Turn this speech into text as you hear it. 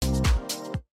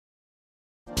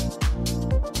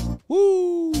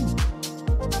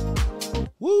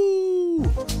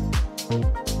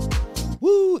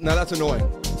Now that's annoying.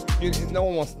 No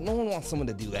one wants someone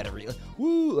to do that every.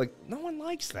 Woo! Like no one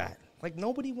likes that. Like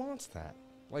nobody wants that.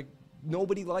 Like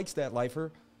nobody likes that.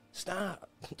 Lifer, stop.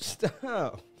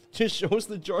 Just show us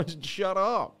the charge and shut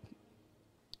up.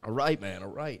 All right, man. All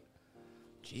right.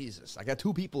 Jesus, I got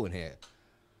two people in here.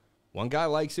 One guy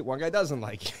likes it. One guy doesn't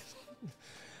like it.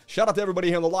 Shout out to everybody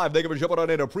here on the live. Thank you for jumping on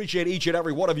in. Appreciate each and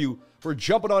every one of you for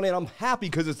jumping on in. I'm happy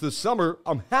because it's the summer.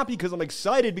 I'm happy because I'm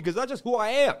excited because that's just who I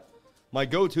am. My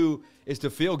go-to is to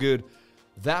feel good.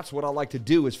 That's what I like to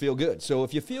do is feel good. So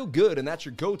if you feel good and that's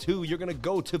your go-to, you're going to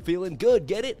go to feeling good.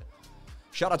 Get it?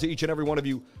 Shout out to each and every one of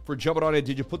you for jumping on in.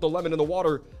 Did you put the lemon in the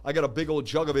water? I got a big old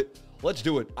jug of it. Let's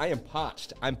do it. I am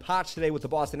parched. I'm parched today with the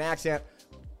Boston accent.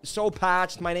 So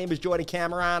parched. My name is Jordan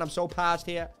Cameron. I'm so parched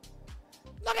here.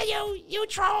 Look at you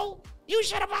troll. You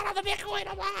should have bought all the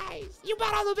Bitcoin on eyes. You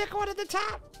bought all the Bitcoin at the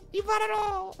top. You bought it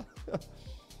all.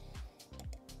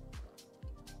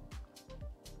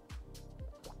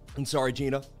 I'm sorry,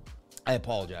 Gina. I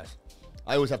apologize.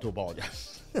 I always have to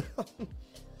apologize.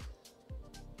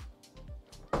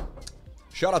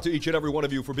 Shout out to each and every one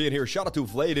of you for being here. Shout out to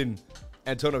Vladen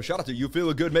Antonio. Shout out to you.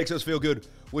 Feeling good makes us feel good,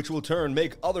 which will turn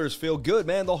make others feel good,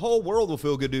 man. The whole world will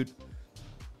feel good, dude.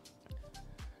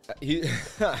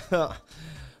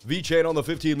 V-Chain on the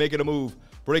 15 making a move,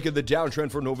 breaking the downtrend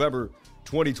for November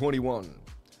 2021.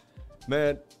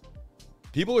 Man,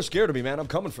 people are scared of me, man. I'm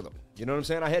coming for them. You know what I'm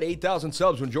saying? I had 8,000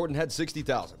 subs when Jordan had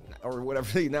 60,000 or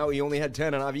whatever. Now he only had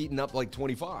 10 and I've eaten up like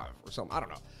 25 or something. I don't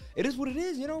know. It is what it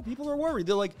is, you know? People are worried.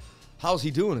 They're like, how's he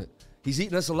doing it? He's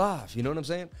eating us alive. You know what I'm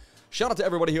saying? Shout out to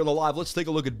everybody here on the live. Let's take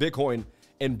a look at Bitcoin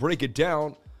and break it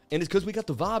down. And it's because we got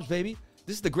the vibes, baby.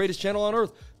 This is the greatest channel on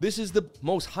earth. This is the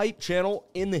most hype channel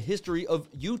in the history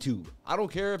of YouTube. I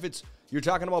don't care if it's you're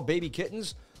talking about baby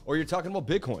kittens or you're talking about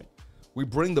Bitcoin. We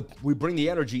bring the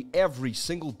energy every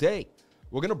single day.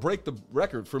 We're going to break the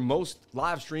record for most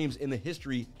live streams in the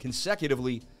history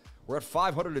consecutively. We're at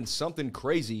 500 and something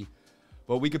crazy,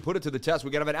 but we could put it to the test.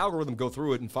 We got to have an algorithm go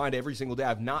through it and find every single day.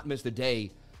 I've not missed a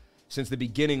day since the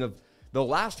beginning of the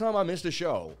last time I missed a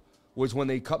show was when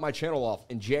they cut my channel off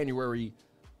in January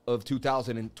of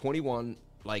 2021,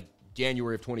 like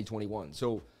January of 2021.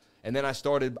 So, and then I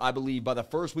started, I believe, by the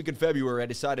first week in February, I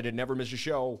decided to never miss a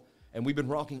show, and we've been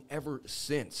rocking ever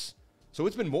since. So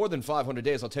it's been more than 500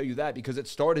 days, I'll tell you that, because it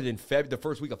started in the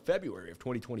first week of February of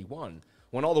 2021,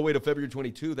 went all the way to February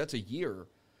 22. That's a year.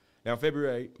 Now,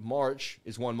 March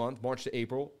is 1 month, March to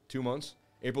April, 2 months,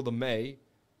 April to May,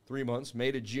 3 months,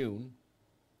 May to June,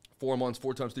 4 months,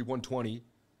 4 times 3, 120.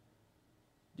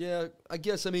 Yeah, I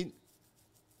guess, I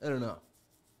don't know.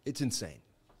 It's insane.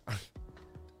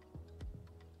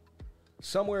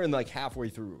 Somewhere in like halfway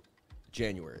through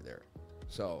January there.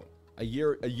 So a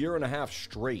year and a half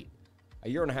straight. A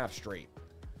year and a half straight.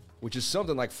 Which is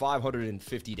something like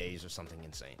 550 days or something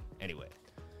insane. Anyway.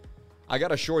 I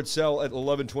got a short sell at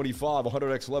 1125,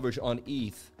 100x leverage on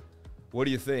ETH. What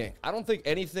do you think? I don't think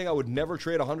anything. I would never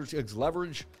trade 100x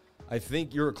leverage. I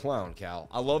think you're a clown, Cal.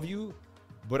 I love you.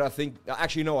 But I think,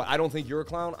 actually, no, I don't think you're a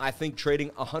clown. I think trading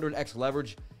 100x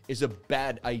leverage is a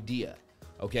bad idea,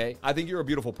 okay? I think you're a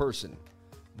beautiful person,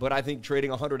 but I think trading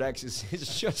 100x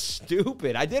is just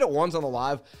stupid. I did it once on the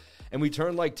live, and we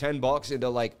turned like $10 into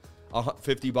like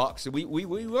 $50. And we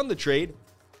won the trade.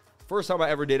 First time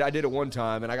I ever did, I did it one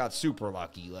time, and I got super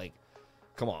lucky. Like,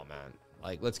 come on, man.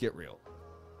 Like, let's get real.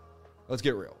 Let's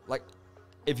get real. Like,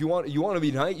 if you want to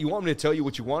be nice, you want me to tell you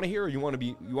what you want to hear, or you want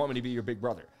me to be your big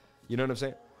brother? You know what I'm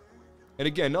saying? And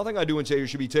again, nothing I do and say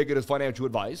should be taken as financial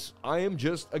advice. I am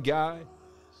just a guy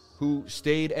who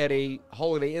stayed at a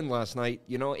Holiday Inn last night.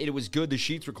 You know, it was good. The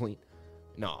sheets were clean.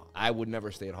 No, I would never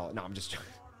stay at Holiday. No, I'm just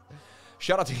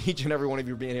shout out to each and every one of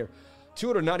you for being here.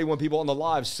 291 people on the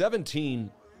live. $17.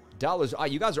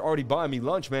 You guys are already buying me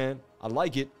lunch, man. I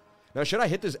like it. Now, should I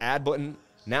hit this ad button?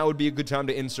 Now would be a good time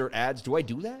to insert ads. Do I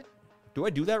do that? Do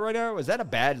I do that right now? Is that a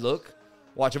bad look?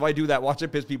 Watch, if I do that, watch it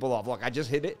piss people off. Look, I just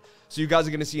hit it, so you guys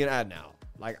are going to see an ad now.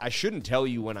 Like, I shouldn't tell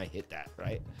you when I hit that,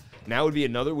 right? Now would be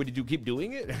another, would you keep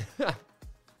doing it?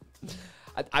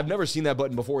 I've never seen that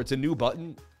button before. It's a new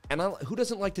button, and who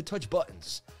doesn't like to touch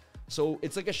buttons? So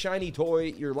it's like a shiny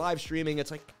toy. You're live streaming. It's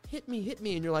like, hit me,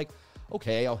 and you're like,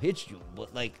 okay, I'll hit you,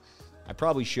 but like, I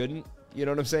probably shouldn't. You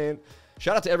know what I'm saying?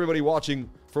 Shout out to everybody watching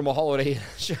from a Holiday Inn.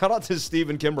 Shout out to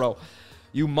Stephen Kimbrough.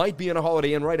 You might be in a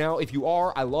Holiday Inn right now. If you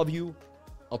are, I love you.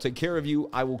 I'll take care of you.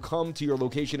 I will come to your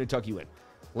location and tuck you in.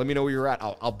 Let me know where you're at.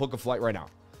 I'll book a flight right now.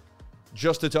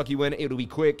 Just to tuck you in. It'll be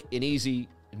quick and easy.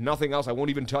 Nothing else. I won't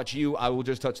even touch you. I will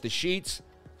just touch the sheets.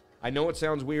 I know it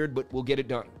sounds weird, but we'll get it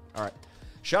done. All right.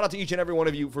 Shout out to each and every one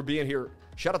of you for being here.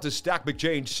 Shout out to Stack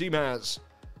McChange, CMAS,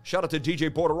 Shout out to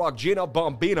DJ Porter Rock, Gina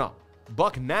Bombina,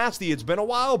 Buck Nasty. It's been a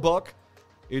while, Buck.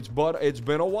 It's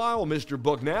been a while, Mr.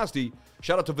 Buck Nasty.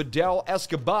 Shout out to Vidal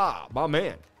Escobar, my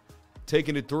man,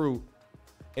 taking it through.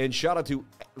 And shout out to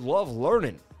Love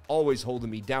Learning, always holding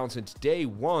me down since day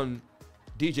one.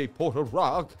 DJ Porter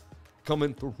Rock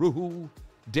coming through.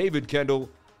 David Kendall,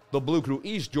 the Blue Crew,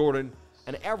 East Jordan,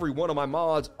 and every one of my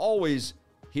mods always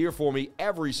here for me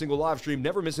every single live stream,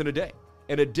 never missing a day.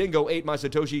 And a Dingo ate my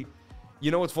Satoshi.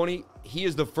 You know what's funny? He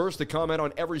is the first to comment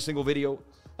on every single video.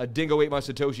 A Dingo ate my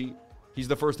Satoshi. He's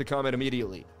the first to comment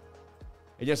immediately.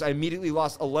 And yes, I immediately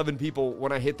lost 11 people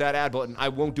when I hit that ad button. I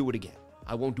won't do it again.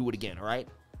 I won't do it again, all right?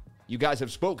 You guys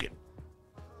have spoken.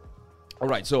 All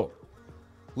right, so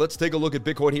let's take a look at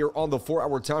Bitcoin here on the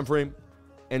 4-hour time frame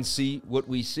and see what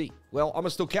we see. Well, I'm a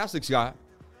stochastics guy,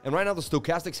 and right now the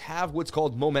stochastics have what's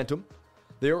called momentum.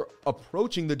 They're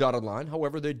approaching the dotted line.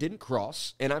 However, they didn't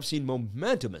cross, and I've seen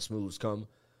momentumous moves come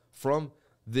from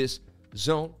this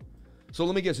zone. So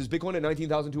let me guess, is Bitcoin at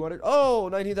 19,200? Oh,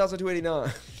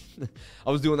 19,289.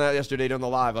 I was doing that yesterday during the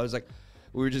live. I was like,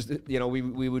 we were just,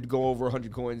 we would go over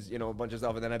 100 coins, a bunch of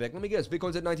stuff, and then I'd be like, let me guess,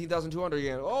 Bitcoin's at 19,200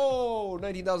 again. Oh,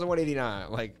 19,189.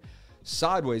 Like,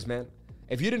 sideways, man.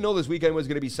 If you didn't know this weekend was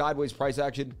going to be sideways price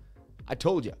action, I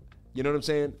told you. You know what I'm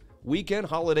saying? Weekend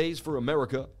holidays for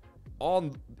America.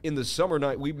 In the summer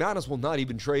night, we might as well not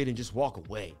even trade and just walk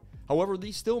away. However,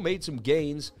 these still made some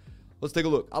gains. Let's take a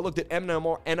look. I looked at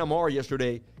NMR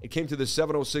yesterday. It came to the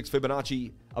 706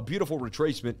 Fibonacci, a beautiful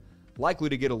retracement, likely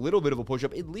to get a little bit of a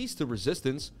push-up, at least to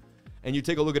resistance. And you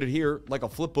take a look at it here, like a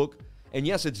flip book. And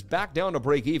yes, it's back down to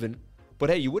break even. But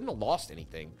hey, you wouldn't have lost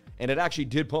anything. And it actually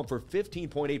did pump for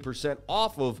 15.8%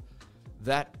 off of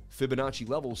that Fibonacci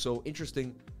level. So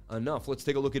interesting enough. Let's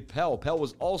take a look at Pell. Pell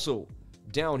was also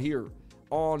down here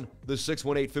on the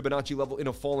 618 Fibonacci level in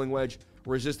a falling wedge.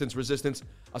 Resistance, resistance,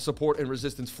 a support and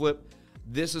resistance flip.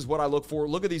 This is what I look for.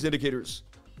 Look at these indicators.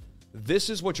 This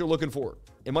is what you're looking for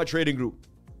in my trading group.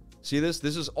 See this?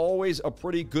 This is always a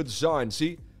pretty good sign.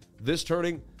 See? This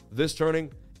turning,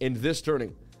 and this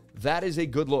turning. That is a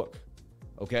good look.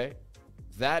 Okay?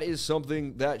 That is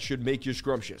something that should make you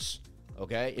scrumptious.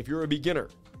 Okay? If you're a beginner,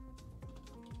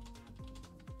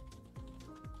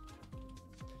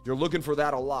 you're looking for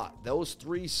that a lot. Those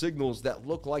three signals that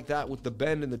look like that with the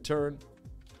bend and the turn.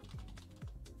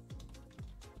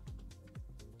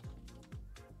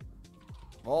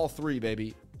 All three,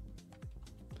 baby.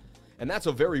 And that's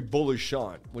a very bullish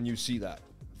sign when you see that.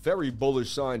 Very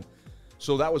bullish sign.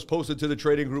 So that was posted to the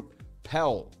trading group.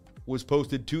 Pell was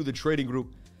posted to the trading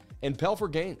group. And Pell for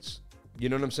gains. You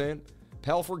know what I'm saying?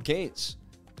 Pell for gains.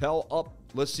 Pell up.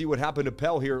 Let's see what happened to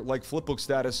Pell here, like flipbook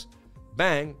status.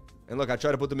 Bang. And look, I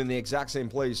tried to put them in the exact same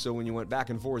place, so when you went back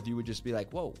and forth, you would just be like,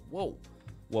 whoa, whoa,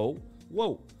 whoa,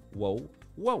 whoa, whoa,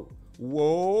 whoa,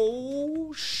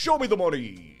 whoa. Show me the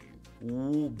money.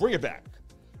 Ooh, bring it back.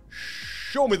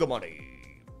 Show me the money.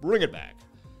 Bring it back.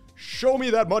 Show me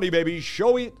that money, baby.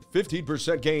 Show it.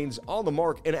 15% gains on the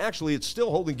mark. And actually, it's still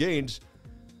holding gains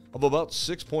of about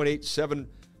 6.8,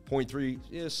 7.3,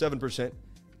 7%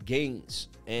 gains.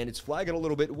 And it's flagging a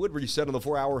little bit. It would reset on the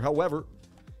 4-hour. However,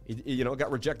 it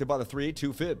got rejected by the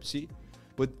 382 fib. See?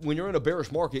 But when you're in a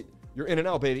bearish market, you're in and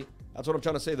out, baby. That's what I'm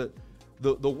trying to say.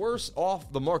 The worse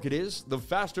off the market is, the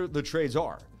faster the trades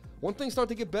are. When things start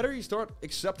to get better, you start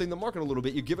accepting the market a little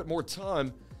bit. You give it more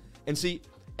time. And see,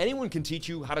 anyone can teach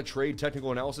you how to trade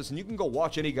technical analysis, and you can go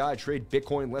watch any guy trade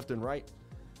Bitcoin left and right.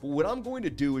 But what I'm going to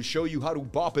do is show you how to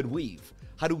bop and weave,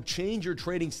 how to change your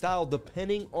trading style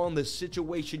depending on the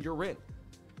situation you're in.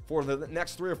 For the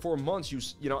next 3 or 4 months,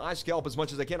 I scalp as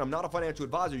much as I can. I'm not a financial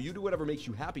advisor. You do whatever makes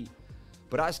you happy.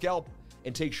 But I scalp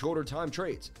and take shorter time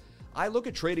trades. I look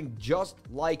at trading just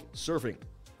like surfing.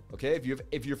 Okay,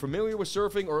 if you're familiar with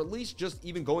surfing, or at least just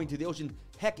even going to the ocean,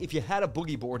 heck, if you had a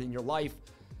boogie board in your life,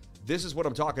 this is what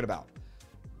I'm talking about.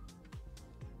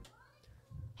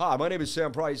 Hi, my name is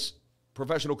Sam Price,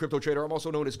 professional crypto trader. I'm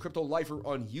also known as Crypto Lifer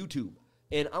on YouTube.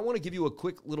 And I want to give you a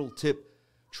quick little tip.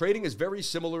 Trading is very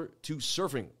similar to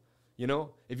surfing.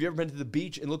 If you've ever been to the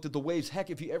beach and looked at the waves, heck,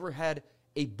 if you ever had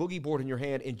a boogie board in your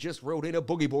hand and just rode in a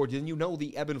boogie board, then you know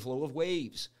the ebb and flow of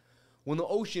waves. When the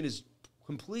ocean is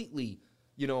completely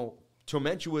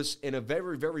tumultuous and a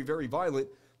very, very, very violent,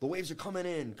 the waves are coming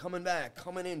in, coming back,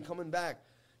 coming in, coming back.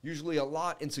 Usually a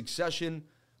lot in succession,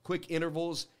 quick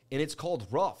intervals, and it's called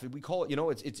rough. We call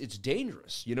it, it's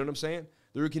dangerous. You know what I'm saying?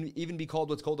 There can even be called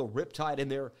what's called a riptide in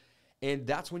there, and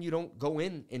that's when you don't go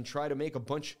in and try to make a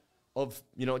bunch of,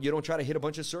 you don't try to hit a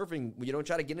bunch of surfing. You don't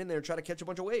try to get in there and try to catch a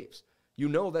bunch of waves.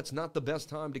 That's not the best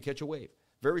time to catch a wave.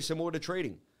 Very similar to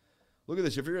trading. Look at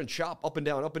this. If you're in chop up and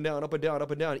down, up and down, up and down,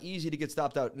 up and down, easy to get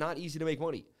stopped out, not easy to make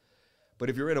money. But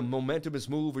if you're in a momentumous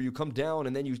move or you come down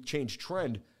and then you change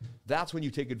trend, that's when you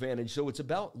take advantage. So it's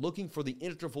about looking for the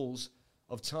intervals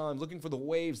of time, looking for the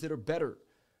waves that are better,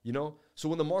 you know? So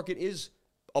when the market is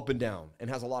up and down and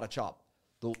has a lot of chop,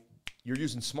 you're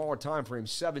using smaller time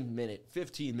frames, 7-minute,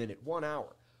 15-minute, 1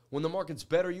 hour. When the market's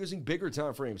better, using bigger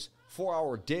time frames,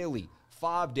 4-hour, daily,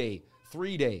 5-day,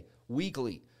 3-day,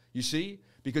 weekly. You see?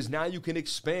 Because now you can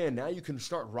expand. Now you can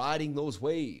start riding those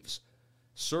waves.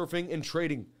 Surfing and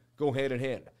trading go hand in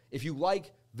hand. If you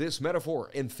like this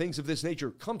metaphor and things of this nature,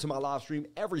 come to my live stream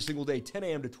every single day, 10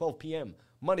 a.m. to 12 p.m.,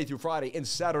 Monday through Friday, and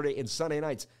Saturday and Sunday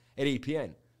nights at 8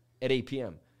 p.m.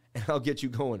 And I'll get you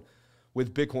going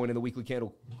with Bitcoin in the weekly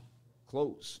candle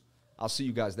close. I'll see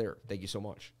you guys there. Thank you so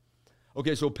much.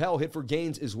 Okay, so Pell hit for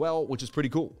gains as well, which is pretty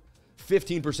cool.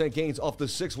 15% gains off the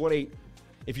 618.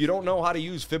 If you don't know how to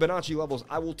use Fibonacci levels,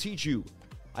 I will teach you.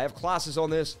 I have classes on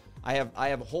this. I have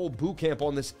a whole boot camp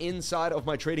on this inside of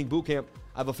my trading boot camp.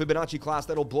 I have a Fibonacci class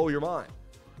that'll blow your mind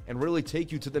and really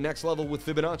take you to the next level with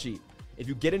Fibonacci. If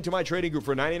you get into my trading group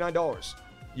for $99,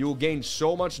 you will gain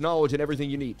so much knowledge and everything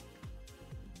you need.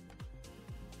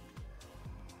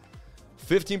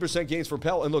 15% gains for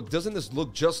Pell. And look, doesn't this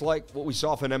look just like what we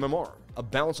saw for an MMR? A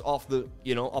bounce off the,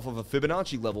 off of a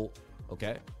Fibonacci level,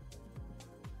 okay?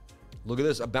 Look at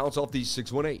this, a bounce off the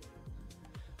 618.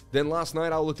 Then last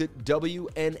night I looked at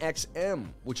WNXM,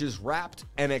 which is wrapped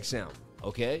NXM,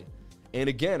 okay? And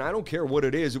again, I don't care what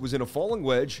it is. It was in a falling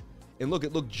wedge. And look,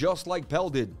 it looked just like Pell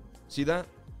did. See that?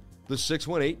 The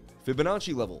 618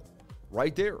 Fibonacci level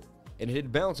right there. And it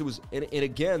had bounced. It was, and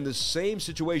again, the same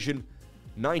situation,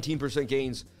 19%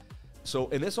 gains. So,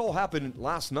 and this all happened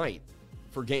last night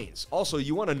for gains. Also,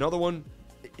 you want another one?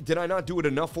 Did I not do it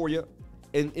enough for you?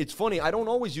 And it's funny, I don't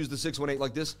always use the 618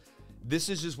 like this. This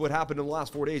is just what happened in the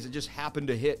last 4 days. It just happened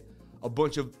to hit a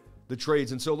bunch of the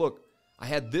trades. And so look, I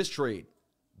had this trade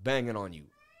banging on you.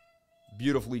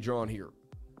 Beautifully drawn here.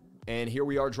 And here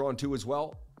we are drawn 2 as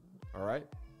well. All right.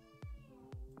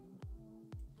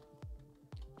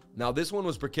 Now this one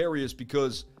was precarious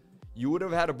because you would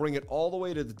have had to bring it all the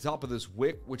way to the top of this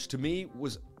wick, which to me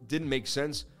didn't make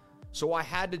sense. So I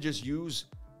had to just use,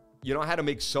 I had to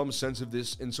make some sense of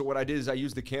this. And so what I did is I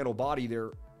used the candle body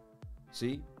there.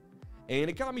 See? And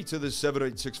it got me to the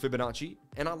 786 Fibonacci.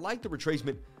 And I like the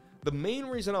retracement. The main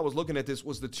reason I was looking at this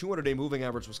was the 200-day moving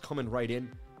average was coming right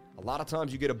in. A lot of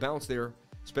times you get a bounce there,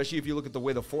 especially if you look at the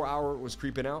way the 4-hour was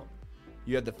creeping out.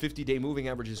 You had the 50-day moving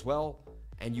average as well.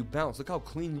 And you bounce. Look how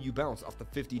clean you bounce off the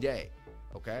 50-day.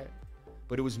 Okay?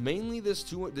 But it was mainly this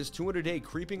 200-day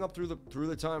creeping up through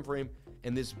the time frame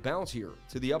and this bounce here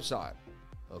to the upside.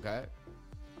 Okay?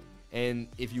 And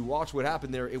if you watch what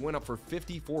happened there, it went up for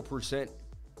 54%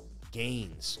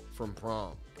 gains from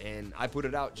Prom. And I put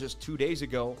it out just 2 days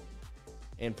ago,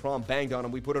 and Prom banged on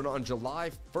him. We put it on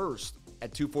July 1st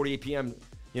at 2:48 p.m.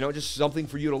 Just something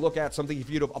for you to look at, something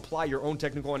for you to apply your own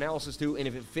technical analysis to. And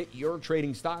if it fit your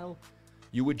trading style,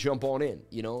 you would jump on in.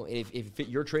 If it fit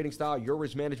your trading style, your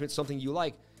risk management, something you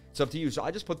like, it's up to you. So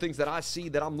I just put things that I see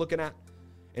that I'm looking at.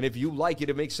 And if you like it,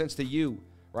 it makes sense to you,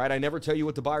 right? I never tell you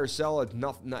what to buy or sell,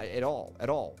 not at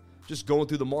all. Just going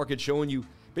through the market, showing you.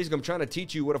 Basically, I'm trying to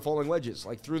teach you what a falling wedge is.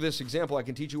 Like through this example, I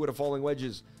can teach you what a falling wedge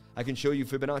is. I can show you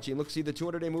Fibonacci. And look, see the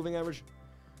 200-day moving average?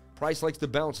 Price likes to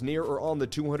bounce near or on the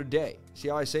 200-day. See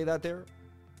how I say that there?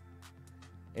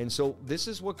 And so this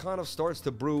is what kind of starts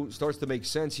to make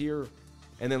sense here.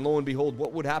 And then lo and behold,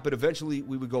 what would happen? Eventually,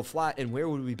 we would go flat. And where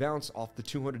would we bounce off the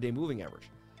 200-day moving average?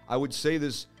 I would say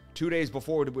this 2 days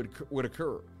before it would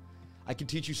occur. I can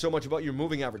teach you so much about your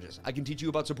moving averages. I can teach you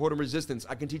about support and resistance.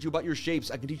 I can teach you about your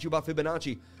shapes. I can teach you about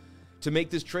Fibonacci. To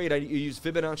make this trade, I use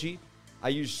Fibonacci. I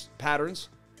used patterns.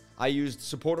 I used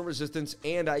support and resistance.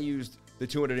 And I used the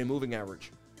 200-day moving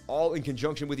average. All in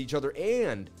conjunction with each other.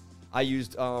 And I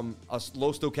used a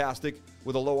low stochastic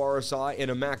with a low RSI and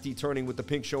a MACD turning with the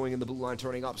pink showing and the blue line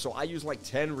turning up. So I used like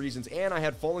 10 reasons. And I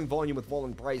had falling volume with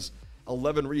falling price.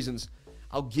 11 reasons.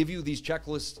 I'll give you these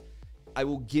checklists. I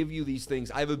will give you these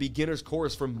things. I have a beginner's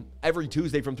course from every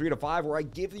Tuesday from 3 to 5 where I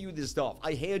give you this stuff.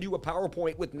 I hand you a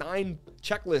PowerPoint with 9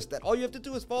 checklists that all you have to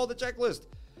do is follow the checklist.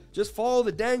 Just follow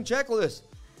the dang checklist.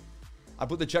 I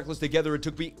put the checklist together. It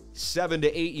took me 7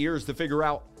 to 8 years to figure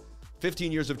out.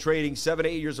 15 years of trading, 7 to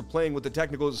 8 years of playing with the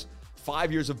technicals,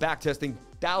 5 years of backtesting,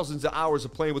 thousands of hours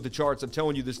of playing with the charts. I'm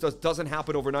telling you, this doesn't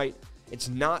happen overnight. It's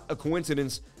not a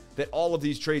coincidence that all of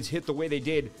these trades hit the way they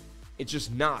did. It's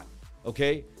just not,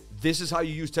 okay? This is how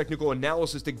you use technical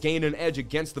analysis to gain an edge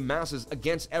against the masses,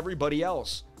 against everybody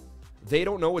else. They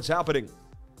don't know what's happening,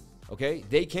 okay?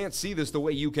 They can't see this the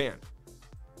way you can.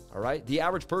 All right? The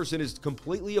average person is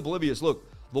completely oblivious. Look,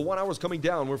 the 1 hour's coming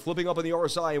down. We're flipping up in the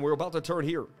RSI, and we're about to turn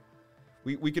here.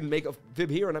 We can make a fib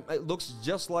here, and it looks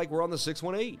just like we're on the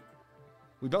 618.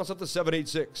 We bounced up to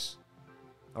 786.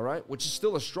 All right? Which is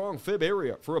still a strong fib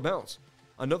area for a bounce.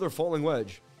 Another falling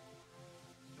wedge.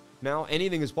 Now,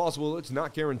 anything is possible. It's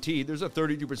not guaranteed. There's a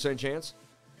 32% chance.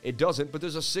 It doesn't, but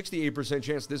there's a 68%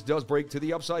 chance this does break to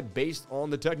the upside based on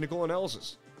the technical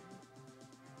analysis.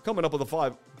 Coming up with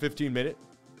a 15 minute,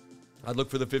 I'd look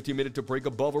for the 15 minute to break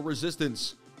above a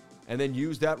resistance and then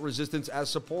use that resistance as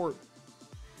support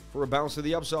for a bounce to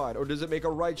the upside. Or does it make a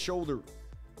right shoulder?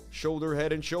 Shoulder,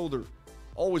 head, and shoulder.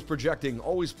 Always projecting,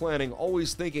 always planning,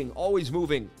 always thinking, always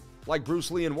moving. Like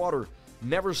Bruce Lee in water.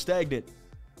 Never stagnant.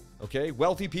 Okay?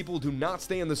 Wealthy people do not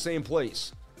stay in the same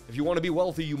place. If you want to be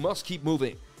wealthy, you must keep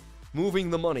moving. Moving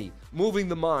the money, moving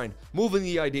the mind, moving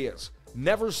the ideas.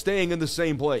 Never staying in the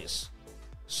same place.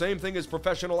 Same thing as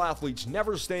professional athletes.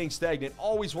 Never staying stagnant.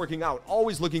 Always working out.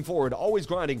 Always looking forward. Always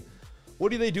grinding. What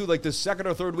do they do like the second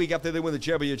or third week after they win the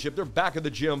championship? They're back in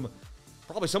the gym.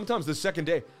 Probably sometimes the second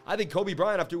day. I think Kobe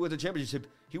Bryant, after he won the championship,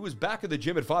 he was back at the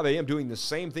gym at 5 a.m. doing the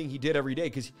same thing he did every day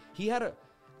because he had a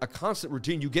constant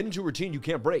routine. You get into a routine, you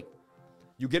can't break.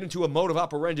 You get into a mode of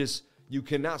operandus, you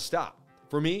cannot stop.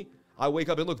 For me, I wake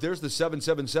up and look, there's the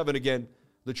 777 again,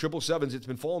 the 777s. It's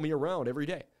been following me around every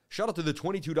day. Shout out to the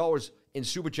 $22 in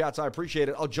Super Chats. I appreciate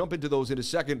it. I'll jump into those in a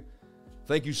second.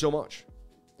 Thank you so much.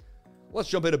 Let's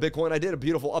jump into Bitcoin. I did a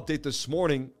beautiful update this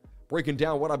morning, breaking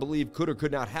down what I believe could or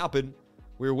could not happen.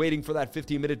 We were waiting for that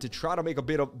 15-minute to try to make a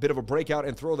bit of a breakout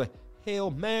and throw the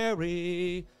Hail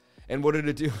Mary. And what did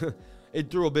it do? It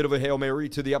threw a bit of a Hail Mary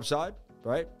to the upside,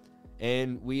 right?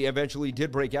 And we eventually did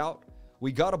break out.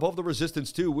 We got above the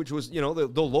resistance too, which was, the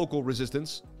local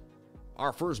resistance.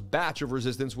 Our first batch of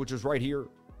resistance, which is right here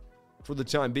for the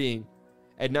time being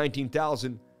at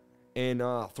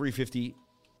 19,350.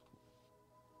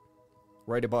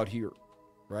 Right about here,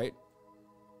 right?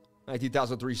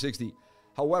 19,360.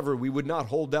 However, we would not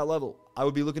hold that level. I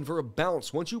would be looking for a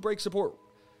bounce. Once you break support,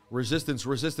 resistance,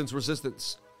 resistance,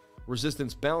 resistance.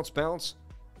 Resistance, bounce, bounce.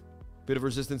 Bit of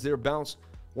resistance there, bounce.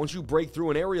 Once you break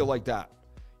through an area like that,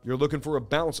 you're looking for a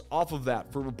bounce off of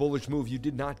that for a bullish move. You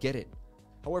did not get it.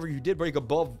 However, you did break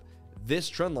above this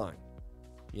trend line.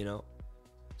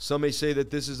 Some may say that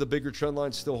this is a bigger trend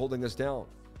line still holding us down.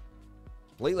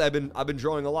 Lately, I've been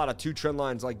drawing a lot of two trend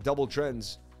lines, like double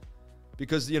trends,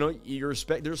 because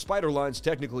there's spider lines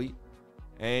technically,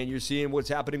 and you're seeing what's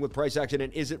happening with price action,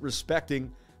 and is it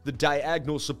respecting the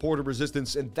diagonal support or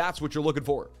resistance, and that's what you're looking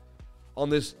for on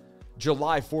this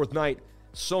July 4th night.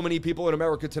 So many people in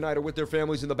America tonight are with their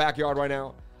families in the backyard right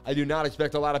now. I do not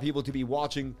expect a lot of people to be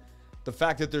watching. The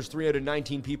fact that there's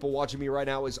 319 people watching me right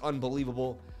now is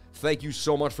unbelievable. Thank you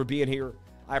so much for being here.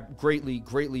 I greatly,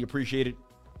 greatly appreciate it.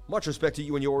 Much respect to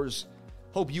you and yours.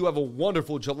 Hope you have a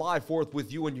wonderful July 4th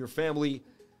with you and your family.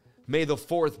 May the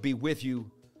 4th be with you.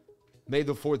 May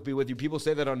the 4th be with you. People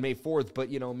say that on May 4th, but,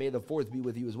 may the 4th be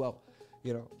with you as well.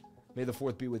 May the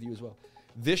 4th be with you as well.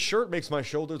 This shirt makes my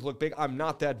shoulders look big. I'm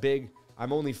not that big.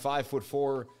 I'm only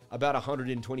 5'4", about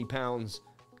 120 pounds.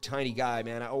 Tiny guy,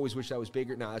 man. I always wish I was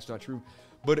bigger. No, that's not true.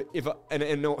 But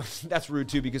and no, that's rude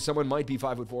too, because someone might be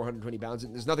 5'4", 120 pounds,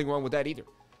 and there's nothing wrong with that either.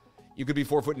 You could be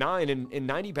 4'9" and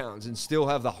 90 pounds and still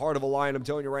have the heart of a lion. I'm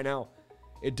telling you right now,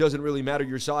 it doesn't really matter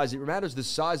your size. It matters the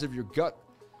size of your gut,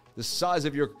 the size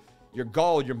of your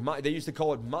gall, your mind. They used to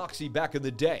call it moxie back in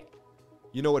the day.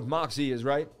 You know what moxie is,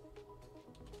 right?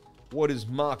 What is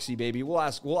moxie, baby? We'll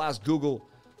ask Google,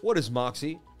 what is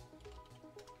moxie?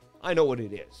 I know what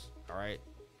it is, all right?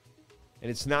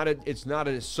 And it's not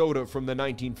a soda from the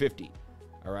 1950,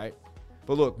 all right?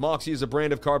 But look, Moxie is a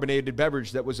brand of carbonated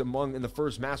beverage that was in the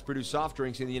first mass-produced soft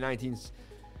drinks in the United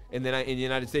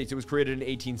States. It was created in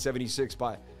 1876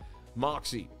 by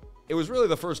Moxie. It was really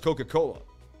the first Coca-Cola.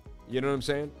 You know what I'm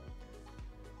saying?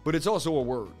 But it's also a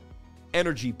word.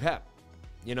 Energy, pep.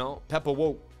 Pep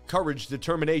awoke. Courage,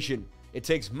 determination. It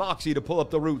takes Moxie to pull up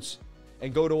the roots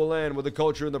and go to a land with the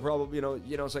culture and the problem,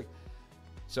 it's like...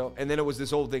 So, and then it was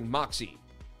this old thing, Moxie.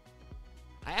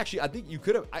 I think you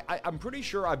could have, I'm pretty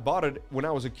sure I bought it when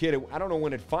I was a kid. I don't know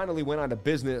when it finally went out of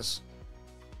business.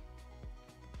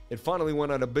 It finally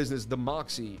went out of business, the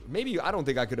Moxie. Maybe, I don't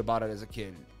think I could have bought it as a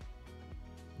kid.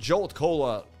 Jolt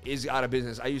Cola is out of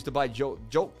business. I used to buy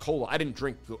Jolt Cola. I didn't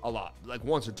drink a lot, like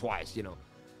once or twice,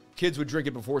 Kids would drink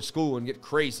it before school and get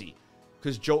crazy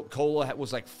because Jolt Cola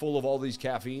was like full of all these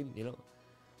caffeine,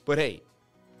 But hey,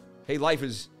 life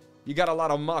is... You got a lot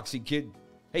of moxie, kid.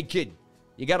 Hey, kid,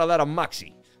 you got a lot of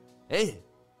moxie. Eh?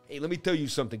 Hey, let me tell you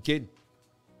something, kid.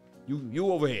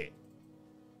 You over here.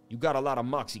 You got a lot of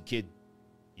moxie, kid.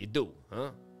 You do,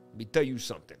 huh? Let me tell you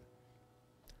something.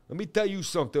 Let me tell you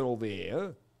something over here,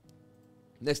 huh?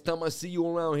 Next time I see you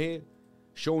around here,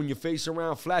 showing your face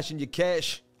around, flashing your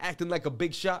cash, acting like a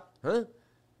big shot, huh?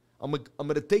 I'm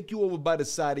gonna take you over by the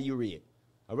side of your ear,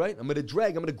 all right? I'm gonna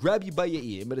grab you by your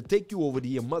ear. I'm gonna take you over to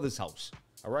your mother's house,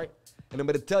 all right? And I'm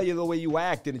gonna tell you the way you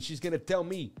acted, and she's gonna tell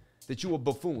me that you a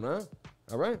buffoon, huh?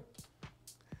 All right?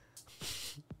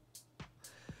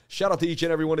 Shout out to each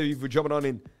and every one of you for jumping on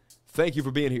in. Thank you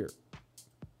for being here.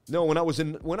 No, when I was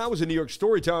in New York,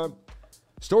 story time.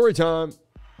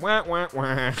 Wah, wah,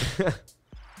 wah.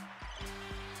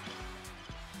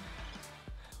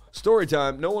 Story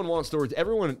time. No one wants stories.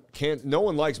 Everyone can't. No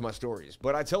one likes my stories,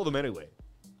 but I tell them anyway.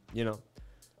 You know,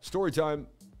 story time.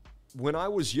 When I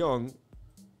was young,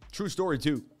 true story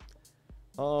too.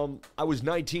 I was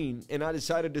 19 and I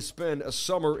decided to spend a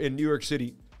summer in New York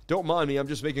City. Don't mind me. I'm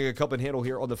just making a cup and handle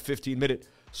here on the 15-minute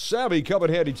Savvy Cup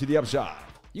and Handy to the upside.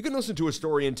 You can listen to a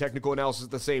story and technical analysis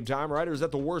at the same time, right? Or is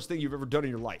that the worst thing you've ever done in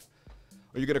your life?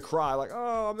 Are you gonna cry like,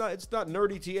 oh, it's not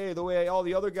nerdy TA the way all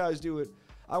the other guys do it.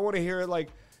 I want to hear it like,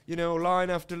 you know, line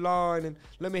after line, and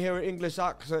let me hear an English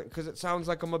accent because it sounds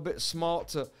like I'm a bit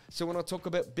smarter. So when I talk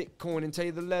about Bitcoin and tell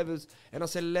you the levers, and I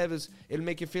say levers, it'll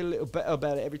make you feel a little better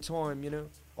about it every time, you know?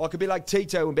 Or I could be like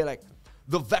Tito and be like,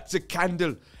 the Vector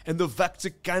candle and the Vector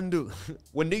candle.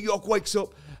 When New York wakes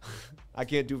up, I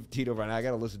can't do Tito right now. I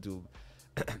got to listen to him.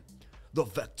 The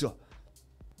Vector.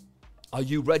 Are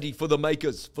you ready for the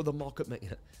makers, for the market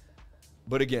maker?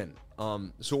 But again,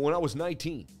 so when I was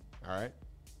 19, all right,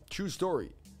 true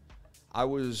story, I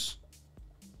was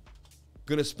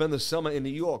going to spend the summer in New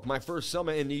York, my first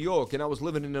summer in New York, and I was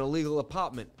living in an illegal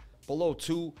apartment below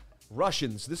 2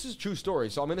 Russians. This is a true story,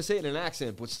 so I'm going to say it in an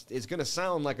accent, but it's going to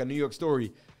sound like a New York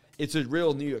story. It's a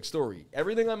real New York story.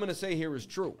 Everything I'm going to say here is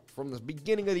true, from the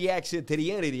beginning of the accent to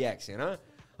the end of the accent, huh?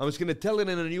 I'm just going to tell it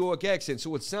in a New York accent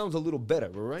so it sounds a little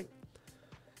better, all right?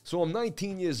 So I'm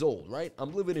 19 years old, right?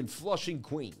 I'm living in Flushing,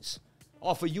 Queens,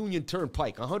 off of Union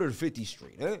Turnpike, 150th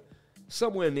Street, eh?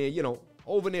 Somewhere near, you know,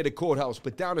 over near the courthouse,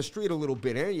 but down the street a little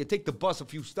bit, eh? You take the bus a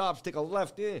few stops, take a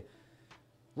left, eh?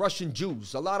 Russian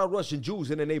Jews, a lot of Russian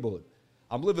Jews in the neighborhood.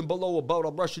 I'm living below about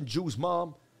a Russian Jew's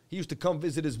mom. He used to come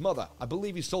visit his mother. I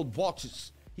believe he sold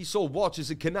watches. He sold watches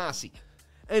in Canarsie.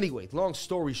 Anyway, long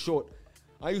story short,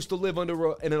 I used to live in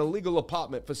an illegal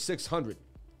apartment for $600.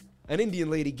 An Indian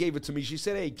lady gave it to me. She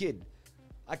said, hey, kid,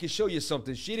 I can show you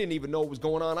something. She didn't even know what was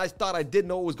going on. I thought I did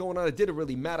know what was going on. It didn't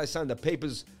really matter. I signed the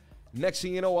papers. Next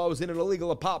thing you know, I was in an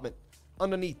illegal apartment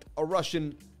underneath a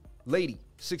Russian lady,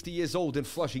 60 years old in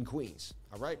Flushing, Queens.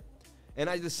 All right? And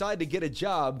I decided to get a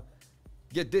job,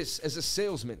 get this, as a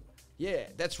salesman. Yeah,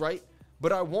 that's right.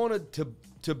 But I wanted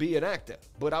to be an actor.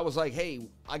 But I was like, hey,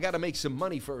 I got to make some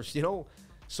money first, you know?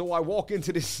 So I walk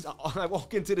into this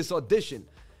audition,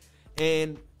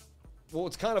 and well,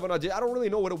 it's kind of an audition. I don't really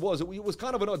know what it was. It was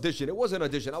kind of an audition. It was an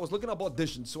audition. I was looking up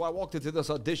auditions, so I walked into this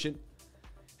audition,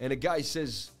 and the guy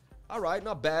says, all right,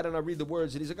 not bad, and I read the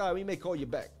words, and he's like, all right, we may call you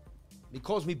back. He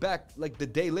calls me back like the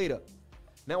day later.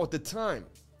 Now, at the time,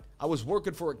 I was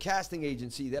working for a casting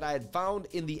agency that I had found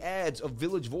in the ads of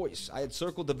Village Voice. I had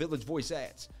circled the Village Voice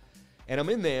ads, and I'm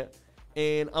in there,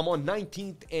 and I'm on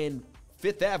 19th and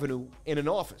 5th Avenue in an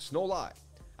office, no lie.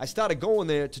 I started going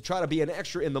there to try to be an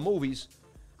extra in the movies.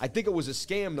 I think it was a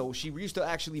scam, though. She used to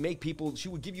actually make people, she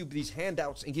would give you these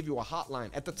handouts and give you a hotline.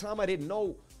 At the time, I didn't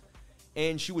know.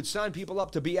 And she would sign people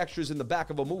up to be extras in the back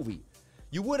of a movie.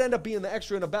 You would end up being the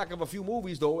extra in the back of a few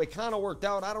movies, though. It kind of worked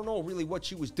out. I don't know really what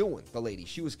she was doing, the lady.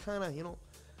 She was kind of, you know.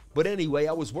 But anyway,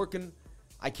 I was working.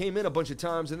 I came in a bunch of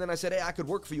times, and then I said, hey, I could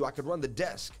work for you. I could run the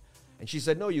desk. And she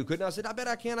said, no, you couldn't. I said, I bet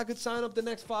I can. I could sign up the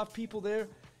next 5 people there.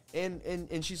 And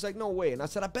she's like, no way. And I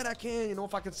said, I bet I can. You know,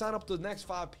 if I can sign up the next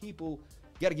 5 people,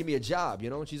 you got to give me a job, you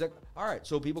know? And she's like, all right.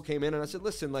 So people came in, and I said,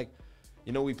 listen, like,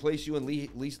 you know, we place you in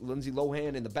Lindsay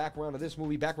Lohan in the background of this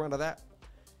movie, background of that,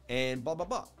 and blah, blah,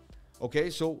 blah.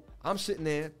 Okay, so I'm sitting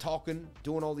there talking,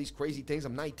 doing all these crazy things.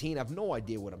 I'm 19. I have no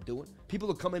idea what I'm doing. People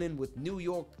are coming in with New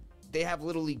York. They have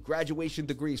literally graduation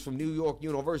degrees from New York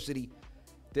University.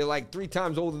 They're like 3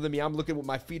 times older than me. I'm looking with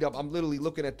my feet up. I'm literally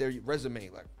looking at their resume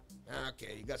like,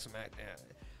 okay, you got some act.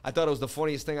 I thought it was the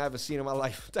funniest thing I ever seen in my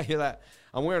life. I'll tell you that.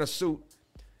 I'm wearing a suit.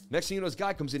 Next thing you know, this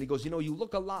guy comes in. He goes, you know, you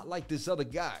look a lot like this other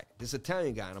guy, this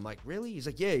Italian guy. And I'm like, really? He's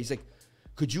like, yeah. He's like,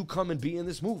 could you come and be in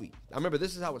this movie? I remember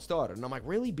this is how it started. And I'm like,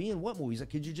 really? Be in what movie? He's like,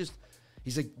 could you just,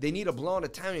 he's like, they need a blonde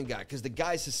Italian guy because the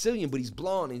guy's Sicilian, but he's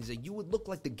blonde. And he's like, you would look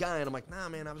like the guy. And I'm like, nah,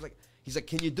 man. I was like, he's like,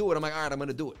 can you do it? I'm like, all right, I'm going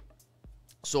to do it.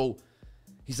 So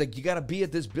he's like, you got to be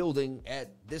at this building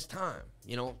at this time,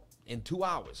 you know, in 2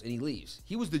 hours. And he leaves.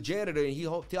 He was the janitor, and he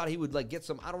thought he would like get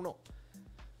some, I don't know.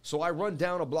 So I run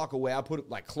down a block away. I put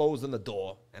like clothes on the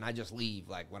door and I just leave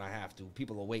like when I have to.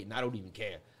 People are waiting. I don't even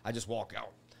care. I just walk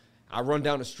out. I run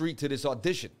down the street to this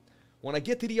audition. When I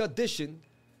get to the audition,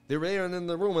 they're there in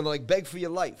the room and they're like, beg for your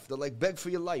life. They're like, beg for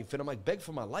your life. And I'm like, beg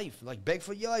for my life? Like, beg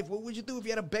for your life? What would you do if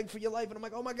you had to beg for your life? And I'm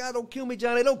like, oh my God, don't kill me,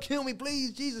 Johnny. Don't kill me,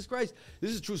 please. Jesus Christ.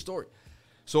 This is a true story.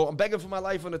 So I'm begging for my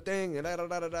life on the thing, and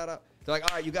da-da-da-da-da. They're like,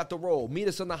 all right, you got the role. Meet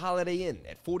us on the Holiday Inn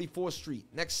at 44th Street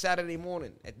next Saturday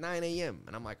morning at 9 a.m.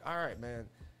 And I'm like, all right, man.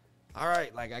 All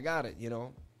right, like, I got it, you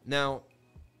know. Now,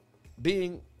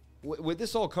 with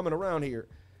this all coming around here,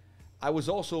 I was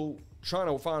also trying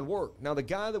to find work. Now, the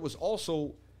guy that was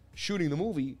also shooting the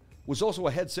movie was also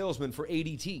a head salesman for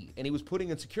ADT, and he was putting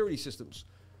in security systems.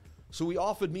 So he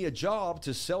offered me a job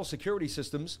to sell security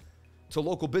systems to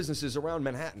local businesses around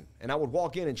Manhattan. And I would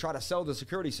walk in and try to sell the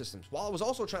security systems while I was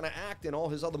also trying to act in all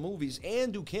his other movies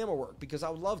and do camera work because I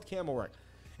loved camera work.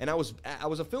 And I was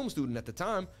a film student at the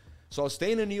time. So I was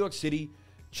staying in New York City,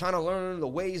 trying to learn the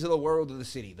ways of the world of the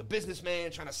city. The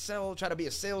businessman, trying to sell, trying to be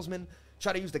a salesman,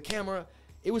 try to use the camera.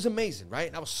 It was amazing, right?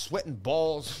 And I was sweating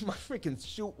balls. My freaking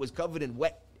suit was covered in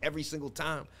wet every single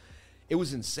time. It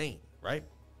was insane, right?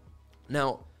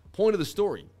 Now, point of this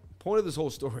whole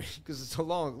story, because it's a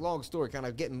long story, kind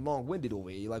of getting long-winded over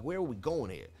here. You're like, where are we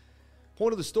going here?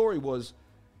 Point of the story was,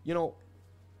 you know,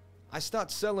 I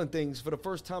started selling things for the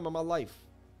first time in my life.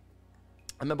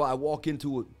 I remember I walk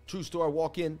into a true store. I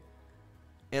walk in,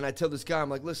 and I tell this guy, I'm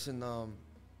like, listen,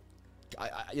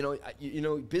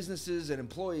 businesses and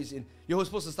employees, and you're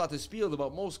supposed to start to spiel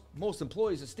about most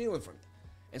employees are stealing from you.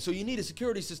 And so you need a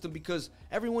security system because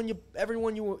everyone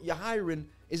you're hiring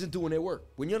isn't doing their work.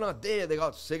 When you're not there, they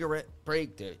got cigarette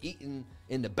break, they're eating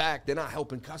in the back, they're not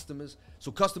helping customers. So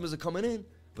customers are coming in,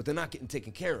 but they're not getting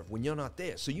taken care of when you're not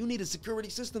there. So you need a security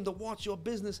system to watch your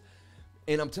business.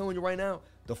 And I'm telling you right now,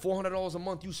 the $400 a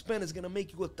month you spend is going to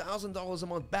make you $1,000 a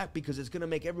month back because it's going to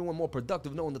make everyone more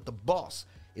productive knowing that the boss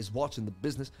is watching the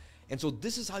business. And so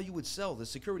this is how you would sell the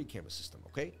security camera system,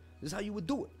 okay? This is how you would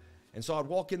do it. And so I'd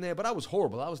walk in there, but I was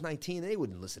horrible. I was 19. They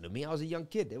wouldn't listen to me. I was a young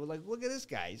kid. They were like, look at this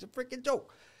guy. He's a freaking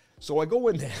joke. So I go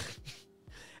in there,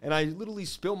 and I literally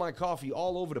spill my coffee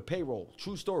all over the payroll.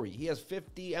 True story. He has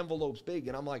 50 envelopes big,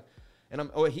 and I'm like,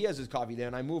 he has his coffee there,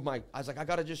 and I was like, I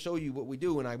got to just show you what we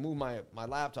do. And I move my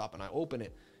laptop, and I open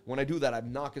it. When I do that, I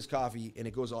knock his coffee, and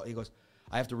he goes,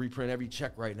 I have to reprint every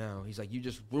check right now. He's like, you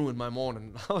just ruined my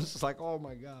morning. I was just like, oh,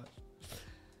 my gosh.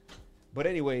 But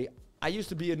anyway, I used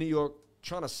to be in New York,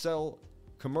 trying to sell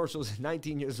commercials at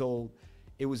 19 years old.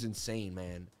 It was insane,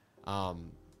 man.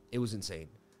 It was insane.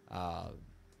 My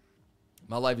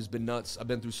life has been nuts. I've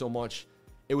been through so much.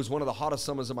 It was one of the hottest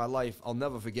summers of my life. I'll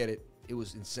never forget it. It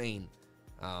was insane.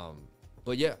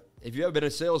 But yeah, if you've ever been a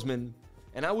salesman,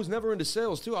 and I was never into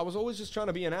sales too. I was always just trying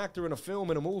to be an actor in a film,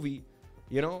 in a movie,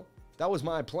 you know. That was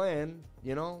my plan,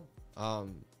 you know.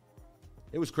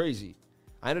 It was crazy.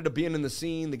 I ended up being in the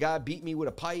scene. The guy beat me with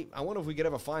a pipe. I wonder if we could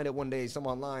ever find it one day, some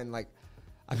online. Like,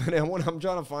 I'm trying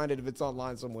to find it if it's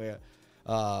online somewhere.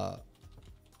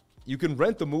 You can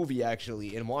rent the movie,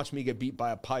 actually, and watch me get beat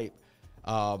by a pipe.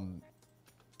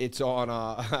 It's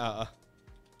on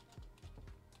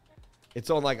it's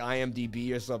on like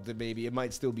IMDb or something, maybe. It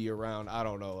might still be around. I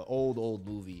don't know. Old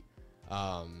movie.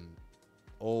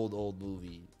 Old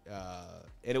movie.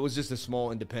 And it was just a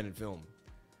small independent film.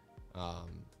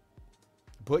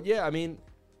 But yeah, I mean,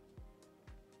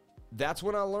 that's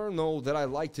when I learned, though, that I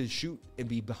like to shoot and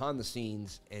be behind the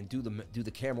scenes and do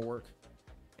the camera work.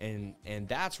 And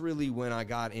that's really when I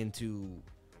got into,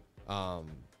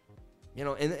 you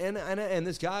know, and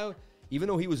this guy, even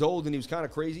though he was old and he was kind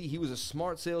of crazy, he was a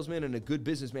smart salesman and a good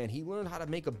businessman. He learned how to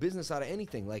make a business out of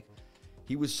anything. Like,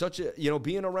 he was such a, you know,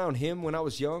 being around him when I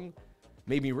was young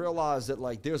made me realize that,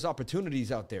 like, there's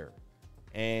opportunities out there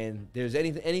and there's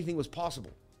anything was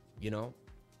possible, you know?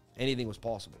 Anything was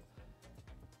possible.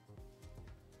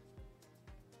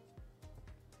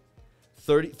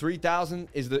 3,000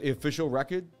 is the official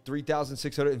record.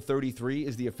 3,633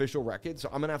 is the official record. So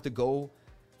I'm going to have to go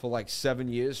for like 7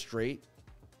 years straight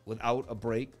without a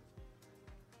break.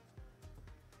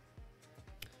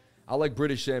 I like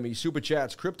British Sammy. Super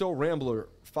chats. Crypto Rambler,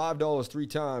 $5 3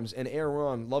 times. And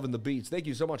Aaron, loving the beats. Thank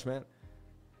you so much, man.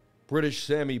 British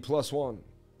Sammy, +1.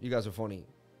 You guys are funny.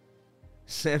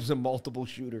 Sam's a multiple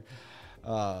shooter.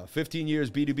 15 years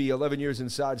B2B, 11 years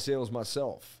inside sales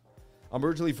myself. I'm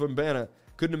originally from Banner.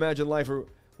 Couldn't imagine life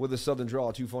with a southern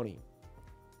drawl. Too funny.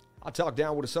 I talk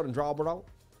down with a southern drawl, bro.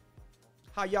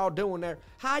 How y'all doing there?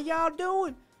 How y'all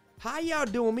doing? How y'all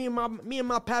doing? Me and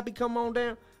my pappy, come on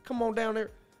down. Come on down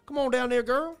there. Come on down there,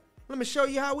 girl. Let me show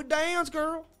you how we dance,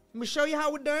 girl. Let me show you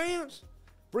how we dance.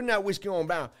 Bring that whiskey on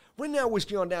down. Bring that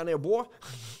whiskey on down there, boy.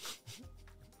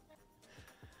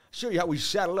 Show you how we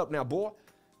saddle up now, boy.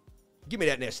 Give me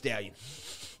that next stallion.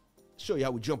 Show you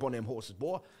how we jump on them horses,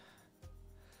 boy.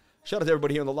 Shout out to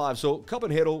everybody here on the live. So, cup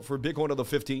and handle for Bitcoin of the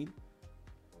 15.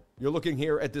 You're looking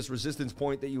here at this resistance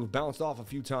point that you've bounced off a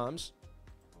few times.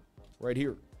 Right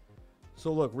here.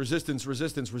 So, look, resistance,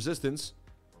 resistance, resistance.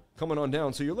 Coming on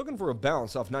down. So, you're looking for a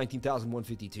bounce off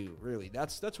 19,152. Really,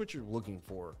 that's what you're looking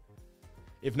for.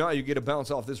 If not, you get a bounce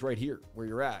off this right here where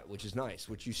you're at, which is nice,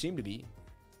 which you seem to be.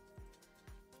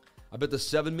 I bet the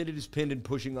 7-minute is pinned and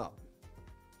pushing up.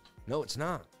 No, it's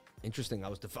not. Interesting. I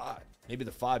was defied. Maybe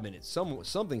the 5 minutes.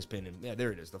 Something's pinned in. Yeah,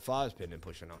 there it is. The 5's pinned and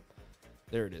pushing up.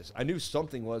 There it is. I knew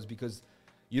something was because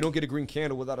you don't get a green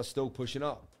candle without a stoke pushing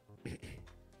up.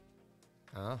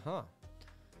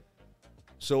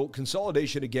 So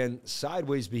consolidation again,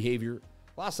 sideways behavior.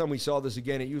 Last time we saw this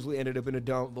again, it usually ended up in a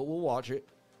dump, but we'll watch it.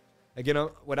 Again,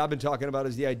 what I've been talking about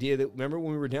is the idea that, remember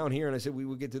when we were down here and I said we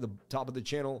would get to the top of the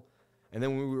channel, and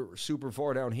then when we were super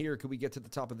far down here, could we get to the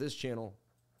top of this channel?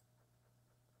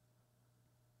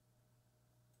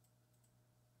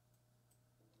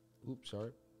 Oops,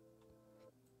 sorry.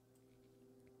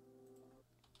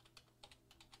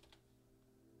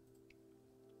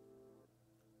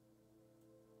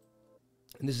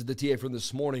 And this is the TA from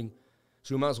this morning,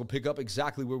 so we might as well pick up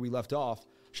exactly where we left off.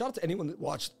 Shout out to anyone that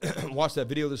watched watched that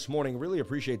video this morning. Really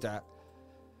appreciate that.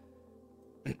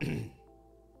 And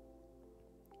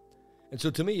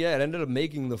so to me, yeah, it ended up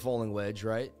making the falling wedge,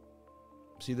 right?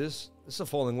 See this? This is a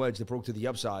falling wedge that broke to the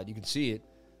upside. You can see it.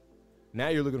 Now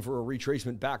you're looking for a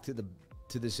retracement back to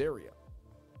this area,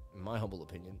 in my humble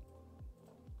opinion.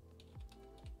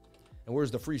 And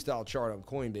where's the freestyle chart on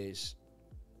Coinbase?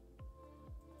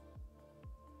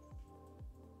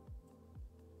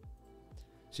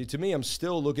 See, to me, I'm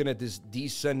still looking at this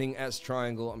descending S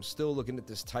triangle. I'm still looking at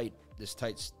this tight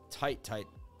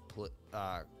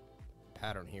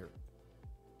pattern here.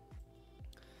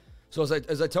 So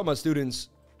as I tell my students,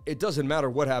 it doesn't matter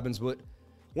what happens, but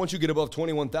once you get above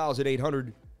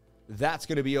 21,800, that's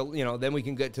going to be, then we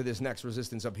can get to this next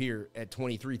resistance up here at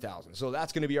 23,000. So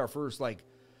that's going to be our first, so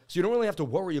you don't really have to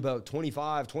worry about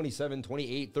 25, 27,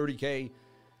 28, 30K.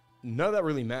 None of that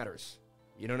really matters.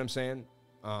 You know what I'm saying?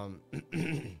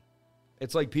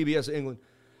 It's like PBS England.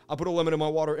 I put a lemon in my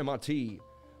water and my tea.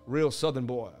 Real Southern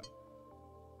boy.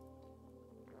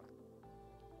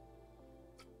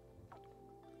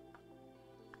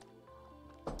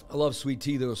 I love sweet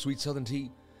tea, though. Sweet Southern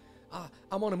tea.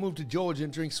 I'm going to move to Georgia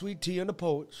and drink sweet tea on the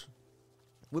porch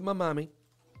with my mommy.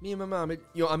 Me and my mommy.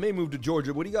 I may move to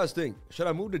Georgia. What do you guys think? Should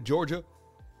I move to Georgia?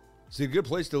 Is it a good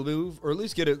place to move? Or at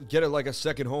least get it like a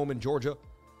second home in Georgia?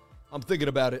 I'm thinking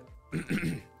about it.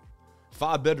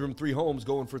 5-bedroom, 3 homes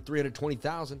going for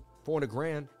 $320,000,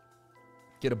 $400,000.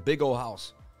 Get a big old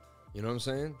house. You know what I'm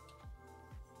saying?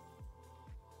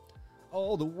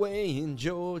 All the way in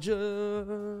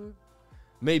Georgia.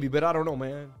 Maybe, but I don't know,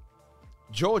 man.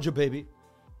 Georgia, baby.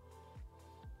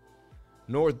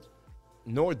 North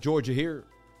Georgia here.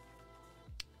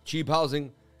 Cheap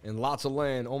housing and lots of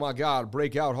land. Oh my God,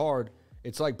 break out hard.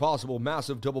 It's like possible.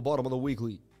 Massive double bottom of the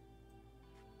weekly.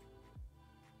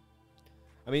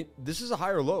 I mean, this is a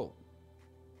higher low.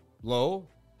 Low,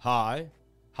 high,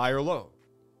 higher low.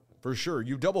 For sure.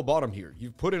 You double bottom here.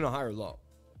 You've put in a higher low.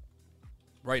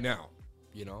 Right now,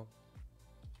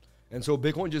 And so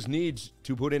Bitcoin just needs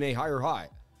to put in a higher high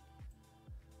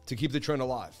to keep the trend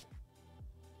alive.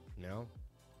 Now,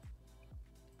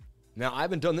 I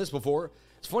haven't done this before.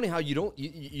 It's funny how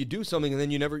you do something and then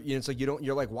you never, it's like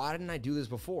you're like, why didn't I do this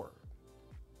before?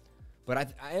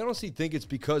 But I honestly think it's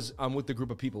because I'm with the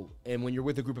group of people. And when you're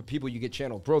with a group of people, you get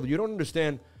channeled. Bro, you don't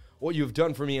understand what you've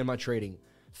done for me in my trading.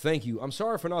 Thank you. I'm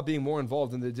sorry for not being more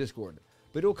involved in the Discord.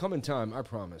 But it'll come in time, I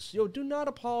promise. Do not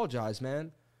apologize,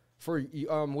 man, for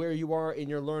where you are in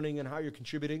your learning and how you're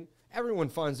contributing. Everyone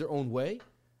finds their own way.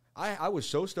 I was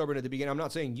so stubborn at the beginning. I'm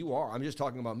not saying you are. I'm just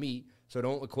talking about me. So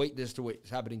don't equate this to what's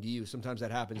happening to you. Sometimes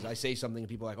that happens. I say something and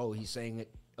people are like, oh, he's saying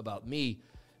it about me.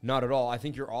 Not at all. I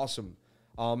think you're awesome.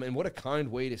 And what a kind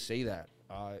way to say that.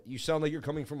 You sound like you're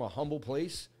coming from a humble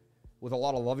place with a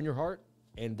lot of love in your heart,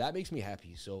 and that makes me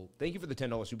happy. So thank you for the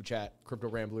 $10 super chat, Crypto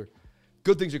Rambler.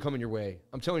 Good things are coming your way.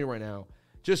 I'm telling you right now,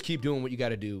 just keep doing what you got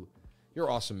to do. You're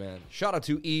awesome, man. Shout out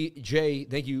to EJ.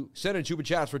 Thank you. Sending super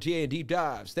chats for TA and deep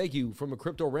dives. Thank you from a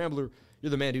Crypto Rambler. You're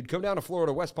the man, dude. Come down to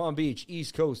Florida, West Palm Beach,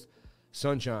 East Coast,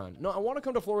 sunshine. No, I want to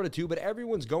come to Florida too, but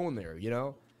everyone's going there,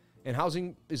 And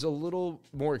housing is a little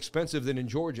more expensive than in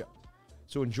Georgia.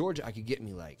 So in Georgia, I could get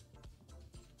me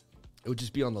it would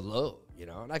just be on the low,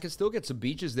 And I could still get some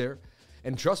beaches there.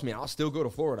 And trust me, I'll still go to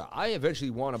Florida. I eventually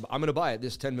I'm going to buy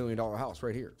this $10 million house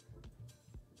right here.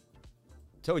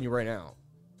 I'm telling you right now,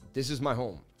 this is my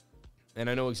home. And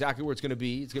I know exactly where it's going to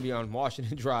be. It's going to be on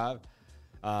Washington Drive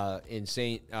in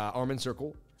St. Armand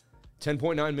Circle.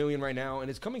 $10.9 million right now, and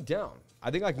it's coming down.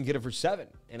 I think I can get it for $7 million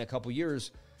in a couple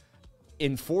years.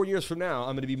 In 4 years from now,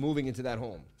 I'm going to be moving into that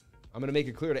home. I'm going to make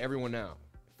it clear to everyone now.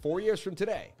 4 years from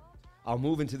today, I'll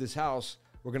move into this house.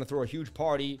 We're going to throw a huge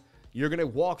party. You're going to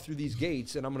walk through these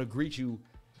gates, and I'm going to greet you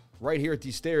right here at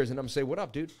these stairs, and I'm going to say, what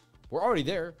up, dude? We're already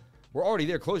there. We're already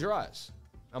there. Close your eyes.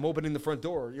 I'm opening the front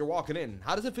door. You're walking in.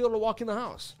 How does it feel to walk in the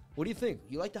house? What do you think?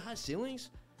 You like the high ceilings?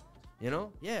 You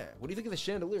know? Yeah. What do you think of the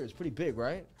chandelier? It's pretty big,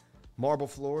 right? Marble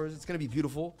floors. It's going to be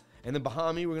beautiful. And then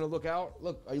behind me, we're going to look out.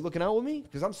 Look, are you looking out with me?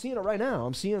 Because I'm seeing it right now.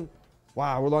 I'm seeing,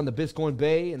 wow, we're on the Biscayne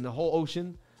Bay and the whole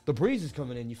ocean. The breeze is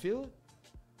coming in. You feel it?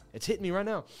 It's hitting me right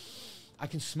now. I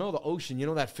can smell the ocean. You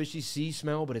know that fishy sea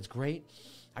smell, but it's great.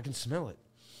 I can smell it.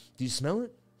 Do you smell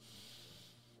it?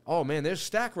 Oh, man, there's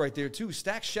Stack right there, too.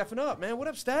 Stack's chefing up, man. What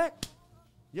up, Stack?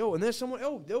 Yo, and there's someone.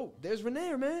 Oh, yo, there's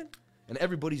Renee, man. And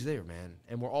everybody's there, man.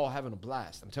 And we're all having a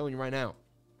blast. I'm telling you right now.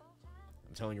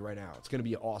 I'm telling you right now. It's going to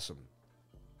be awesome.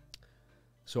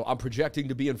 So I'm projecting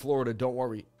to be in Florida. Don't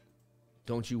worry.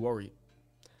 Don't you worry.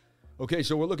 Okay,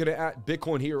 so we're looking at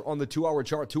Bitcoin here on the 2-hour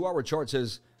chart. 2-hour chart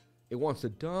says it wants to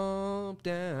dump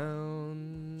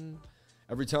down.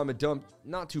 Every time it dumped,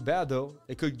 not too bad, though.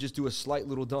 It could just do a slight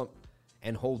little dump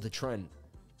and hold the trend.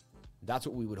 That's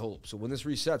what we would hope. So when this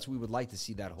resets, we would like to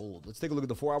see that hold. Let's take a look at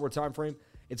the 4-hour time frame.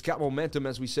 It's got momentum,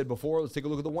 as we said before. Let's take a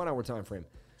look at the 1-hour time frame.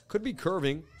 Could be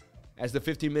curving, as the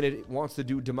 15-minute wants to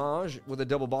do damage with a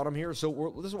double bottom here.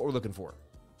 So this is what we're looking for.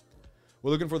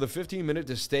 We're looking for the 15-minute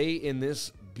to stay in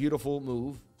this beautiful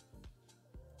move.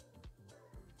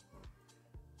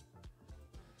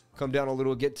 Come down a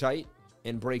little, get tight,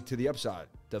 and break to the upside.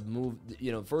 The move,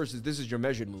 you know, first is this is your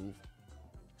measured move.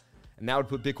 And now would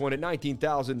put Bitcoin at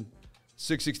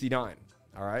 19,669,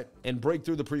 all right? And break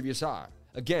through the previous high.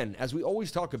 Again, as we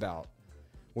always talk about,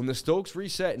 when the Stokes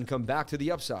reset and come back to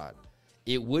the upside,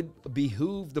 it would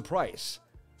behoove the price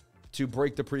to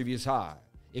break the previous high.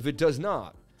 If it does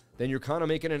not, then you're kind of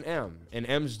making an M. And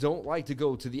M's don't like to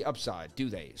go to the upside, do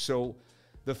they? So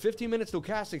the 15-minute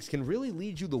stochastics can really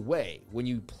lead you the way when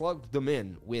you plug them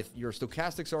in with your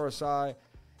stochastics RSI,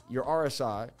 your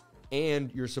RSI,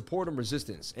 and your support and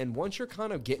resistance. And once you're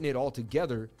kind of getting it all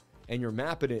together and you're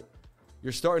mapping it,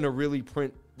 you're starting to really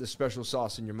print the special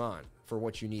sauce in your mind for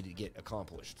what you need to get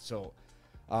accomplished. So,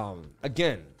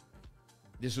 again,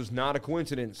 this was not a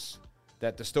coincidence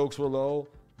that the Stokes were low.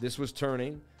 This was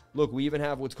turning. Look, we even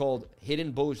have what's called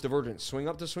hidden bullish divergence. Swing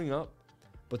up to swing up,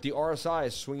 but the RSI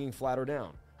is swinging flatter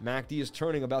down. MACD is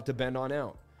turning, about to bend on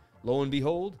out. Lo and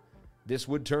behold, this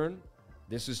would turn.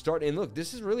 This is starting. And look,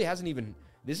 this is really hasn't even...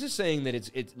 This is saying that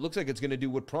it looks like it's going to do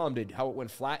what Prom did, how it went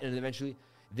flat, and eventually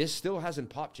this still hasn't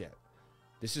popped yet.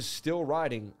 This is still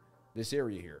riding this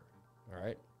area here, all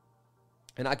right?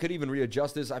 And I could even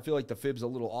readjust this. I feel like the fib's a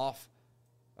little off.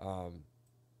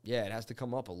 Yeah, it has to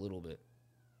come up a little bit.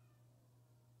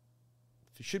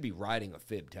 It should be riding a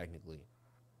fib, technically.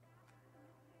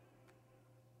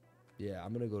 Yeah,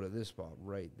 I'm going to go to this spot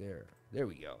right there. There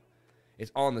we go.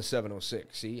 It's on the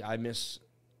 706. See, I miss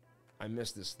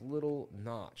this little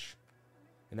notch.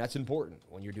 And that's important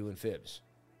when you're doing fibs.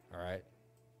 All right?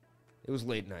 It was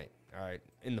late night, all right,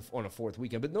 on a fourth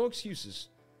weekend. But no excuses.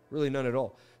 Really none at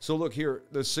all. So look here,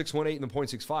 the 618 and the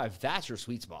 0.65, that's your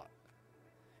sweet spot.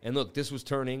 And look, this was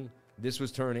turning. This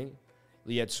was turning.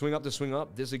 You had swing up to swing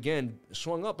up. This, again,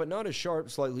 swung up, but not as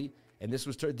sharp, slightly. And this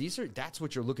was that's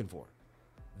what you're looking for.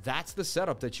 That's the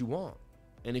setup that you want.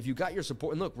 And if you got your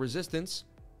support, and look, resistance,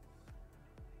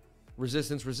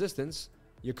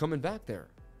 you're coming back there.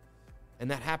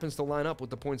 And that happens to line up with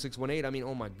the 0.618. I mean,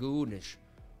 oh my goodness.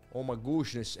 Oh my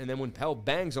gooshness. And then when Pell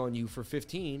bangs on you for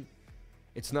 15,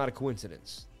 it's not a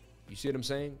coincidence. You see what I'm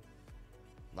saying?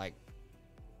 Like,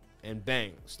 and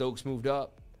bang, Stokes moved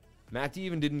up. MACD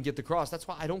even didn't get the cross. That's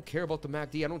why I don't care about the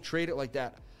MACD. I don't trade it like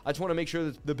that. I just want to make sure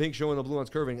that the pink show and the blue one's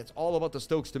curving. It's all about the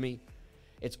Stokes to me.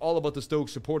 It's all about the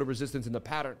Stokes supportive resistance and the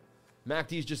pattern.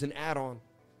 MACD is just an add-on.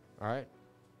 All right?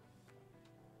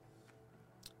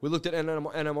 We looked at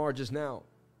NMR just now.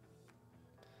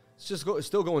 It's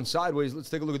still going sideways. Let's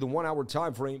take a look at the 1 hour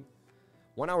time frame.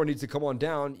 1 hour needs to come on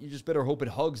down. You just better hope it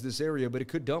hugs this area, but it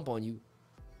could dump on you.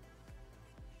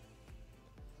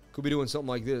 Could be doing something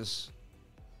like this.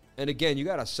 And again, you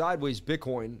got a sideways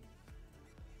Bitcoin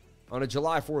on a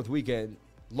July 4th weekend.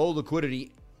 Low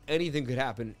liquidity. Anything could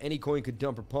happen. Any coin could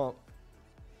dump or pump.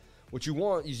 What you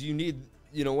want is you need,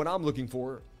 you know, what I'm looking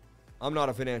for I'm not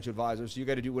a financial advisor, so you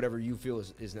got to do whatever you feel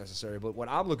is necessary. But what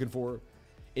I'm looking for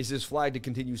is this flag to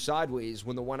continue sideways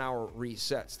when the 1 hour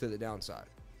resets to the downside.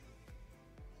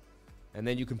 And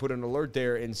then you can put an alert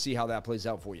there and see how that plays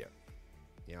out for you.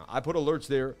 You know, I put alerts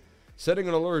there. Setting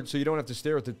an alert so you don't have to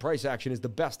stare at the price action is the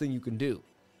best thing you can do.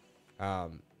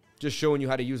 Just showing you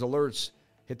how to use alerts.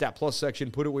 Hit that plus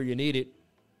section, put it where you need it,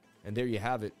 and there you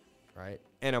have it, right?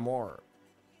 NMR.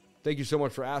 Thank you so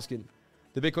much for asking.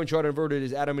 The Bitcoin chart inverted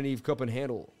is Adam and Eve cup and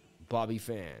handle. Bobby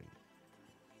Fan.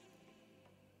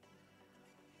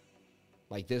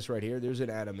 Like this right here, there's an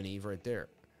Adam and Eve right there.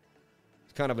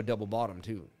 It's kind of a double bottom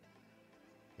too,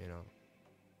 you know.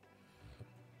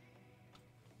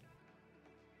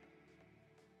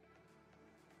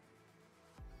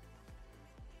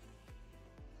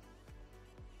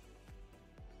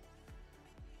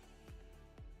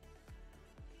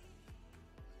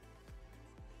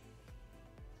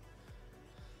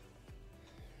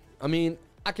 I mean,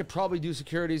 I could probably do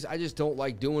securities. I just don't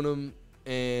like doing them.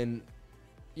 And,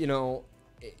 you know,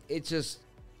 it just,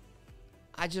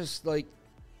 I just like,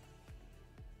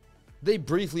 they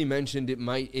briefly mentioned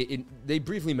they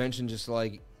briefly mentioned just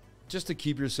like, just to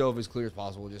keep yourself as clear as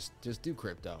possible, just do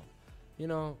crypto. You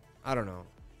know, I don't know.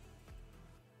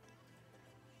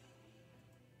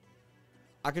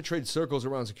 I could trade circles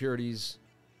around securities.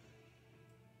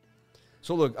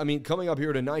 So look, I mean, coming up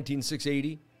here to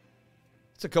 19,680.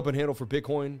 It's a cup and handle for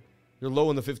Bitcoin. You're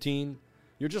low in the 15.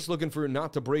 You're just looking for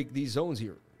not to break these zones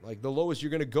here. Like the lowest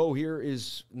you're going to go here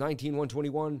is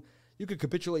 19,121. You could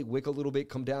capitulate wick a little bit,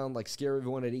 come down, like scare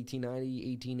everyone at 1890,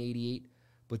 1888.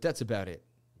 But that's about it.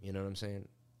 You know what I'm saying?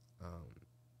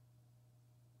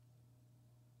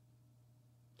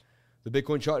 The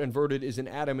Bitcoin chart inverted is an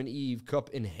Adam and Eve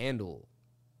cup and handle.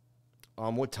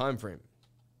 What time frame?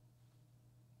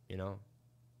 You know?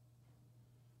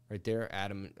 Right there,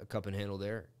 Adam, a cup and handle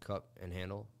there. Cup and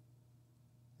handle.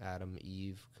 Adam,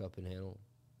 Eve, cup and handle.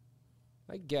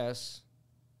 I guess.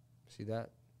 See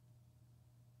that?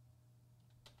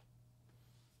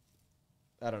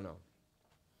 I don't know.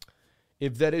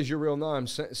 If that is your real name,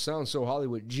 sounds so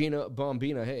Hollywood. Gina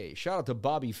Bombina. Hey, shout out to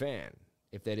Bobby Fan,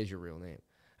 if that is your real name.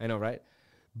 I know, right?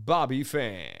 Bobby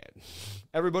Fan.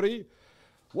 Everybody,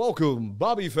 welcome,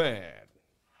 Bobby Fan.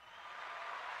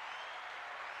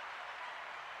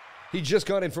 He just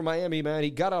got in from Miami, man. He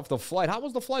got off the flight. How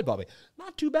was the flight, Bobby?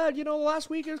 Not too bad. You know, last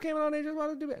week it came on. They just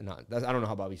wanted to do it. No, I don't know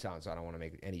how Bobby sounds, so I don't want to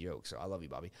make any jokes. So I love you,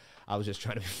 Bobby. I was just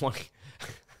trying to be funny.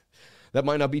 That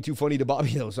might not be too funny to Bobby,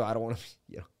 though, so I don't want to,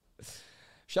 you know.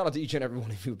 Shout out to each and every one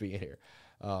of you being here.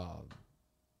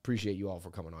 Appreciate you all for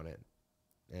coming on in.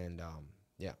 And,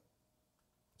 yeah,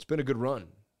 it's been a good run.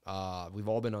 We've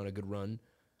all been on a good run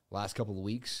last couple of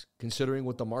weeks. Considering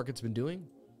what the market's been doing,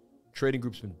 trading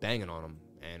group's been banging on them.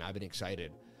 And I've been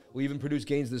excited. We even produced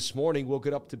gains this morning, woke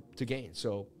it up to gains.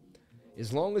 So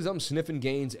as long as I'm sniffing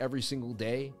gains every single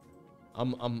day,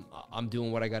 I'm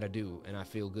doing what I got to do, and I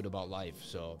feel good about life.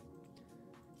 So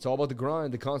it's all about the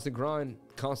grind, the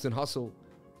constant hustle.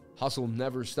 Hustle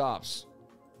never stops.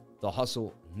 The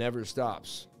hustle never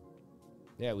stops.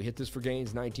 Yeah, we hit this for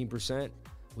gains, 19%.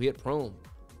 We hit Prone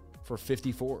for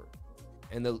 54.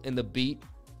 And the beat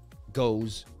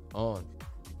goes on.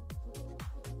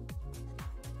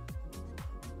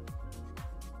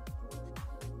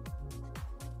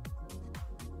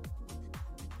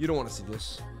 You don't want to see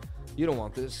this. You don't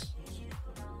want this.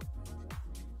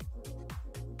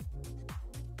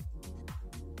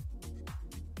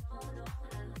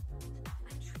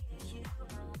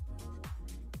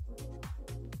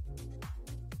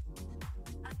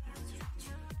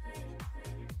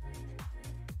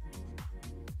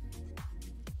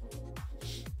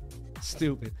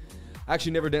 Stupid. I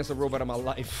actually never danced a robot in my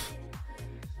life.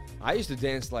 I used to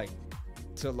dance to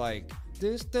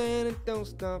this stand and don't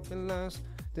stop and last.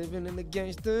 Living in the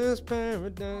gangster's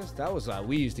paradise. That was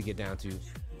we used to get down to.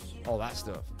 All that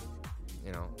stuff.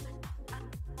 You know.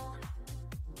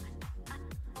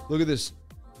 Look at this.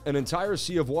 An entire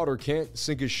sea of water can't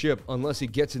sink a ship unless it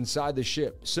gets inside the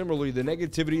ship. Similarly, the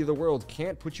negativity of the world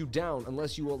can't put you down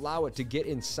unless you allow it to get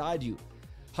inside you.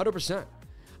 100%.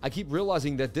 I keep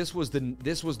realizing that this was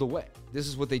the way. This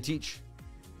is what they teach.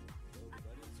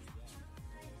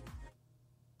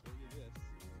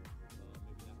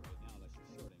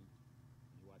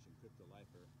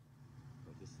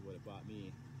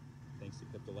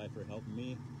 For helping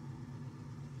me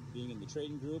being in the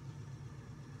trading group.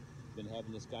 Been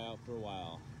having this guy out for a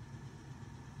while.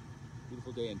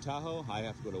 Beautiful day in Tahoe. I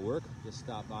have to go to work. Just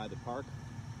stop by the park.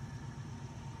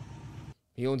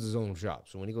 He owns his own shop,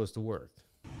 so when he goes to work,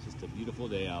 it's just a beautiful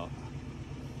day out.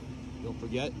 Don't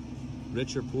forget,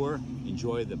 rich or poor,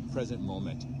 enjoy the present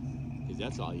moment. because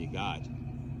that's all you got.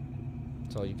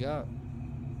 That's all you got.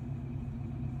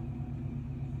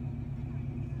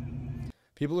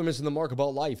 People are missing the mark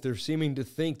about life. They're seeming to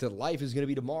think that life is going to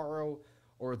be tomorrow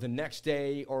or the next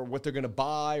day or what they're going to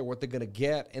buy or what they're going to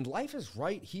get. And life is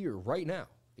right here, right now.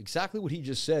 Exactly what he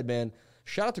just said, man.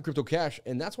 Shout out to Crypto Cash.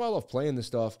 And that's why I love playing this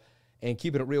stuff and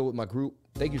keeping it real with my group.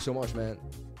 Thank you so much, man.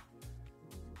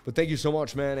 But thank you so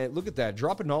much, man. And look at that.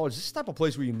 Dropping knowledge. This is the type of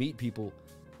place where you meet people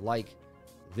like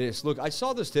this. Look, I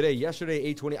saw this today,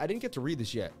 yesterday, 8:20. I didn't get to read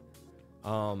this yet.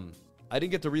 I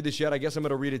guess I'm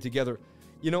going to read it together.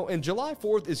 You know, and July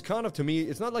 4th is kind of, to me,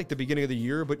 it's not like the beginning of the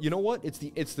year, but you know what?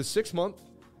 It's the 6 month.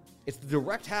 It's the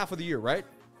direct half of the year, right?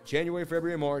 January,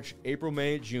 February, March, April,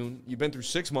 May, June. You've been through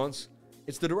 6 months.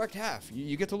 It's the direct half.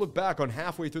 You get to look back on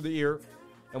halfway through the year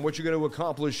and what you're going to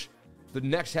accomplish the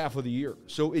next half of the year.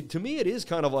 So to me, it is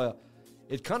kind of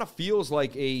it kind of feels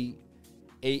like a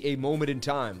moment in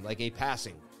time, like a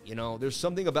passing. You know, there's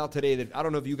something about today that I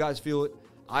don't know if you guys feel it.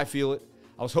 I feel it.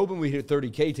 I was hoping we'd hit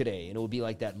 30K today and it would be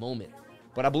like that moment.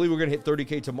 But I believe we're going to hit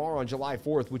 30K tomorrow on July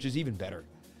 4th, which is even better,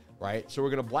 right? So we're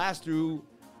going to blast through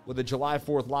with a July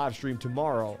 4th live stream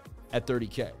tomorrow at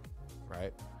 30K,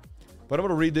 right? But I'm going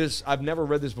to read this. I've never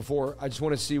read this before. I just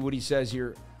want to see what he says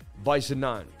here. Bison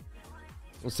 9.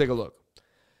 Let's take a look.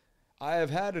 I have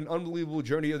had an unbelievable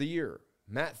journey of the year.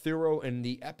 Matt Thero and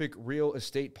the Epic Real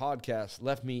Estate Podcast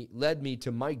led me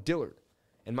to Mike Dillard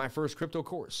and my first crypto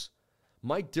course.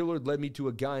 Mike Dillard led me to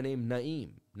a guy named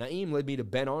Naeem. Naeem led me to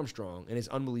Ben Armstrong and his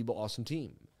unbelievable awesome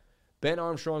team. Ben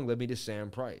Armstrong led me to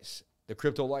Sam Price, the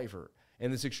crypto lifer,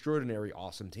 and this extraordinary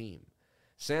awesome team.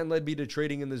 Sam led me to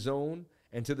Trading in the Zone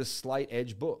and to the Slight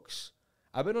Edge books.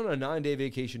 I've been on a 9-day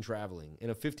vacation traveling in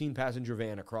a 15-passenger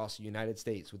van across the United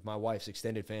States with my wife's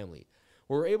extended family.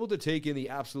 We're able to take in the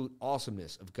absolute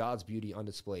awesomeness of God's beauty on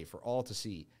display for all to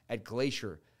see at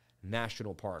Glacier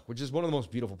National Park, which is one of the most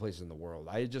beautiful places in the world.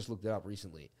 I just looked it up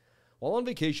recently. While on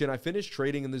vacation, I finished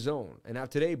Trading in the Zone and have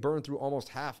today burned through almost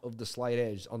half of the Slight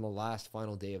Edge on the last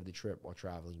final day of the trip while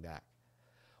traveling back.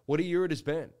 What a year it has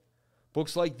been.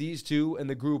 Books like these two and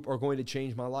the group are going to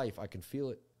change my life. I can feel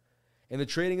it. In the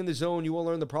Trading in the Zone, you will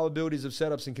learn the probabilities of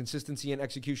setups and consistency and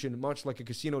execution, much like a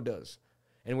casino does.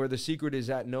 And where the secret is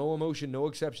at no emotion, no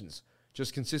exceptions,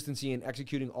 just consistency in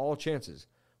executing all chances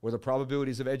where the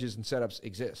probabilities of edges and setups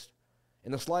exist.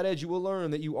 In the Slight Edge, you will learn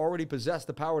that you already possess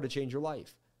the power to change your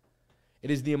life.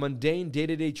 It is the mundane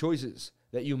day-to-day choices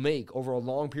that you make over a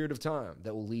long period of time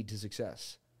that will lead to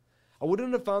success. I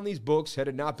wouldn't have found these books had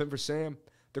it not been for Sam,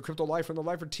 the Crypto Lifer, and the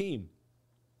Lifer team.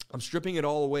 I'm stripping it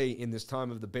all away in this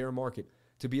time of the bear market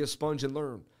to be a sponge and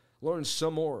learn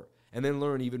some more, and then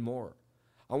learn even more.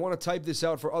 I want to type this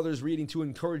out for others reading to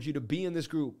encourage you to be in this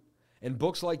group and read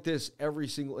books like this every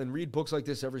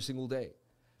single day.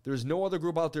 There's no other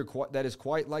group out there that is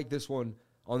quite like this one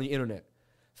on the internet.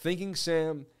 Thanking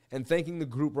Sam and thanking the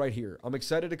group right here. I'm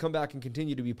excited to come back and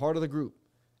continue to be part of the group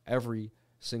every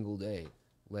single day.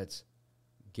 Let's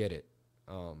get it.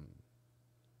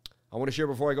 I want to share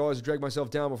before I go. I always drag myself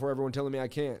down before everyone telling me I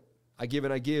can't. I give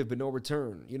and I give, but no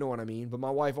return. You know what I mean? But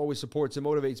my wife always supports and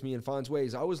motivates me and finds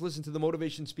ways. I always listen to the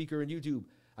motivation speaker on YouTube.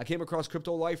 I came across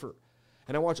Crypto Lifer,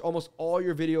 and I watch almost all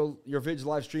your vids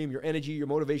live stream. Your energy, your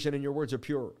motivation, and your words are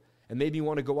pure and made me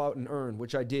want to go out and earn,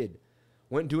 which I did.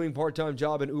 Went doing part-time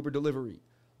job in Uber delivery,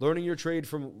 learning your trade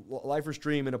from Lifer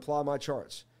Stream and apply my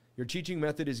charts. Your teaching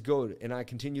method is good, and I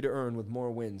continue to earn with more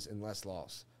wins and less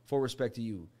loss. Full respect to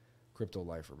you, Crypto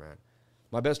Lifer, man.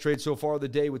 My best trade so far of the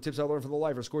day with tips I learned from the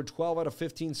Lifer. Scored 12 out of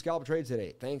 15 scalp trades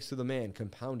today. Thanks to the man,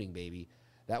 compounding, baby.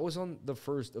 That was on the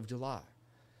 1st of July.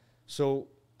 So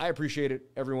I appreciate it,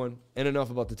 everyone. And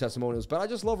enough about the testimonials. But I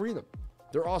just love reading them.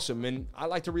 They're awesome. And I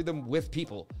like to read them with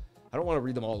people. I don't want to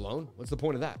read them all alone. What's the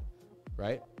point of that?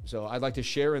 Right? So I'd like to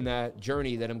share in that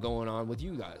journey that I'm going on with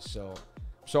you guys. So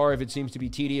sorry if it seems to be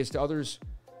tedious to others.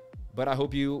 But I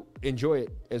hope you enjoy it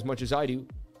as much as I do.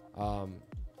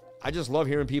 I just love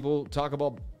hearing people talk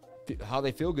about how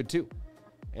they feel good too.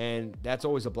 And that's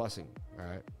always a blessing. All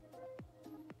right.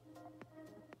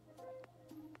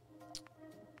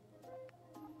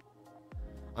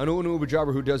 I know an Uber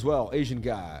driver who does well. Asian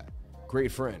guy.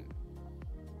 Great friend.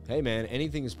 Hey man,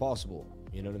 anything is possible.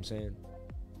 You know what I'm saying?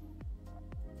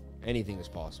 Anything is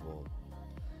possible.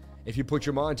 If you put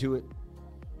your mind to it,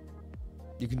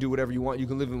 you can do whatever you want. You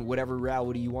can live in whatever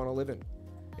reality you want to live in.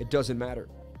 It doesn't matter.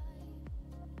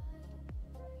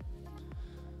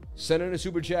 Send in a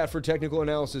super chat for technical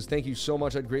analysis. Thank you so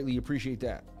much. I'd greatly appreciate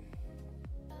that.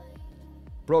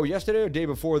 Bro, yesterday or day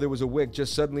before, there was a wick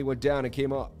just suddenly went down and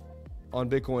came up on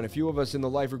Bitcoin. A few of us in the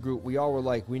Lifer group, we all were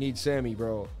like, we need Sammy,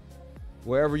 bro.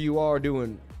 Wherever you are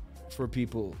doing for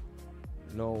people,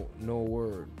 no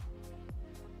word.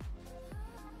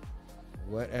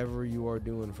 Whatever you are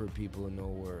doing for people and no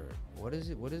word. What is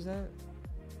it? What is that?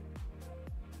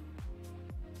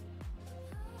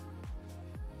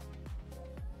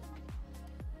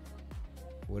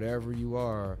 Whatever you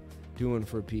are doing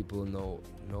for people, no.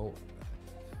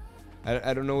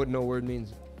 I don't know what no word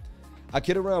means. I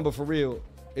kid around, but for real,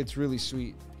 it's really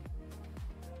sweet.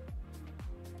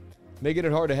 Making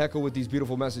it hard to heckle with these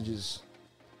beautiful messages.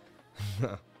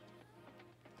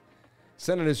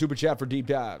 Sending a super chat for deep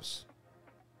dives.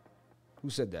 Who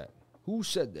said that? Who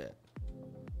said that?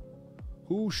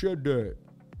 Who said that?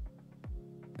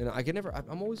 And I can never,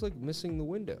 I'm always like missing the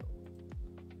window.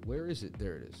 Where is it?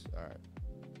 There it is. All right.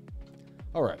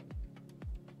 All right.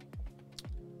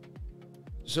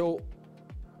 So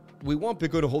we want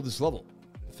Bitcoin to hold this level.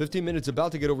 15 minutes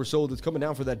about to get oversold. It's coming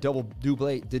down for that double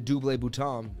double, the double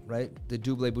bottom, right? The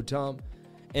double bottom.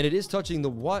 And it is touching the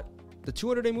what? The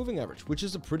 200-day moving average, which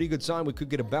is a pretty good sign. We could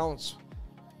get a bounce.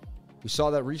 We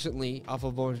saw that recently off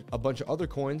of a bunch of other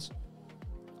coins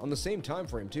on the same time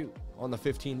frame too, on the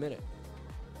 15-minute.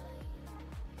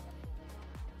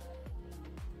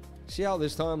 See how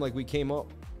this time, like, we came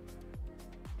up,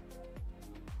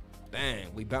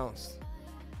 bang, we bounced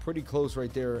pretty close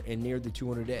right there and near the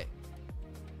 200-day.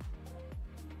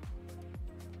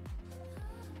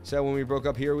 So when we broke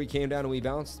up here, we came down and we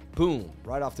bounced, boom,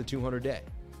 right off the 200-day.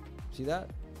 See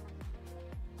that?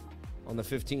 On the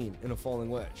 15 in a falling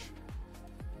wedge.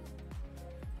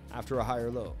 After a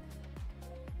higher low.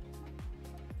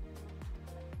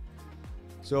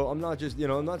 So I'm not just,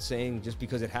 I'm not saying just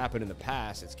because it happened in the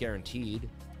past, it's guaranteed.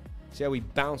 See how we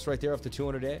bounced right there off the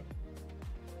 200-day?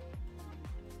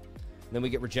 Then we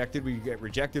get rejected. We get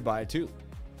rejected by it too.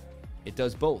 It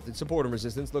does both. It's support and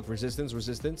resistance. Look, resistance,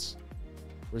 resistance,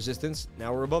 resistance.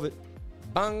 Now we're above it.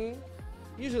 Bang.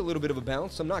 Usually a little bit of a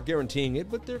bounce. I'm not guaranteeing it,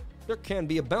 but there can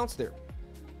be a bounce there.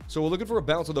 So we're looking for a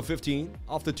bounce on the 15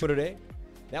 off the 200-day.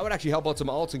 That would actually help out some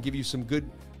alts and give you some good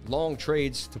long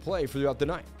trades to play throughout the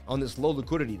night on this low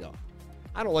liquidity, though.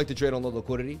 I don't like to trade on low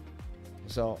liquidity.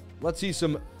 So let's see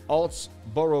some alts.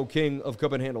 Burrow, king of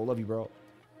cup and handle. Love you, bro.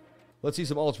 Let's see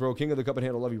some alts, bro. King of the cup and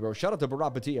handle. Love you, bro. Shout out to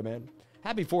Bharat Bhatia, man.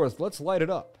 Happy 4th. Let's light it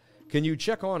up. Can you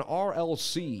check on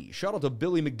RLC? Shout out to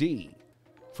Billy McD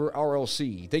for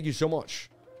RLC. Thank you so much.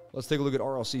 Let's take a look at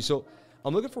RLC. So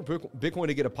I'm looking for Bitcoin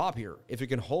to get a pop here. If it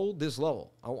can hold this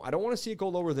level, I don't want to see it go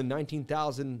lower than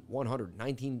 19,100,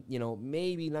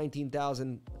 maybe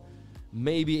 19,000,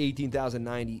 maybe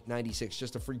 18,096,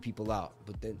 just to freak people out.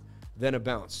 But then a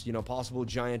bounce, possible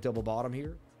giant double bottom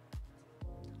here.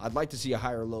 I'd like to see a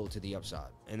higher low to the upside,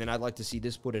 and then I'd like to see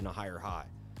this put in a higher high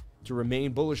to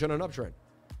remain bullish on an uptrend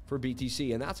for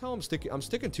BTC, and that's how I'm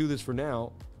sticking to this for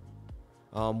now.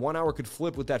 1 hour could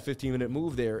flip with that 15-minute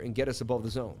move there and get us above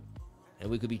the zone. And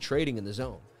we could be trading in the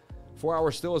zone. 4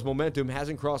 hours still has momentum,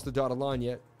 hasn't crossed the dotted line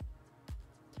yet.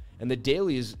 And the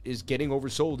daily is getting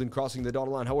oversold and crossing the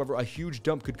dotted line. However, a huge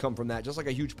dump could come from that, just like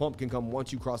a huge pump can come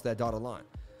once you cross that dotted line.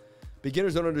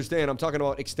 Beginners don't understand. I'm talking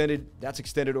about extended. That's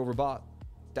extended overbought.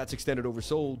 That's extended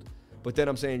oversold. But then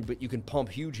I'm saying, but you can pump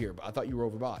huge here. But I thought you were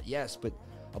overbought. Yes, but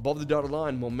above the dotted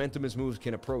line, momentumous moves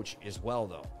can approach as well,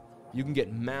 though. You can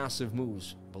get massive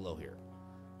moves below here.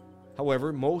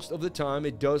 However, most of the time,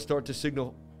 it does start to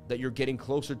signal that you're getting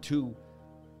closer to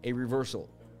a reversal,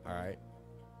 all right?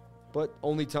 But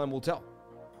only time will tell.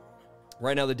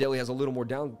 Right now, the daily has a little more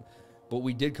down, but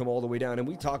we did come all the way down, and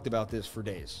we talked about this for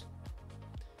days.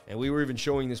 And we were even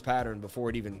showing this pattern before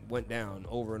it even went down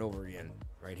over and over again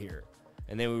right here.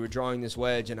 And then we were drawing this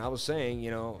wedge, and I was saying,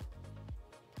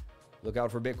 look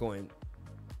out for Bitcoin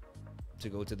to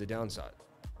go to the downside.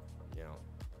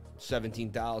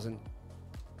 17,000.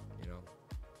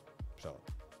 So,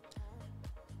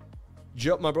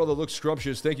 Jup, my brother, looks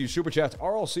scrumptious. Thank you. Super chats,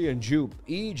 RLC and Jupe.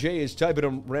 EJ is typing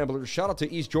them ramblers. Shout out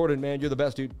to East Jordan, man. You're the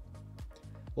best, dude.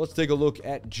 Let's take a look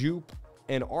at Jupe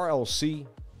and RLC.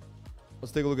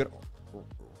 Let's take a look at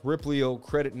Ripleo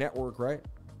Credit Network, right?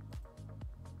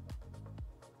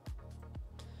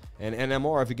 And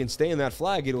NMR, if it can stay in that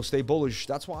flag, it'll stay bullish.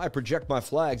 That's why I project my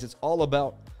flags. It's all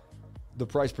about the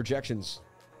price projections.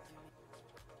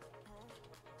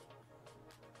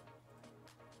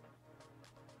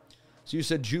 So you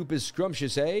said Jupe is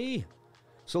scrumptious, eh?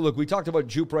 So look, we talked about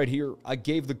Jupe right here. I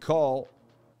gave the call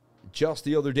just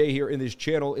the other day here in this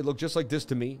channel. It looked just like this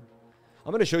to me.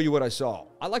 I'm going to show you what I saw.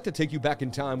 I like to take you back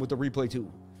in time with the replay too.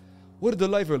 What did the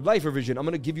lifer vision? I'm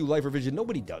going to give you lifer vision.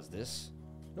 Nobody does this.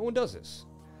 No one does this.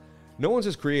 No one's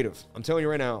as creative. I'm telling you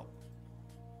right now.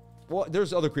 Well,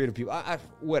 there's other creative people.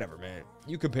 Whatever, man.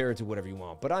 You compare it to whatever you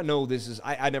want. But I know this is...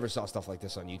 I never saw stuff like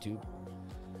this on YouTube.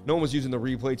 No one was using the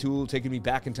replay tool, taking me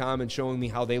back in time and showing me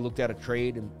how they looked at a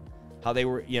trade and how they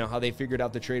were, how they figured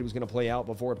out the trade was going to play out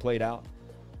before it played out.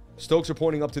 Stokes are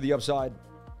pointing up to the upside.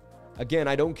 Again,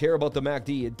 I don't care about the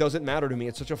MACD. It doesn't matter to me.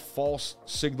 It's such a false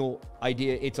signal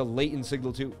idea. It's a latent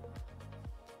signal too.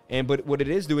 But what it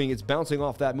is doing, it's bouncing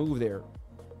off that move there.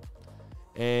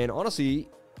 And honestly,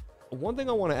 one thing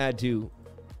I want to add too,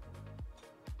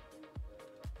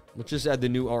 let's just add the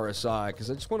new RSI because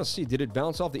I just want to see, did it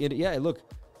bounce off the end? Yeah, look.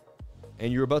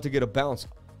 And you're about to get a bounce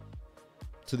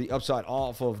to the upside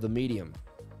off of the medium.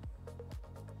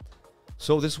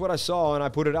 So this is what I saw, and I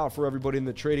put it out for everybody in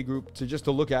the trading group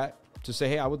to look at, to say,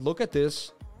 hey, I would look at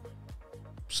this.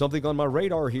 Something on my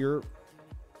radar here,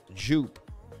 Jupe.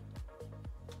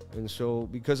 And so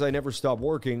because I never stop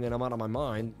working and I'm out of my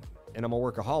mind and I'm a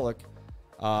workaholic,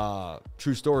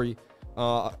 true story,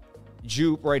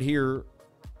 Jupe right here,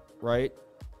 right,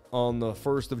 on the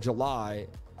 1st of July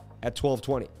at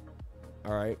 12:20.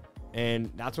 All right.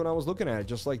 And that's when I was looking at it,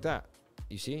 just like that.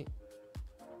 You see?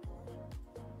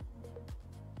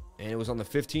 And it was on the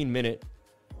 15-minute.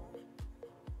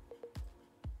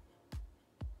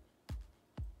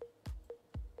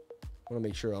 I want to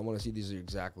make sure. I want to see these are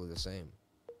exactly the same.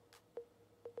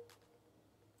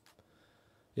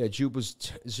 Yeah, Jupe was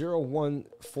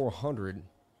 01400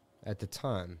 at the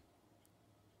time.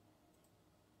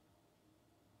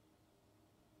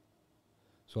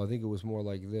 So I think it was more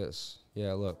like this.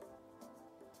 Yeah, look.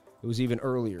 It was even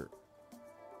earlier.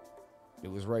 It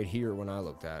was right here when I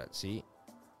looked at it. See?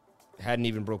 It hadn't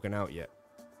even broken out yet.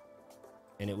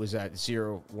 And it was at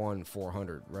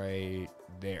 01400 right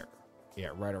there. Yeah,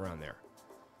 right around there.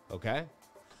 Okay?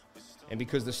 And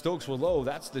because the Stokes were low,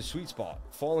 that's the sweet spot.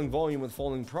 Falling volume with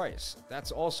falling price.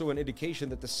 That's also an indication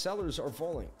that the sellers are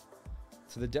falling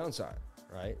to the downside,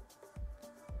 right?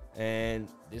 And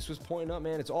this was pointing up,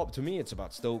 man. It's all, to me, it's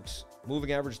about Stokes.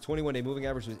 Moving average, 21-day moving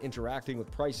average was interacting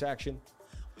with price action.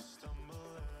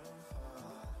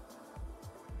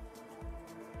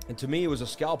 And to me, it was a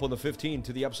scalp on the 15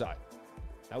 to the upside.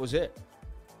 That was it.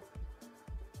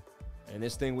 And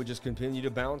this thing would just continue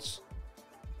to bounce,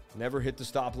 never hit the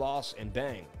stop loss, and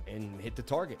bang, and hit the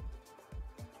target.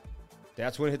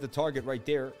 That's when it hit the target right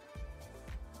there.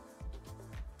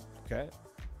 Okay.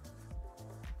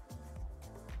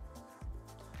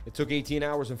 It took 18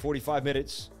 hours and 45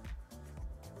 minutes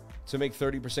to make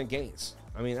 30% gains.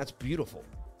 I mean, that's beautiful.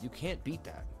 You can't beat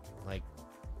that. Like,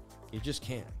 you just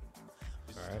can't.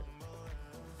 All right.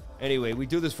 Anyway, we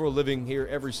do this for a living here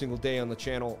every single day on the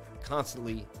channel,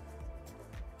 constantly,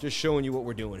 just showing you what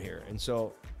we're doing here. And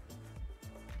so,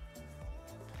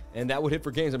 and that would hit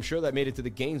for gains. I'm sure that made it to the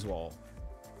gains wall.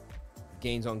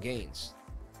 Gains on gains.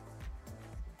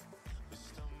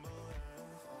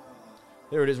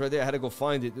 There it is right there. I had to go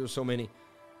find it. There's so many.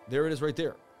 There it is right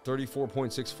there.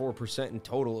 34.64% in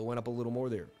total. It went up a little more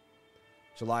there.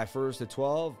 July 1st at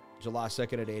 12. July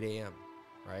 2nd at 8 a.m.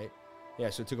 Right? Yeah,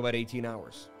 so it took about 18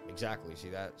 hours. Exactly. See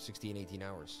that? 16, 18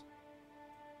 hours.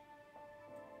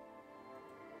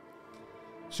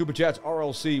 Super Chats,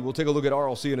 RLC. We'll take a look at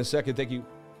RLC in a second. Thank you.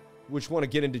 Which want to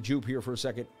get into Jupe here for a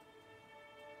second.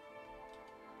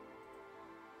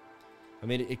 I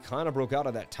mean, it kind of broke out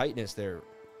of that tightness there.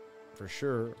 For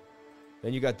sure.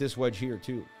 Then you got this wedge here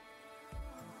too.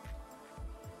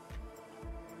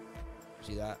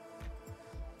 See that?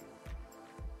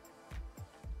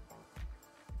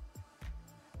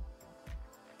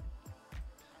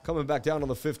 Coming back down on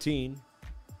the 15.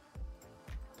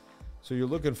 So you're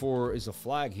looking for is a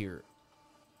flag here.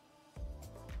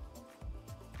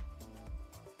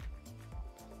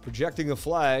 Projecting a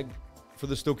flag for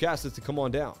the stochastics to come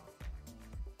on down.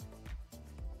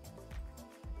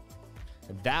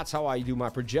 And that's how I do my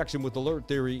projection with alert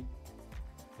theory.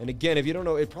 And again, if you don't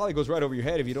know, it probably goes right over your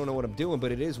head if you don't know what I'm doing,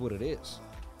 but it is what it is.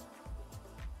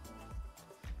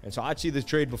 And so I'd see this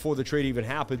trade before the trade even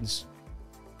happens.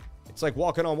 It's like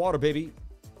walking on water, baby.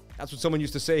 That's what someone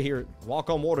used to say here. Walk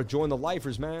on water, join the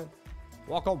lifers, man.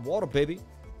 Walk on water, baby.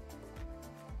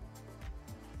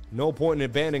 No point in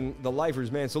abandoning the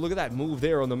lifers, man. So look at that move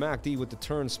there on the MACD with the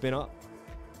turn spin up.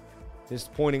 This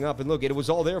pointing up. And look, it was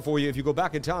all there for you. If you go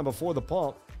back in time before the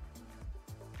pump,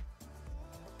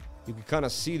 you can kind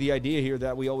of see the idea here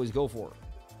that we always go for.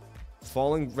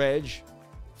 Falling veg,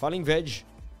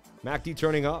 MACD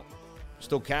turning up,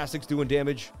 stochastics doing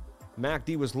damage.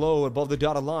 MACD was low above the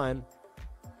dotted line.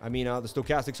 I mean, the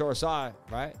stochastics RSI,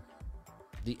 right?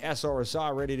 The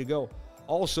SRSI ready to go.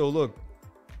 Also, look,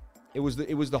 it was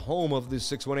the home of this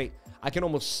 618. I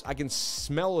can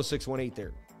smell a 618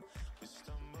 there.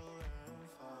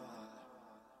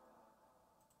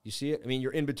 You see it? I mean,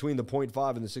 you're in between the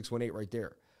 0.5 and the 618 right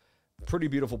there. Pretty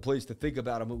beautiful place to think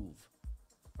about a move.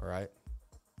 All right.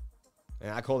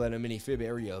 And I call that a mini fib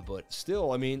area, but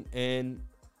still, I mean, and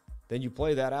then you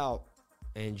play that out,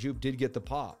 and Jupe did get the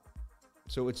pop.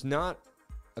 So it's not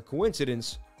a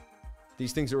coincidence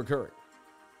these things are occurring.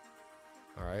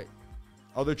 All right.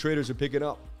 Other traders are picking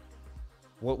up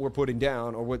what we're putting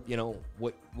down, or what, you know,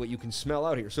 what you can smell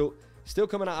out here. So still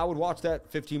coming out, I would watch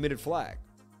that 15-minute flag.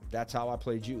 That's how I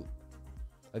played you.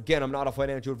 Again, I'm not a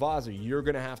financial advisor. You're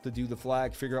going to have to do the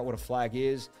flag, figure out what a flag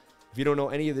is. If you don't know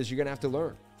any of this, you're going to have to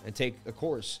learn and take a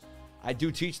course. I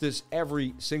do teach this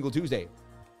every single Tuesday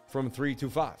from 3 to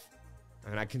 5.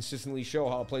 And I consistently show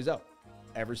how it plays out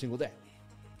every single day.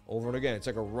 Over and again. It's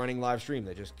like a running live stream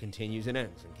that just continues and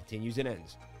ends and continues and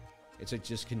ends. It's like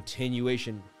just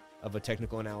continuation of a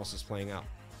technical analysis playing out.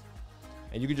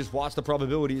 And you can just watch the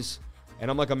probabilities. And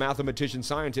I'm like a mathematician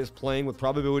scientist playing with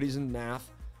probabilities and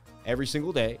math every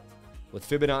single day with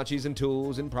Fibonacci's and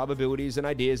tools and probabilities and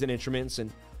ideas and instruments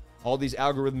and all these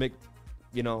algorithmic,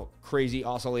 you know, crazy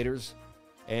oscillators.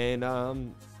 And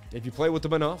if you play with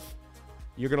them enough,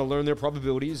 you're going to learn their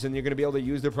probabilities, and you're going to be able to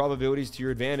use their probabilities to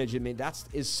your advantage. I mean, that's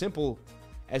as simple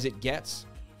as it gets.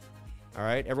 All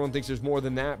right? Everyone thinks there's more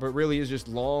than that, but really is just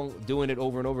long doing it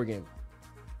over and over again.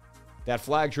 That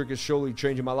flag trick is surely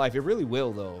changing my life. It really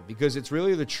will, though, because it's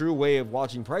really the true way of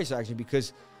watching price action,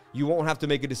 because you won't have to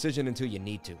make a decision until you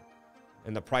need to.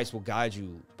 And the price will guide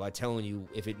you by telling you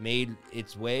if it made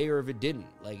its way or if it didn't.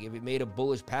 Like, if it made a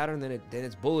bullish pattern, then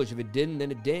it's bullish. If it didn't,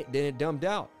 then it dumped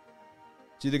out.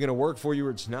 It's either going to work for you or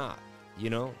it's not,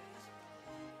 you know?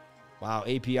 Wow,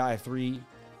 API 3.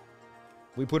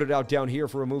 We put it out down here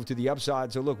for a move to the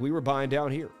upside. So, look, we were buying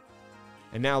down here.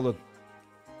 And now, look,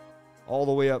 all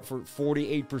the way up for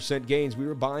 48% gains. We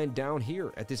were buying down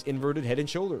here at this inverted head and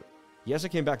shoulder. Yes, I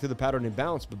came back to the pattern and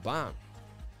bounced, but bam,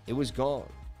 it was gone.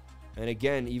 And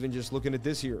again, even just looking at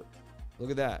this here, look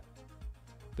at that.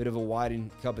 Bit of a widened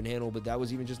cup and handle, but that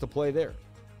was even just a play there.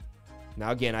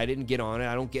 Now, again, I didn't get on it.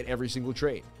 I don't get every single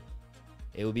trade.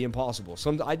 It would be impossible.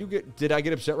 Did I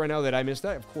get upset right now that I missed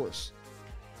that? Of course.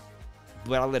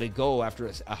 But I let it go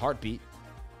after a heartbeat.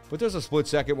 But there's a split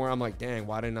second where I'm like, dang,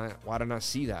 why didn't I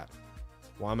see that?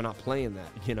 Why am I not playing that,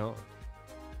 you know?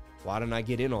 Why didn't I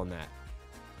get in on that?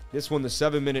 This one, the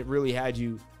 7-minute really had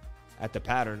you at the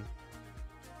pattern.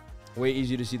 Way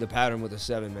easier to see the pattern with a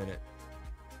 7-minute.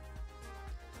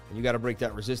 And you got to break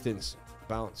that resistance.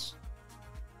 Bounce.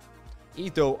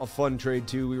 Etho, a fun trade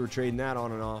too. We were trading that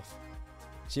on and off.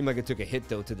 Seemed like it took a hit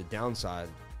though to the downside.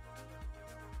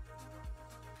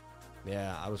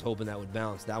 Yeah, I was hoping that would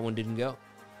bounce. That one didn't go.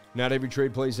 Not every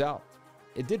trade plays out.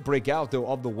 It did break out though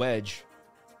of the wedge,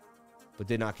 but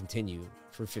did not continue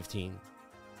for 15.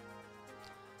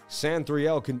 San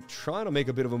 3L trying to make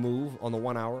a bit of a move on the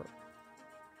 1 hour.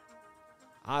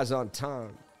 Eyes on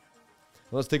time.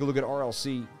 Let's take a look at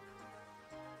RLC.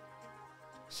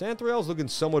 San 3L is looking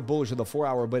somewhat bullish on the 4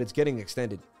 hour, but it's getting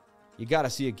extended. You got to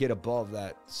see it get above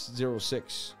that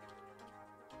 0.6.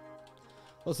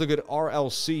 Let's look at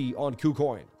RLC on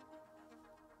KuCoin.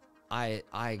 I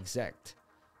exact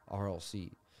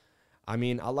RLC. I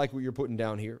mean, I like what you're putting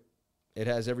down here. It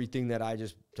has everything that I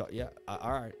just taught. Yeah,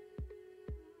 all right.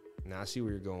 Now I see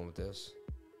where you're going with this.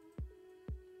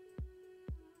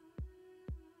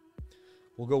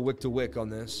 We'll go wick to wick on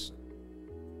this,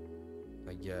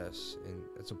 I guess. And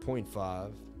it's a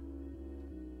 0.5.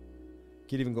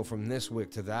 Could even go from this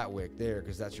wick to that wick there,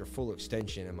 because that's your full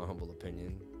extension, in my humble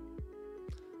opinion.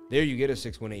 There you get a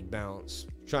 618 bounce.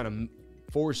 Trying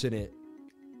to force it.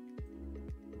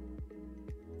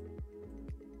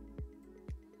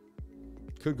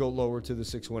 Could go lower to the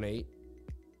 618.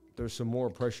 There's some more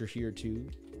pressure here too.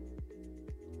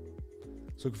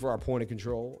 Let's look for our point of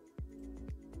control.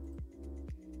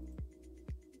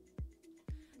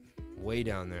 Way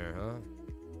down there, huh?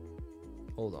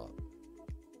 Hold up.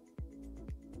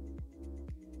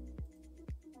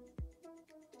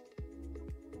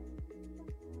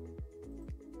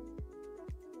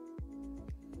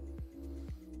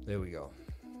 There we go.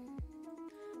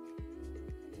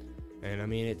 And I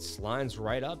mean, it lines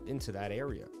right up into that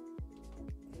area.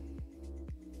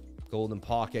 Golden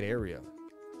pocket area.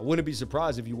 I wouldn't be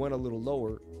surprised if you went a little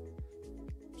lower.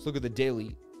 Let's look at the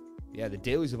daily. Yeah, the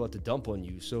daily's about to dump on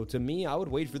you. So to me, I would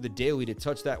wait for the daily to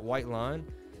touch that white line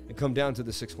and come down to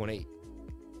the 618.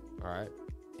 All right.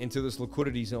 Into this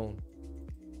liquidity zone.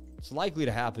 It's likely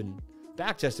to happen.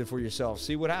 Backtest it for yourself.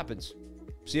 See what happens.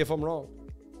 See if I'm wrong.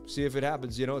 See if it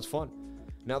happens. You know, it's fun.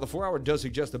 Now, the 4 hour does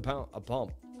suggest a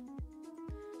pump.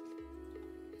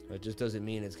 It just doesn't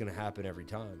mean it's going to happen every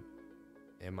time.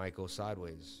 It might go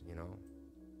sideways, you know.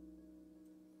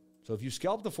 So if you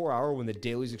scalp the 4 hour when the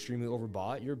daily's extremely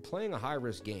overbought, you're playing a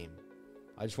high-risk game.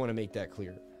 I just want to make that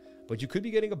clear. But you could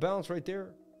be getting a bounce right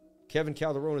there. Kevin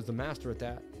Calderon is the master at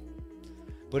that.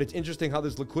 But it's interesting how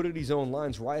this liquidity zone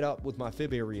lines right up with my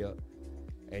fib area,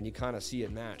 and you kind of see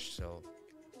it matched. So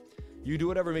you do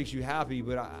whatever makes you happy,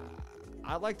 but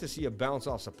I'd like to see a bounce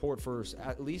off support first,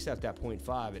 at least at that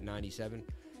 0.5 at 97.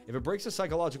 If it breaks a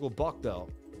psychological buck, though,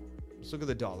 let's look at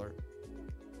the dollar.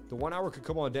 The 1 hour could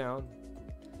come on down.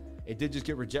 It did just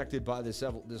get rejected by this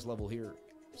level here.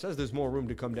 It says there's more room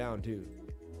to come down, too.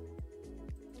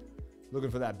 Looking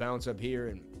for that bounce up here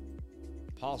and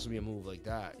possibly a move like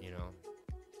that, you know.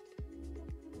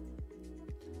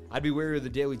 I'd be wary of the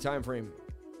daily time frame,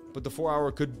 but the 4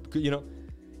 hour could, you know,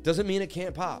 doesn't mean it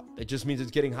can't pop. It just means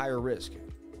it's getting higher risk.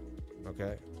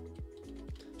 Okay?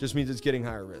 Just means it's getting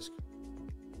higher risk.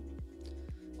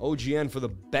 OGN for the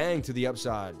bang to the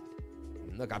upside.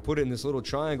 Look, I put it in this little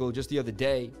triangle just the other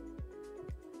day.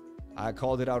 I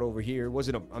called it out over here. It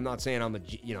wasn't I'm not saying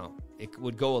you know, it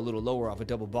would go a little lower off a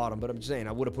double bottom, but I'm just saying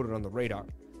I would have put it on the radar.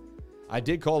 I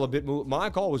did call a bit move. My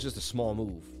call was just a small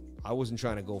move. I wasn't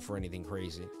trying to go for anything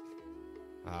crazy.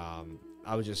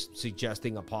 I was just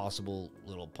suggesting a possible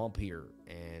little pump here.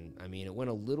 And, I mean, it went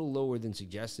a little lower than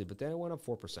suggested, but then it went up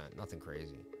 4%. Nothing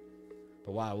crazy.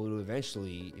 But wow, it would have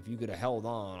eventually, if you could have held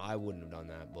on, I wouldn't have done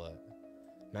that. But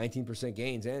 19%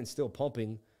 gains and still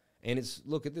pumping. And it's,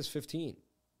 look at this 15.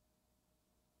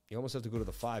 You almost have to go to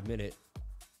the 5 minute.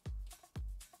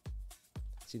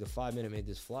 See, the 5 minute made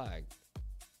this flag.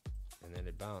 And then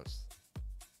it bounced.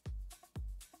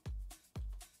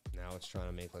 Now it's trying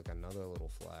to make like another little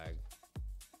flag.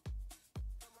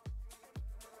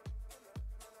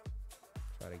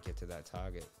 Try to get to that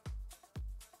target.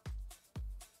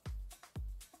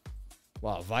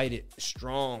 Wow, Vited,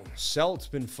 strong. Celt's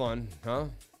been fun, huh?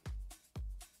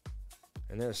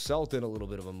 And there's Celt in a little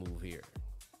bit of a move here.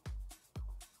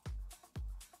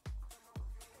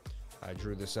 I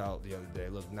drew this out the other day.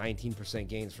 Look, 19%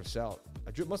 gains for Celt.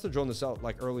 I must have drawn this out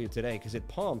like earlier today because it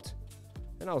pumped.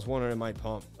 And I was wondering it might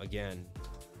pump again.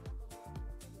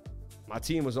 My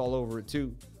team was all over it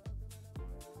too.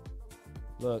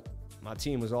 Look, my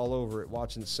team was all over it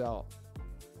watching Celt.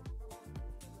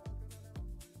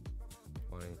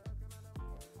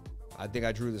 I think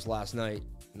I drew this last night.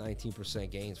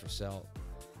 19% gains for Celt.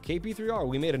 KP3R,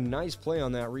 we made a nice play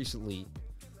on that recently.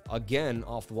 Again,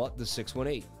 off what? The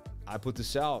 618. I put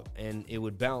this out and it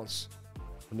would bounce.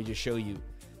 Let me just show you.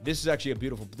 This is actually a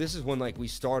beautiful, this is when like we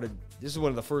started, this is one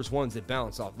of the first ones that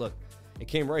bounced off. Look, it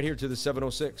came right here to the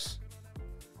 706.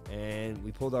 And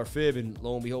we pulled our fib and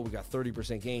lo and behold, we got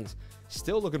 30% gains.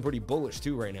 Still looking pretty bullish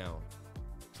too right now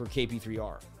for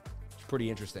KP3R. It's pretty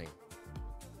interesting.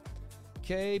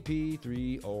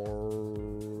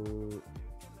 KP3R.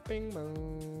 Bing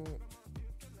bong.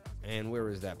 And where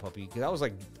is that puppy? Because that was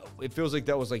like, it feels like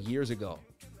that was like years ago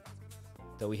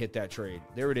that we hit that trade.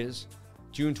 There it is.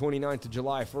 June 29th to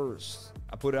July 1st.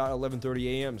 I put it out at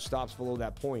 11:30 a.m. Stops below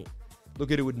that point.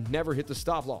 Look at it, would never hit the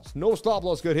stop loss. No stop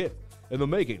loss got hit in the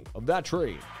making of that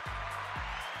trade.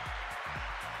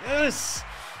 Yes.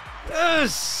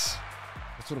 Yes.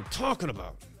 That's what I'm talking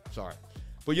about. Sorry.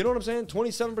 But you know what I'm saying?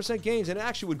 27% gains, and it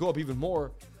actually would go up even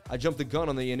more. I jumped the gun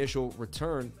on the initial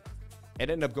return.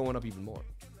 It ended up going up even more.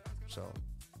 So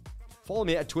follow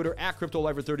me at Twitter, at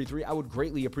CryptoLifer33. I would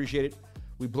greatly appreciate it.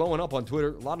 We blowing up on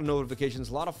Twitter. A lot of notifications,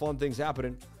 a lot of fun things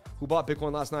happening. Who bought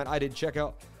Bitcoin last night? I did. Check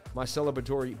out my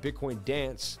celebratory Bitcoin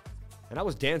dance. And I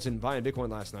was dancing, buying Bitcoin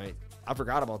last night. I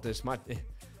forgot about this. My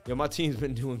team's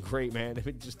been doing great, man. They've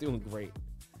been just doing great.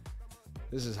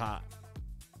 This is hot.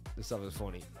 This stuff is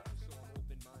funny.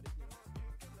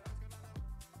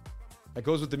 That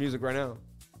goes with the music right now.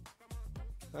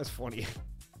 That's funny.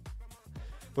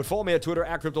 But follow me at Twitter,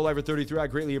 at CryptoLifer33. I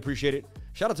greatly appreciate it.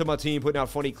 Shout out to my team putting out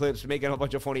funny clips, making a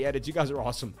bunch of funny edits. You guys are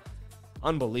awesome.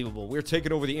 Unbelievable. We're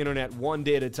taking over the internet one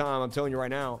day at a time. I'm telling you right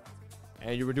now.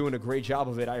 And you were doing a great job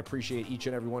of it. I appreciate each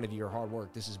and every one of your hard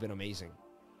work. This has been amazing.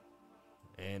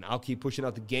 And I'll keep pushing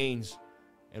out the gains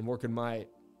and working my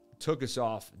took-us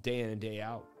off day in and day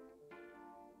out.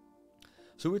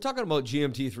 So we're talking about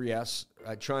GMT3S,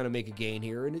 trying to make a gain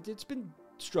here. And it's been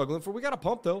struggling for. We got a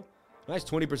pump, though. Nice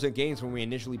 20% gains when we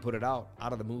initially put it out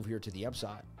of the move here to the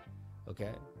upside.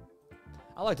 Okay.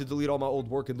 I like to delete all my old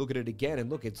work and look at it again. And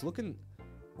look, it's looking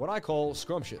what I call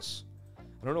scrumptious.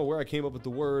 I don't know where I came up with the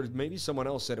word. Maybe someone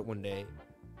else said it one day.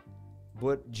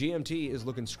 But GMT is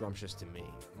looking scrumptious to me.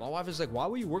 My wife is like, why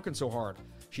were you working so hard?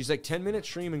 She's like, 10-minute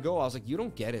stream and go. I was like, you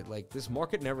don't get it. Like, this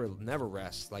market never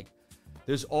rests. Like,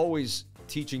 there's always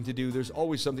teaching to do. There's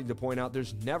always something to point out.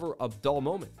 There's never a dull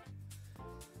moment.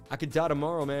 I could die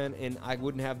tomorrow, man, and I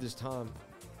wouldn't have this time.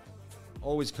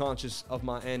 always conscious of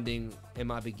my ending and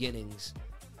my beginnings,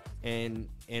 and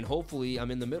hopefully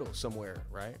I'm in the middle somewhere,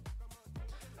 right?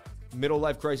 Middle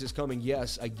life crisis coming,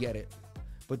 yes, I get it.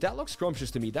 But that looks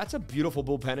scrumptious to me. That's a beautiful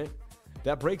bull pennant.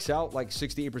 That breaks out like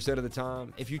 68% of the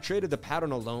time. If you traded the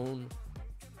pattern alone,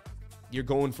 you're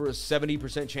going for a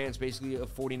 70% chance basically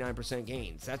of 49%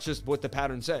 gains. That's just what the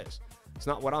pattern says. It's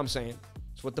not what I'm saying.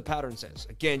 It's what the pattern says.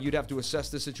 Again, you'd have to assess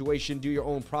the situation, do your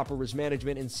own proper risk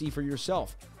management, and see for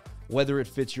yourself whether it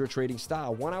fits your trading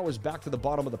style. 1 hour's back to the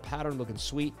bottom of the pattern looking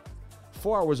sweet.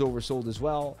 4 hours oversold as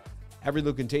well. Every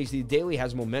looking tasty. Daily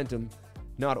has momentum,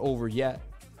 not over yet.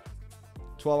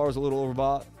 12 hours a little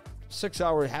overbought. 6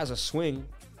 hour has a swing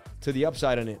to the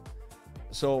upside in it.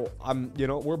 So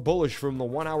we're bullish from the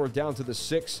 1 hour down to the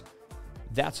 6.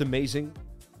 That's amazing.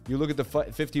 You look at the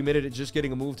 50-minute, it's just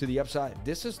getting a move to the upside.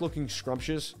 This is looking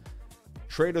scrumptious.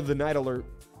 Trade of the night alert.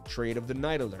 Trade of the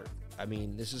night alert. I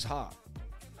mean, this is hot.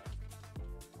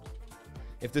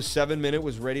 If the 7-minute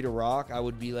was ready to rock, I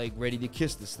would be like ready to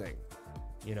kiss this thing.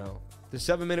 You know, the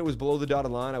 7-minute was below the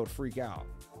dotted line, I would freak out.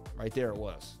 Right there it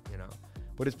was, you know.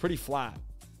 But it's pretty flat.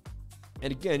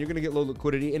 And again, you're going to get low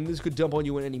liquidity, and this could dump on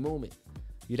you in any moment.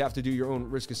 You'd have to do your own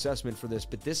risk assessment for this,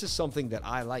 but this is something that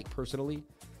I like personally.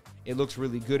 It looks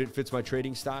really good. It fits my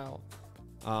trading style.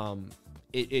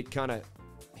 It kind of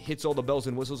hits all the bells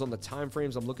and whistles on the time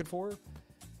frames I'm looking for.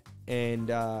 And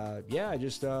it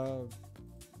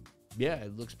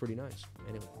looks pretty nice.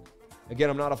 Anyway,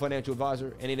 again, I'm not a financial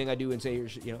advisor. Anything I do and say,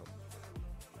 you know.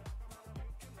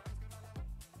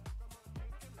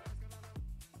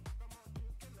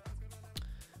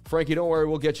 Frankie, don't worry,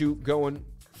 we'll get you going.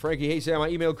 Frankie, hey Sam, I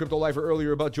emailed Crypto Lifer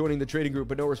earlier about joining the trading group,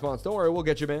 but no response. Don't worry, we'll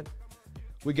get you, man.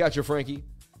 We got you, Frankie.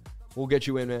 We'll get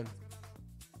you in, man.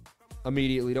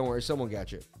 Immediately, don't worry, someone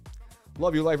got you.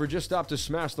 Love you, Lifer. Just stopped to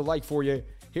smash the like for you.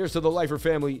 Here's to the Lifer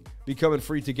family becoming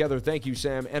free together. Thank you,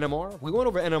 Sam. NMR. We went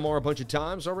over NMR a bunch of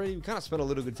times already. We kind of spent a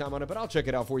little good time on it, but I'll check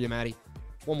it out for you, Maddie.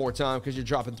 One more time, because you're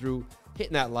dropping through,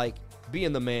 hitting that like,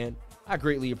 being the man. I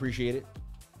greatly appreciate it.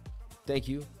 Thank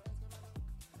you.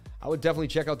 I would definitely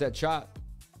check out that chat.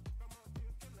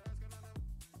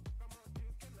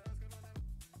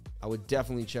 I would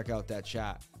definitely check out that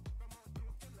chat.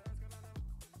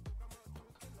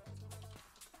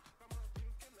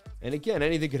 And again,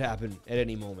 anything could happen at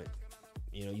any moment.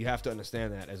 You know, you have to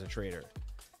understand that as a trader.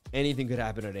 Anything could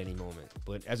happen at any moment.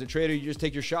 But as a trader, you just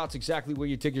take your shots exactly where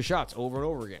you take your shots over and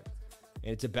over again.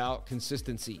 And it's about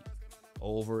consistency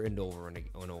over and over and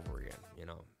over again, you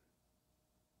know.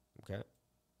 Okay?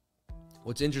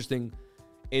 What's interesting,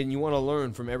 and you want to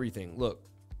learn from everything. Look.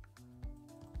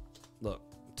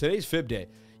 Today's fib day.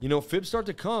 You know, fibs start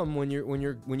to come when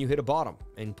you hit a bottom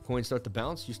and coins start to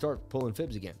bounce, you start pulling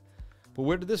fibs again. But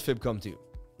where did this fib come to?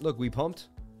 Look, we pumped.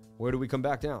 Where do we come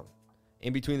back down?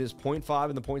 In between this 0.5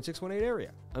 and the 0.618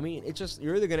 area. I mean, it's just,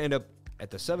 you're either going to end up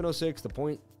at the 706, the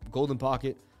point golden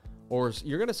pocket, or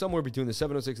you're going to somewhere between the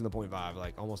 706 and the 0.5,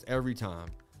 like almost every time.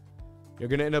 You're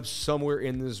going to end up somewhere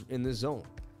in this zone.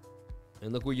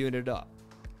 And look where you ended up.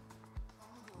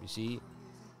 You see,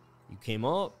 you came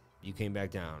up, you came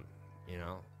back down, you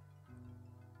know.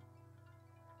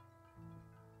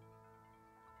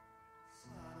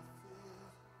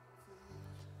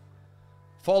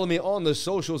 Follow me on the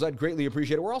socials. I'd greatly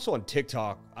appreciate it. We're also on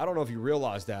TikTok. I don't know if you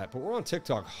realize that, but we're on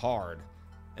TikTok hard.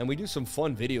 And we do some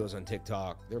fun videos on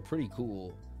TikTok. They're pretty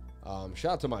cool.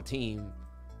 Shout out to my team.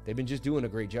 They've been just doing a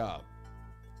great job.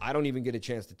 I don't even get a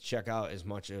chance to check out as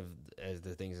much as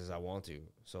the things as I want to.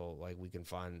 So, like, we can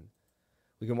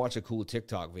watch a cool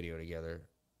TikTok video together.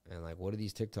 And, like, what are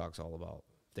these TikToks all about?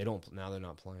 Now they're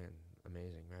not playing.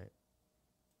 Amazing, right?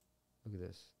 Look at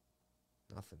this.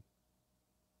 Nothing.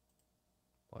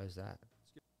 Why is that?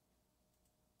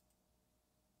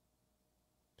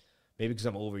 Maybe because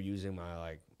I'm overusing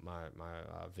my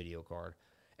video card.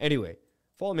 Anyway,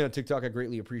 follow me on TikTok. I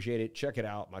greatly appreciate it. Check it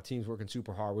out. My team's working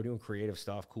super hard. We're doing creative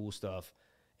stuff, cool stuff,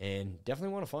 and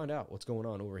definitely want to find out what's going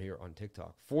on over here on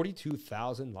TikTok.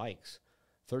 42,000 likes,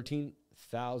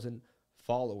 13,000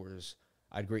 followers.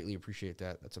 I'd greatly appreciate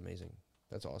that. That's amazing.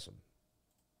 That's awesome.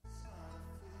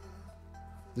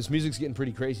 This music's getting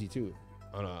pretty crazy too.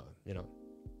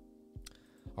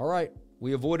 All right,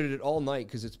 we avoided it all night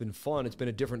because it's been fun. It's been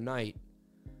a different night.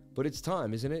 But it's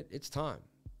time, isn't it? It's time.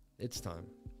 It's time.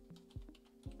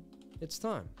 It's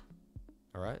time.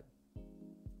 All right?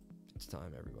 It's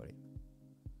time, everybody.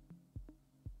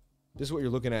 This is what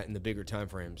you're looking at in the bigger time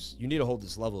frames. You need to hold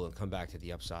this level and come back to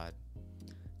the upside.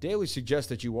 Daily suggests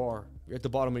that you are. You're at the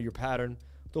bottom of your pattern.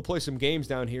 They'll play some games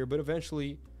down here, but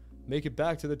eventually make it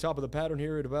back to the top of the pattern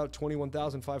here at about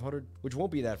 21,500, which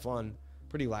won't be that fun.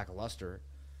 Pretty lackluster.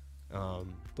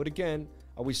 But again,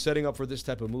 are we setting up for this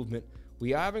type of movement?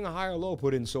 We are having a higher low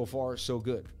put in so far, so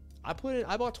good. I bought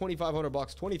 $2,500,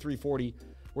 $2,340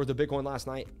 worth of Bitcoin last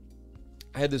night.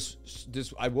 I had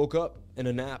I woke up in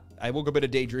a nap. I woke up in a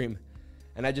daydream,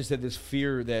 and I just had this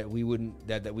fear that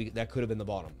that could have been the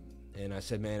bottom. And I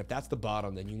said, man, if that's the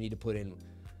bottom, then you need to put in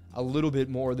a little bit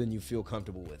more than you feel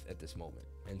comfortable with at this moment.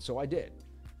 And so I did.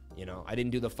 You know, I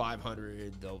didn't do the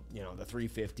 500, the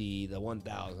 350, the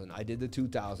 1,000. I did the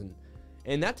 2,000.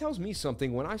 And that tells me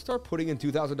something. When I start putting in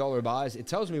 $2,000 buys, it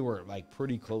tells me we're like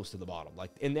pretty close to the bottom.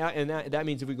 Like, and that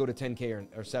means if we go to 10K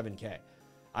or 7K,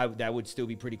 that would still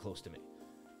be pretty close to me.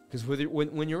 Because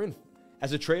when you're in,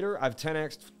 as a trader, I've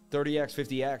 10x, 30x,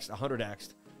 50x,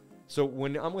 100x. So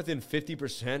when I'm within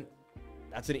 50%,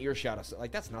 that's an earshot of,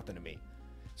 like, that's nothing to me.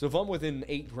 So if I'm within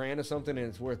 $8,000 or something and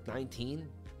it's worth 19,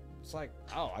 it's like,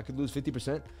 oh, I could lose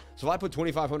 50%. So if I put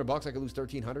 $2,500, I could lose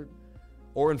 1,300.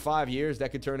 Or in 5 years,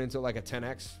 that could turn into like a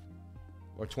 10x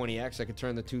or 20x. I could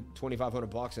turn the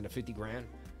 $2,500 into 50 grand,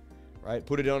 right?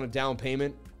 Put it on a down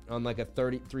payment on like a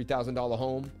 $3,000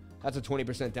 home. That's a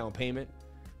 20% down payment.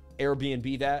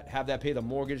 Airbnb that, have that pay the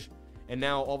mortgage. And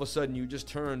now all of a sudden you just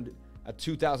turned a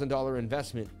 $2,000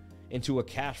 investment into a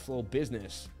cash flow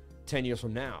business 10 years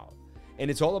from now.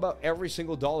 And it's all about every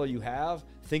single dollar you have,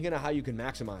 thinking of how you can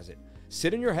maximize it.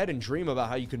 Sit in your head and dream about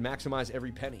how you can maximize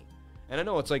every penny. And I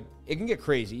know it's like, it can get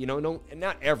crazy, you know, no,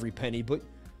 not every penny, but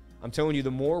I'm telling you,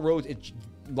 the more roads,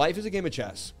 life is a game of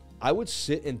chess. I would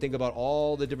sit and think about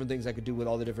all the different things I could do with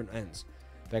all the different ends.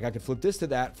 In fact, I could flip this to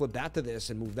that, flip that to this,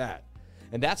 and move that.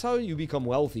 And that's how you become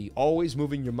wealthy, always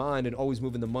moving your mind and always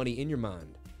moving the money in your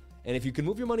mind. And if you can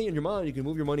move your money in your mind, you can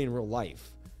move your money in real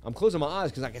life. I'm closing my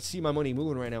eyes because I can see my money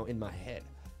moving right now in my head.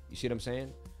 You see what I'm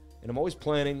saying? And I'm always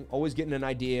planning, always getting an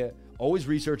idea, always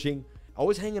researching,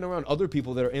 always hanging around other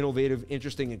people that are innovative,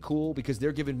 interesting, and cool because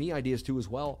they're giving me ideas too as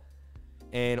well.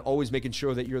 And always making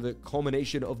sure that you're the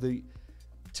culmination of the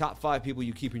top 5 people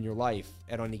you keep in your life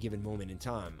at any given moment in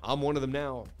time. I'm one of them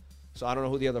now, so I don't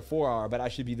know who the other 4 are, but I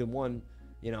should be the one.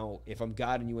 You know, if I'm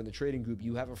guiding you in the trading group,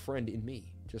 you have a friend in me.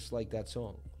 Just like that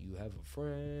song. You have a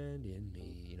friend in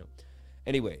me, you know.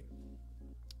 Anyway.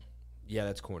 Yeah,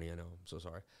 that's corny, I know. I'm so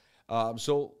sorry.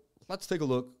 So let's take a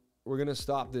look. We're going to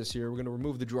stop this here. We're going to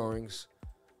remove the drawings.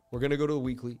 We're going to go to the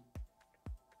weekly.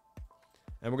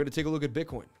 And we're going to take a look at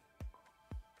Bitcoin.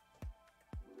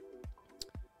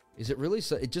 Is it really?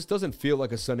 It just doesn't feel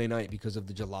like a Sunday night because of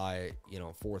the July,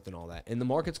 4th and all that. And the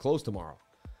market's closed tomorrow.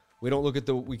 We can't look at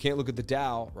the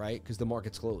Dow, right? Because the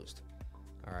market's closed.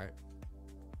 All right.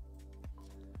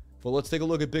 But let's take a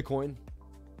look at Bitcoin.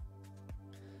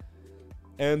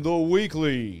 And the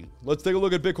weekly. Let's take a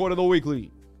look at Bitcoin and the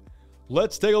weekly.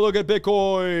 Let's take a look at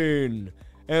Bitcoin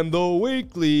and the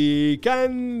weekly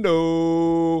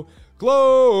candle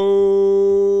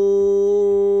close.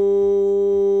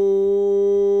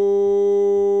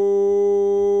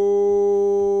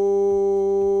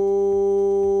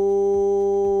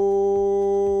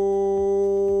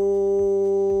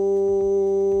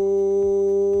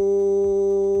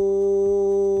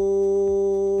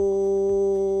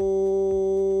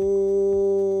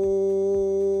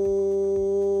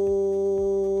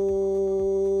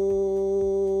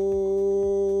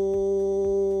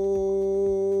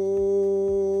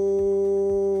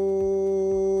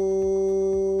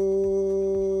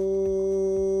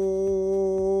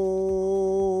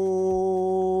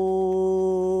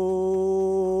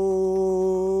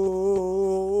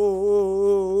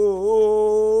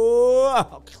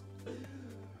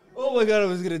 Oh my God, I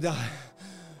was gonna die.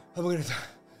 I'm gonna die.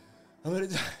 I'm gonna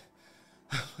die.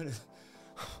 I'm gonna die.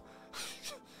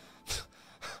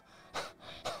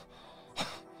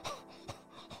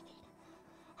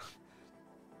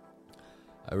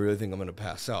 I really think I'm gonna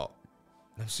pass out.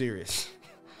 I'm serious.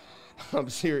 I'm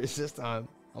serious this time.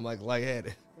 I'm like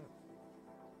lightheaded.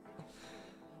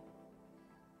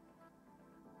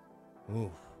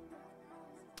 Ooh.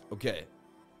 Okay.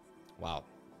 Wow.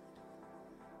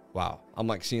 Wow. I'm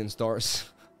like seeing stars.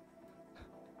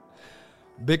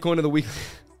 Bitcoin of the week.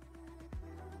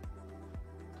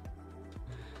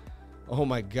 Oh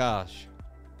my gosh.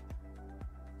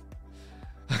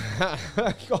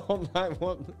 Call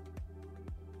 911.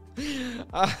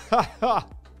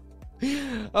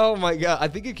 Oh my God. I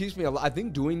think it keeps me alive. I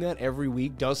think doing that every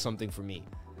week does something for me.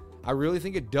 I really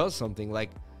think it does something.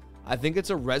 Like, I think it's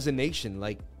a resonation.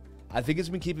 Like, I think it's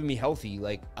been keeping me healthy.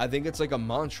 Like, I think it's like a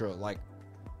mantra. Like,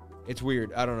 it's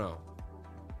weird. I don't know.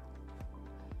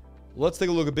 Let's take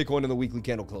a look at Bitcoin in the weekly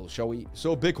candle close, shall we?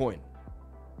 So Bitcoin,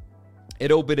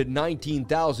 it opened at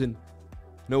 19,000.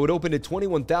 No, it opened at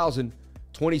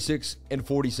 21,026 and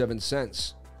 47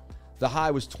 cents. The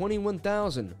high was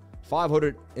 21,000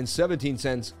 517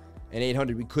 cents and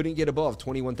 800. We couldn't get above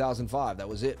 21,005. That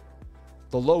was it.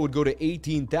 The low would go to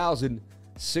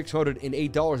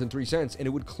 $18,608.03, and it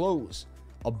would close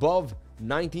above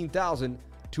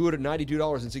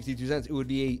 $19,292.62. It would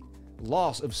be a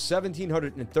loss of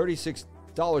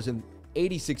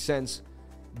 $1,736.86,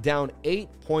 down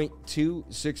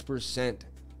 8.26%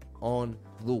 on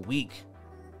the week.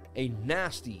 A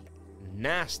nasty,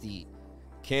 nasty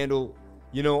candle.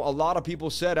 You know, a lot of people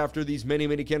said after these many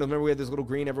candles, remember we had this little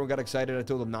green, everyone got excited. I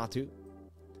told them not to.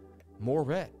 More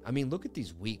red. I mean, look at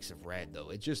these weeks of red,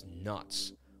 though. It's just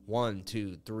nuts. 1,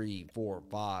 2, 3, 4,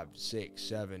 5, 6,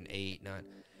 7, 8, 9.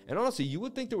 And honestly, you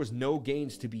would think there was no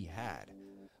gains to be had.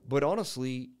 But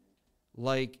honestly,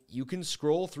 like, you can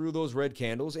scroll through those red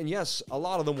candles. And yes, a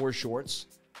lot of them were shorts.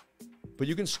 But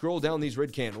you can scroll down these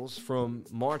red candles from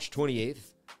March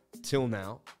 28th till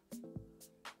now.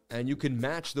 And you can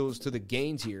match those to the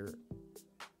gains here.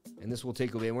 And this will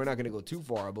take away, and we're not going to go too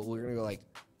far, but we're going to go like,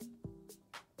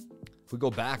 if we go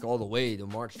back all the way to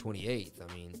March 28th, I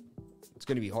mean, it's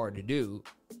going to be hard to do.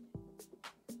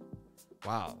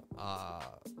 Wow.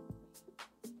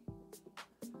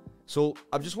 So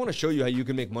I just want to show you how you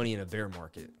can make money in a bear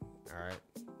market. All right.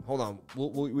 Hold on.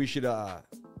 We should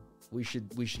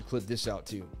clip this out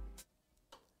too.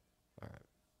 All right.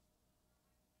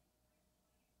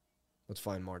 Let's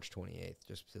find March 28th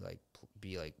just to like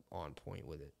be like on point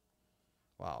with it.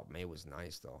 Wow, May was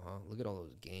nice though, huh? Look at all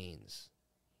those gains.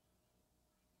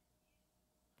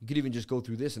 You could even just go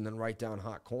through this and then write down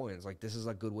hot coins. Like, this is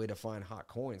a good way to find hot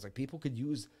coins. Like, people could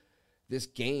use this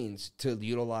gains to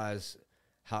utilize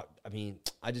how, I mean,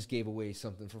 I just gave away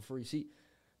something for free. See,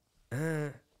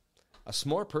 a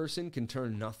smart person can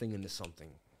turn nothing into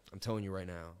something. I'm telling you right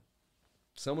now.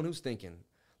 Someone who's thinking,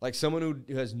 like someone who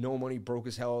has no money, broke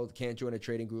as hell, can't join a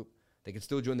trading group, they could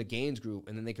still join the gains group,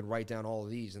 and then they could write down all of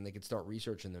these, and they could start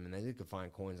researching them, and then they could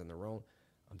find coins on their own.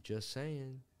 I'm just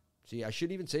saying. See, I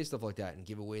shouldn't even say stuff like that and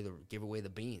give away the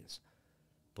beans,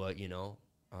 but you know,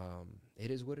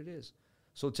 it is what it is.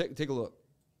 So take a look.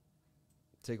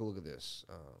 Take a look at this.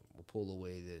 We'll pull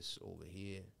away this over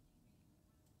here.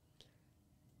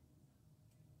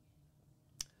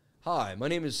 Hi, my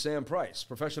name is Sam Price,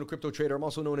 professional crypto trader. I'm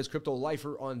also known as Crypto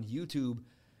Lifer on YouTube,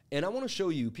 and I want to show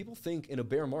you. People think in a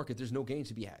bear market there's no gains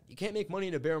to be had. You can't make money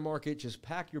in a bear market. Just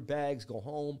pack your bags, go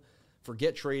home,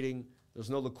 forget trading. There's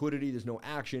no liquidity. There's no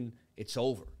action. It's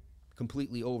over.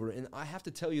 Completely over. And I have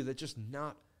to tell you that's just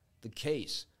not the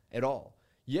case at all.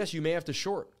 Yes, you may have to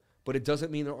short, but it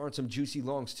doesn't mean there aren't some juicy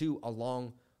longs too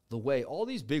along the way. All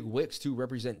these big wicks too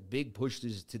represent big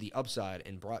pushes to the upside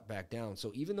and brought back down.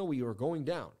 So even though we are going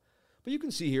down, but you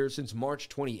can see here since March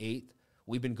 28th,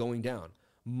 we've been going down.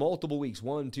 Multiple weeks,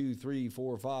 1, 2, 3,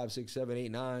 4, 5, 6, 7, 8,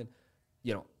 9,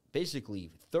 you know, basically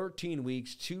 13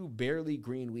 weeks, 2 barely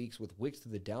green weeks with wicks to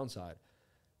the downside.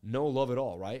 No love at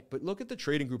all, right? But look at the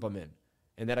trading group I'm in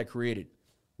and that I created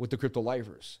with the Crypto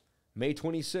Lifers. May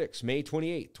 26, May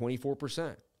 28,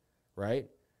 24%, right?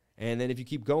 And then if you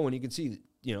keep going, you can see,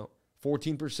 you know,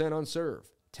 14% on Serve,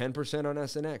 10% on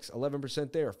SNX,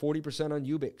 11% there, 40% on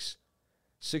Ubix,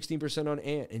 16% on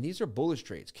Ant. And these are bullish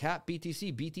trades. Cap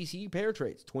BTC, BTC pair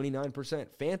trades, 29%.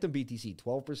 Phantom BTC,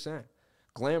 12%.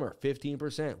 Glamour,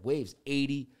 15%. Waves,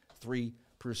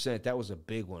 83%. That was a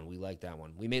big one. We like that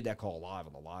one. We made that call live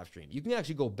on the live stream. You can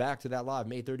actually go back to that live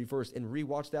May 31st and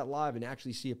rewatch that live and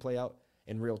actually see it play out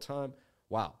in real time.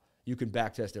 Wow. You can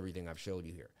backtest everything I've showed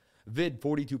you here. VID,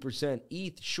 42%.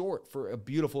 ETH short for a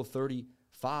beautiful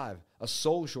 35. A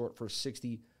Sol short for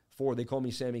 64. They call me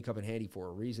Sammy Cup and Handy for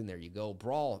a reason. There you go.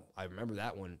 Brawl, I remember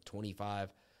that one,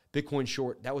 25. Bitcoin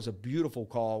short, that was a beautiful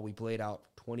call. We played out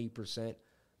 20%.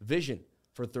 Vision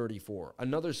for 34.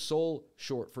 Another Sol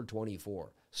short for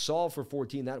 24. Sol for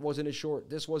 14. That wasn't a short.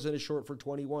 This wasn't a short for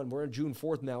 21. We're on June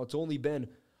 4th now. It's only been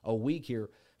a week here.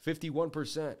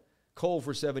 51%. Cole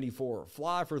for 74.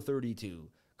 Fly for 32.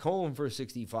 Comb for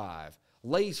 65.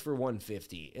 Lace for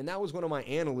 150. And that was one of my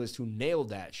analysts who nailed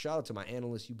that. Shout out to my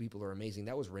analysts. You people are amazing.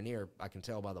 That was Rainier. I can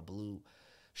tell by the blue.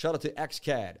 Shout out to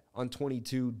XCAD on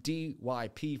 22,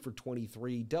 DYP for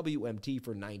 23, WMT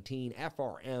for 19,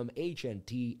 FRM,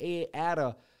 HNT,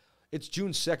 ADA. It's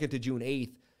June 2nd to June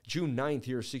 8th. June 9th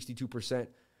here, 62%.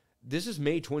 This is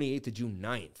May 28th to June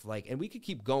 9th. Like, and we could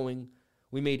keep going.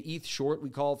 We made ETH short, we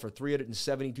called for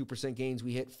 372% gains.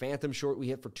 We hit Phantom short, we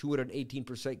hit for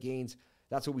 218% gains.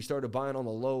 That's what we started buying on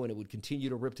the low, and it would continue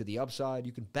to rip to the upside.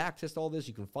 You can backtest all this.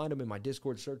 You can find them in my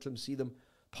Discord, search them, see them.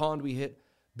 Pond we hit.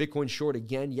 Bitcoin short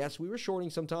again. Yes, we were shorting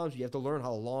sometimes. You have to learn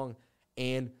how long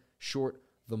and short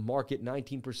the market.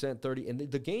 19%, 30,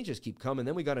 and the gains just keep coming.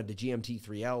 Then we got into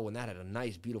GMT3L when that had a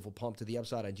nice, beautiful pump to the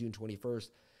upside on June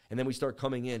 21st. And then we start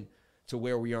coming in to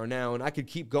where we are now. And I could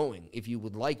keep going if you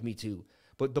would like me to.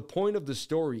 But the point of the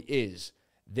story is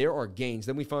there are gains.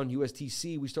 Then we found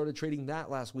USTC. We started trading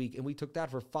that last week, and we took that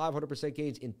for 500%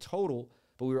 gains in total.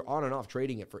 But we were on and off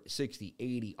trading it for 60,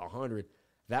 80, 100.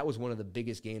 That was one of the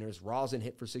biggest gainers. Rosin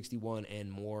hit for 61 and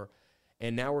more.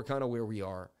 And now we're kind of where we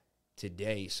are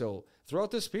today. So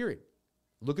throughout this period,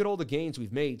 look at all the gains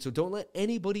we've made. So don't let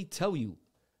anybody tell you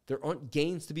there aren't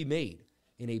gains to be made.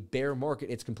 In a bear market,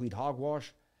 it's complete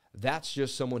hogwash. That's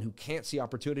just someone who can't see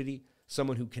opportunity,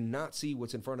 someone who cannot see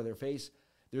what's in front of their face.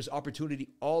 There's opportunity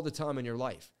all the time in your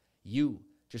life. You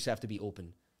just have to be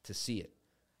open to see it.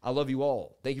 I love you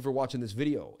all. Thank you for watching this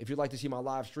video. If you'd like to see my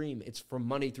live stream, it's from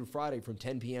Monday through Friday from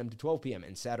 10 p.m. to 12 p.m.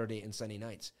 and Saturday and Sunday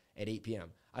nights at 8 p.m.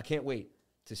 I can't wait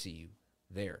to see you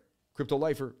there. Crypto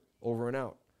Lifer, over and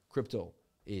out. Crypto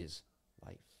is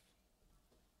life.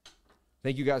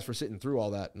 Thank you guys for sitting through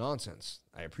all that nonsense.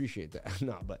 I appreciate that.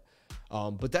 No,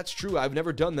 but that's true. I've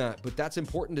never done that, but that's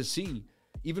important to see.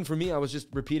 Even for me, I was just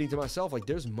repeating to myself, like,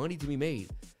 there's money to be made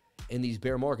in these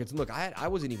bear markets. And look, I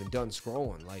wasn't even done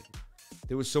scrolling. Like,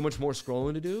 there was so much more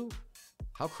scrolling to do.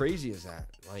 How crazy is that?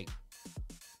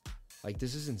 Like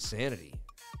this is insanity.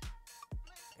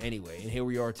 Anyway, and here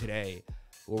we are today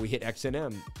where we hit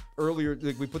XNM. Earlier,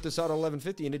 like, we put this out on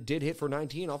 1150, and it did hit for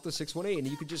 19 off the 618. And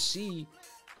you could just see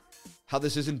how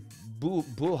this isn't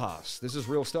bullhouse. This is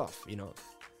real stuff, you know.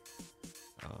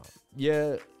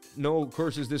 Yeah, no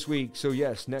courses this week. So,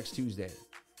 yes, next Tuesday.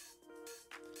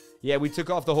 Yeah, we took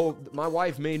off the whole... My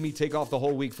wife made me take off the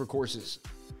whole week for courses.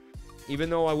 Even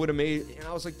though I would have made... And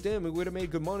I was like, damn, we would have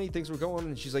made good money. Things were going.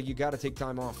 And she's like, you got to take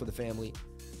time off for the family.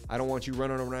 I don't want you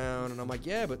running around. And I'm like,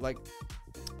 yeah, but like...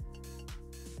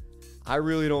 I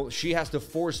really don't... She has to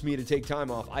force me to take time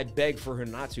off. I beg for her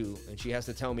not to. And she has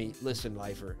to tell me, listen,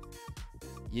 Lifer,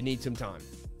 you need some time.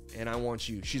 And I want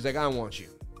you. She's like, I want you.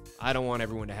 I don't want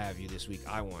everyone to have you this week.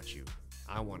 I want you.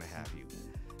 I want to have you.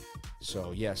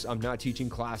 So, yes, I'm not teaching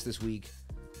class this week.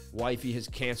 Wifey has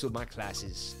canceled my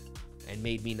classes and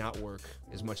made me not work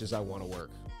as much as I want to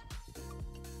work.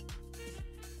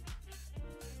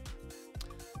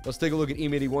 Let's take a look at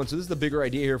E-mini-1. So this is the bigger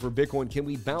idea here for Bitcoin. Can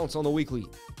we bounce on the weekly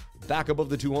back above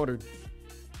the 200?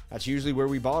 That's usually where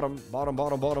we bottom.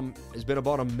 Bottom has been a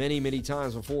bottom many, many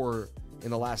times before in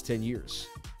the last 10 years.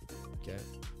 Okay.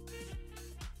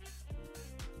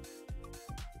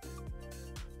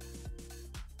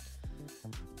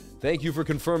 Thank you for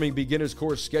confirming beginner's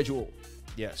course schedule.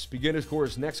 Yes, beginner's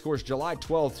course, next course, July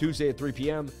 12th, Tuesday at 3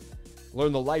 p.m.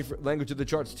 Learn the language of the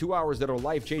charts, 2 hours that are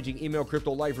life-changing. Email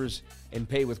Crypto Lifers and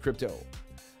pay with crypto.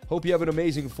 Hope you have an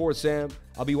amazing 4th, Sam.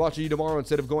 I'll be watching you tomorrow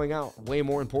instead of going out. Way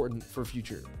more important for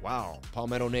future. Wow,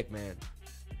 Palmetto Nick, man.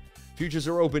 Futures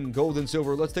are open, gold and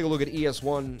silver. Let's take a look at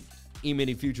ES1,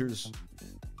 E-mini futures.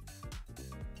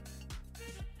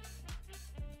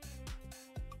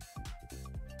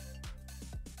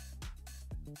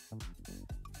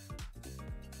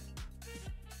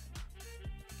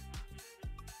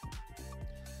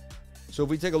 So if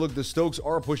we take a look, the Stokes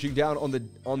are pushing down on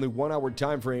the 1 hour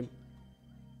time frame.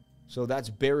 So that's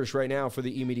bearish right now for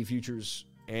the E-mini futures.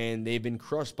 And they've been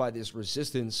crushed by this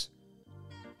resistance.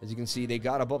 As you can see, they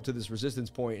got up to this resistance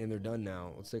point and they're done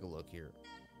now. Let's take a look here.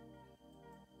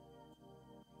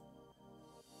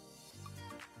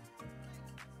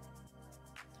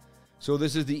 So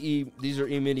this is these are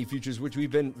E-mini futures, which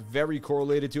we've been very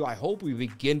correlated to. I hope we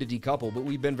begin to decouple, but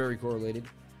we've been very correlated.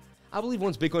 I believe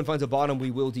once Bitcoin finds a bottom,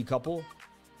 we will decouple.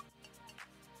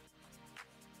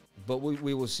 But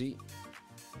we will see.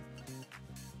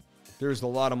 There's a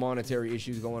lot of monetary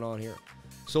issues going on here.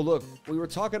 So look, we were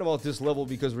talking about this level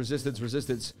because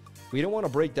resistance. We don't want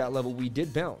to break that level. We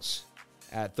did bounce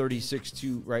at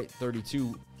 36.2, right?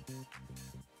 32.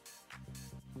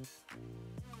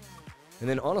 And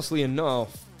then honestly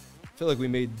enough, I feel like we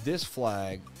made this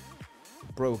flag,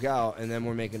 broke out, and then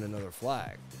we're making another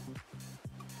flag.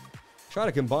 Try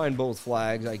to combine both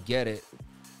flags. I get it.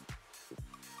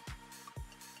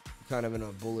 Kind of in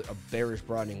a bearish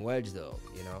broadening wedge, though,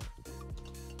 you know.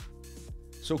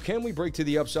 So can we break to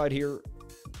the upside here?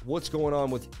 What's going on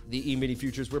with the E-mini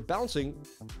futures? We're bouncing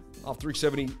off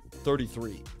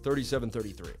 370.33,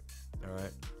 37.33. All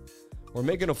right. We're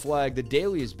making a flag. The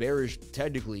daily is bearish,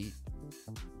 technically.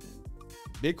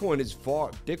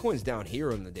 Bitcoin's down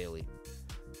here on the daily.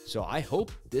 So I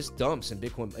hope this dumps and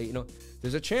Bitcoin, you know,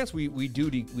 there's a chance we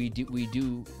do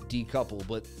decouple,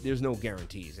 but there's no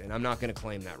guarantees, and I'm not going to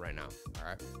claim that right now. All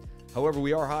right. However,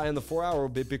 we are high on the 4 hour,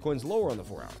 but Bitcoin's lower on the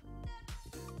 4 hour.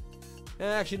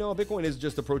 Actually, no, Bitcoin is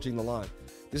just approaching the line.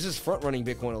 This is front running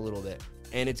Bitcoin a little bit,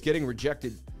 and it's getting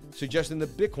rejected, suggesting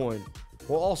that Bitcoin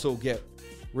will also get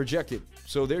rejected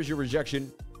So there's your rejection.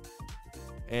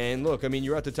 And look, I mean,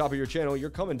 you're at the top of your channel. You're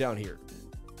coming down here.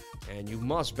 And you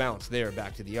must bounce there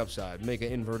back to the upside. Make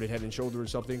an inverted head and shoulder or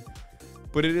something.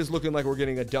 But it is looking like we're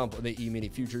getting a dump on the E-mini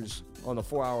futures on the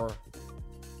 4-hour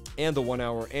and the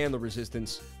 1-hour and the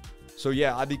resistance. So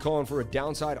yeah, I'd be calling for a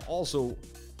downside also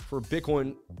for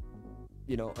Bitcoin,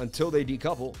 you know, until they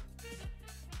decouple.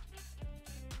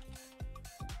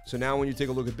 So now when you take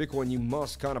a look at Bitcoin, you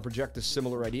must kind of project a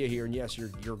similar idea here. And yes,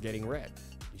 you're getting red.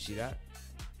 You see that?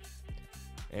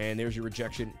 And there's your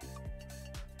rejection.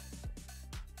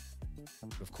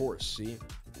 Of course, see?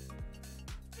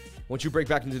 Once you break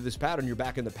back into this pattern, you're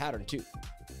back in the pattern too,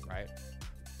 right?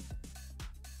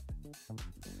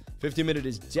 50-minute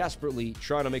is desperately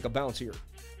trying to make a bounce here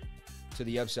to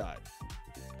the upside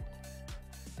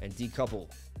and decouple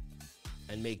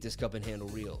and make this cup and handle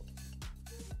real.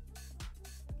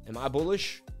 Am I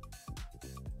bullish?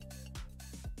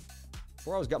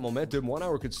 4 hours got momentum. 1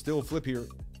 hour could still flip here.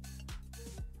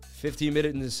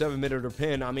 15-minute and the 7-minute are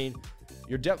pin. I mean,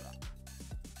 if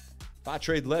I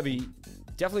trade Levy,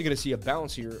 definitely going to see a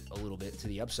bounce here a little bit to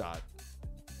the upside,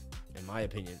 in my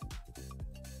opinion.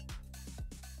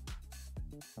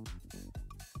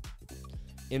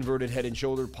 Inverted head and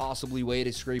shoulder, possibly way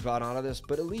to scrape out of this,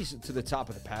 but at least to the top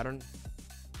of the pattern.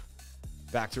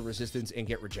 Back to resistance and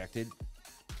get rejected.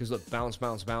 Because look, bounce,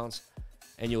 bounce, bounce,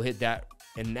 and you'll hit that.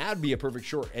 And that'd be a perfect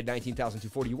short at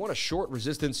 19,240. You want a short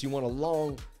resistance, you want a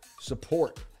long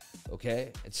support,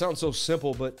 okay? It sounds so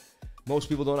simple, but most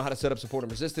people don't know how to set up support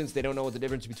and resistance. They don't know what the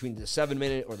difference between the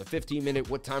 7-minute or the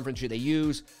 15-minute, what time frame should they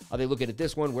use? Are they looking at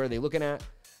this one? Where are they looking at?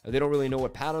 They don't really know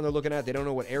what pattern they're looking at. They don't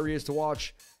know what areas to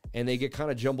watch, and they get kind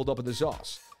of jumbled up in the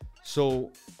sauce.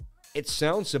 So it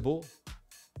sounds simple,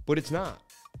 but it's not.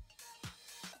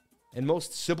 And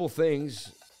most simple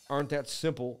things aren't that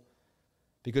simple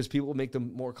because people make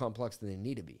them more complex than they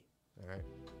need to be. All right.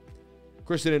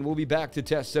 Christendon, we'll be back to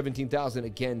test 17,000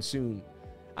 again soon.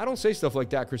 I don't say stuff like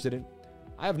that, Christendon.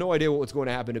 I have no idea what's going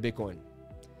to happen to Bitcoin.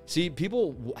 See,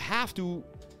 people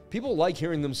like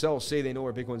hearing themselves say they know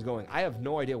where Bitcoin's going. I have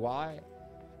no idea why.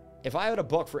 If I had a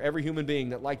buck for every human being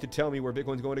that liked to tell me where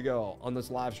Bitcoin's going to go on this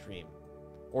live stream,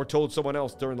 or told someone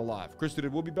else during the live,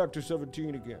 Christendon, we'll be back to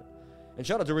 17 again. And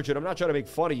shout out to Richard. I'm not trying to make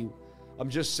fun of you. I'm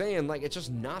just saying, like, it's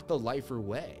just not the lifer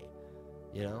way,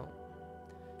 you know?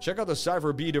 Check out the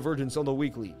Cypher B divergence on the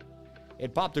weekly.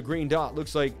 It popped a green dot.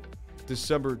 Looks like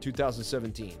December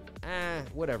 2017.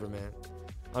 Whatever, man.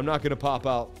 I'm not going to pop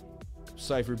out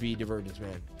Cypher B divergence,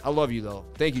 man. I love you, though.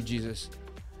 Thank you, Jesus.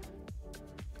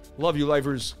 Love you,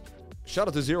 lifers. Shout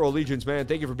out to Zero Allegiance, man.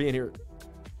 Thank you for being here.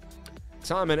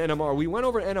 Time and NMR. We went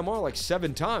over NMR like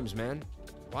 7 times, man.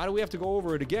 Why do we have to go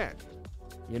over it again?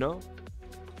 You know?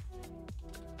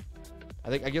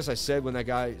 I guess I said when that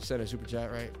guy sent a super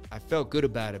chat, right? I felt good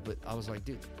about it, but I was like,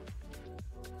 dude.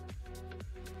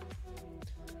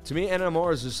 To me,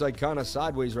 NMR is just like kind of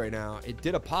sideways right now. It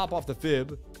did a pop off the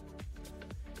fib.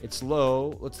 It's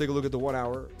low. Let's take a look at the 1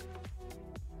 hour.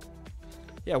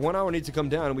 Yeah, 1 hour needs to come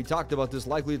down, and we talked about this.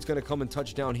 Likely it's going to come and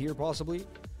touch down here possibly,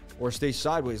 or stay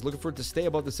sideways. Looking for it to stay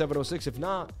above the 706. If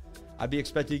not, I'd be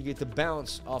expecting it to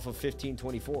bounce off of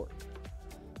 1524,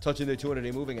 touching the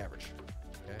 200-day moving average.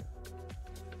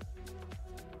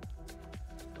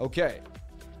 Okay,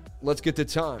 let's get to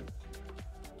time.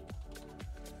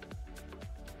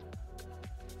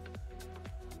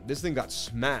 This thing got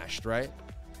smashed, right?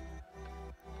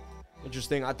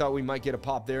 Interesting. I thought we might get a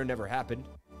pop there. Never happened.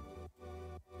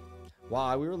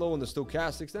 Wow, we were low on the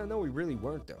stochastics. No, we really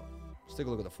weren't, though. Let's take a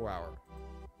look at the 4 hour.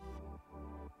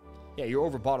 Yeah, you're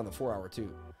overbought on the 4 hour,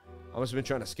 too. I must have been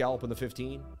trying to scalp in the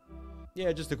 15.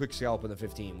 Yeah, just a quick scalp in the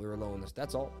 15. We were low on this.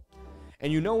 That's all.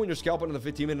 And you know when you're scalping in the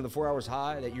 15 minute and the 4 hours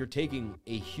high that you're taking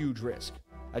a huge risk.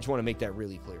 I just want to make that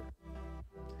really clear.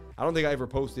 I don't think I ever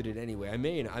posted it anyway. I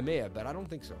may have, but I don't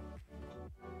think so.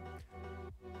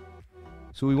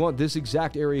 So we want this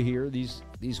exact area here, these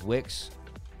wicks.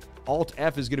 Alt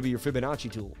F is going to be your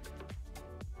Fibonacci tool.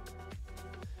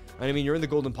 And I mean, you're in the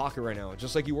golden pocket right now,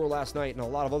 just like you were last night and a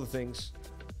lot of other things.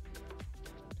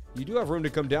 You do have room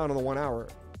to come down on the 1 hour.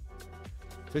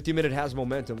 50 minute has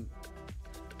momentum.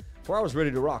 4 hours ready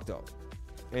to rock, though.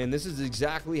 And this is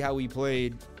exactly how we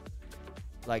played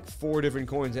like 4 different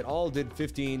coins that all did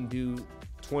 15 to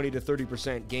 20 to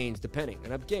 30% gains, depending.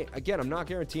 And again, I'm not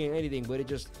guaranteeing anything, but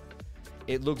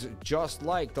it looks just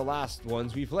like the last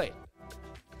ones we played.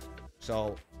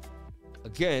 So,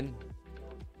 again,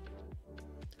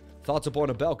 thoughts upon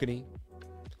a balcony.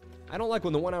 I don't like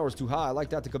when the 1 hour is too high. I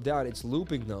like that to come down. It's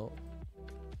looping, though.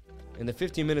 And the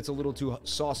 15 minutes a little too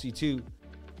saucy, too.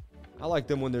 I like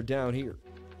them when they're down here,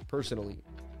 personally.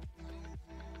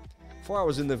 4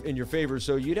 hours in your favor.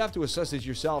 So you'd have to assess it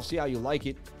yourself, see how you like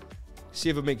it, see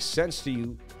if it makes sense to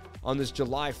you on this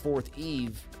July 4th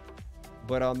Eve.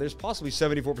 But there's possibly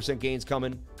 74% gains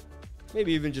coming.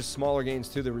 Maybe even just smaller gains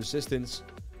to the resistance,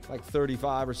 like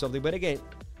 35 or something. But again,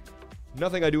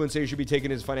 nothing I do and say should be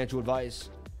taken as financial advice.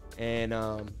 And,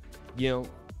 you know,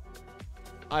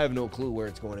 I have no clue where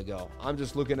it's going to go. I'm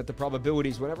just looking at the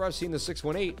probabilities. Whenever I've seen the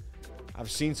 618,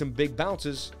 I've seen some big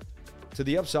bounces to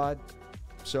the upside.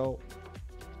 So,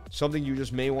 something you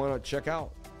just may want to check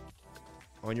out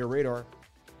on your radar.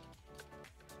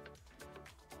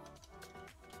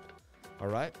 All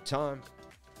right, time.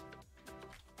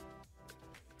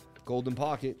 Golden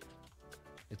pocket.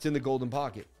 It's in the golden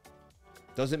pocket.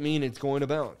 Doesn't mean it's going to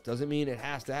bounce. Doesn't mean it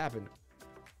has to happen.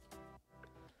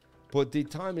 But the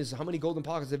time is, how many golden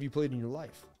pockets have you played in your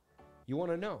life? You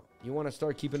want to know. You want to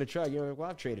start keeping a track. You're like, well,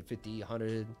 I've traded 50,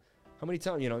 100. How many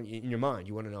times, you know, in your mind,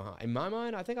 you want to know how. In my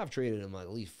mind, I think I've traded them at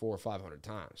least 400 or 500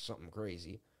 times. Something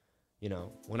crazy. You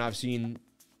know, when I've seen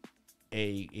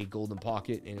a golden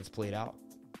pocket and it's played out,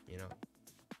 you know.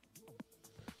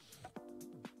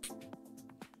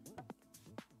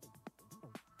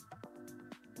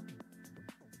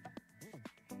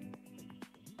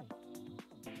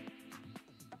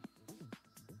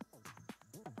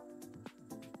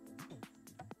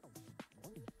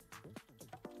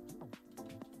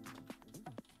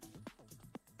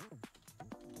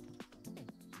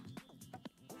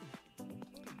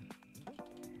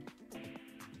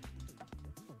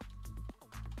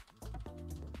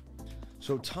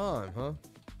 So time, huh?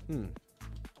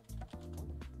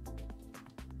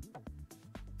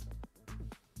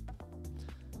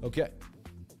 Okay.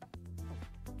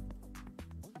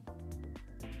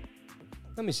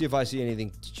 Let me see if I see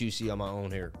anything juicy on my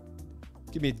own here.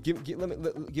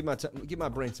 Give my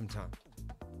brain some time.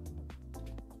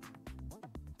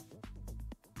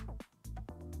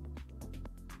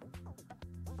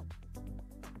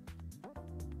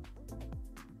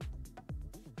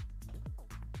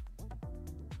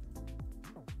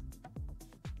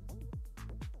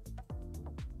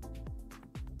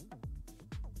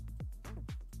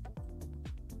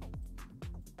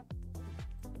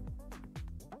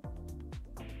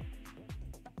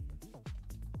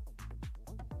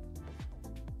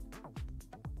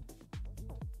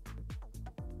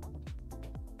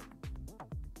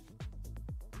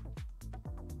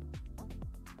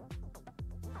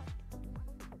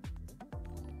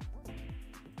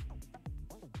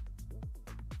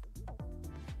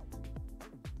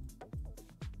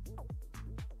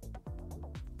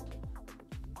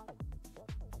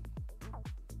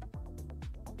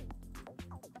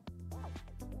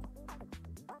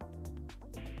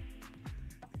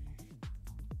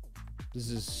 This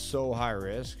is so high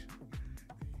risk,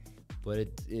 but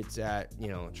it's at, you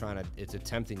know, it's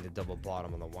attempting to double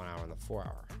bottom on the 1 hour and the 4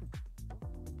 hour.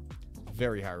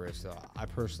 Very high risk though. I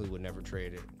personally would never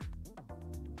trade it.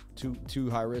 Too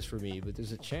high risk for me, but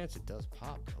there's a chance it does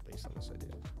pop though, based on this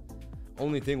idea.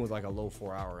 Only thing with like a low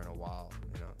 4 hour in a while,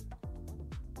 you know.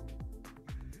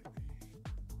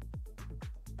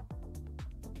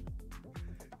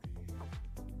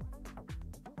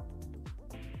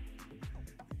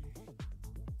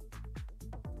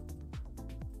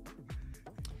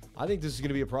 I think this is going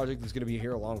to be a project that's going to be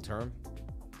here long term.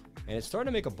 And it's starting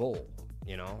to make a bowl,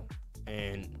 you know?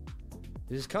 And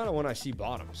this is kind of when I see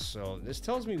bottoms. So this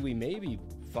tells me we may be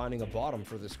finding a bottom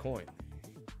for this coin.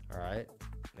 All right?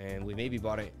 And we may be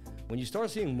bottoming. When you start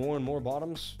seeing more and more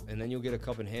bottoms, and then you'll get a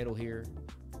cup and handle here,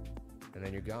 and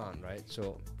then you're gone, right?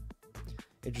 So,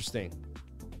 interesting.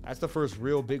 That's the first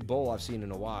real big bowl I've seen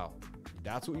in a while.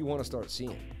 That's what you want to start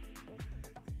seeing,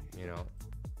 you know?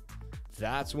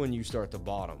 That's when you start to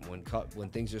bottom, when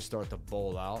things just start to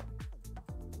bowl out.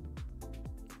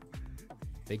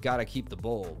 They got to keep the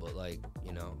bowl, but like,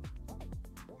 you know.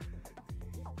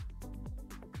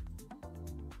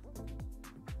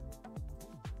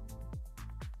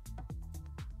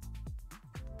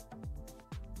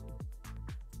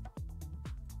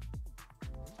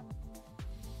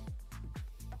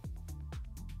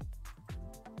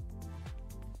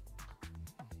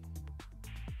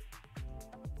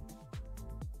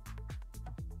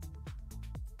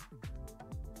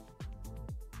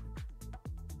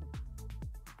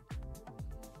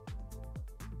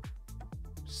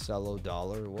 Cello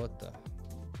dollar, what the?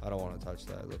 I don't want to touch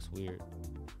that. It looks weird.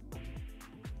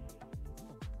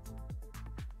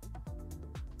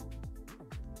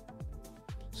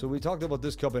 So we talked about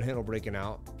this cup and handle breaking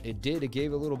out. It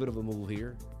gave a little bit of a move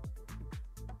here.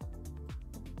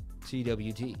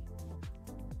 TWT.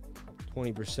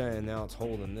 20%, and now it's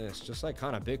holding this. Just like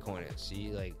kind of Bitcoin is. See,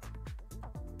 like,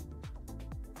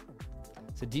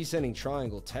 It's a descending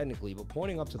triangle technically, but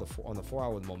pointing up to the on the 4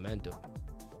 hour with momentum.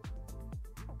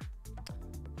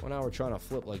 1 hour trying to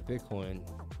flip like Bitcoin.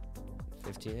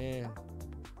 15.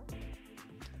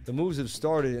 The moves have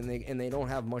started, and they don't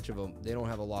have much of a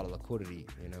lot of liquidity,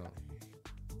 you know.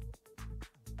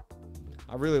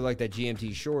 I really like that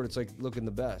GMT short. It's like looking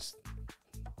the best.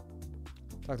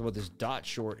 Talked about this dot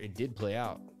short. It did play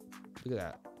out. Look at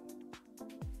that.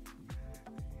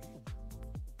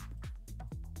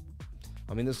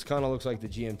 I mean, this kind of looks like the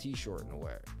GMT short in a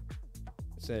way.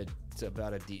 It's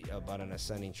about an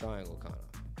ascending triangle kind of.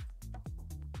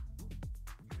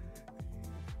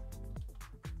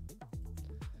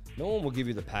 No one will give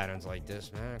you the patterns like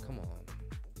this, man. Come on.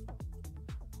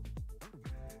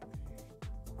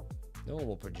 No one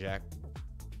will project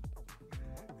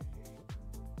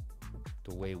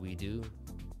the way we do,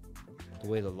 the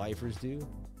way the lifers do.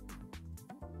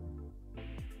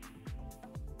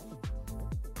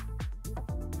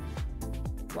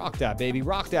 Rock that, baby.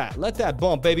 Rock that. Let that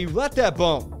bump, baby. Let that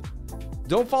bump.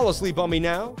 Don't fall asleep on me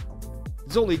now.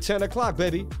 It's only 10 o'clock,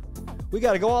 baby. We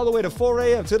got to go all the way to 4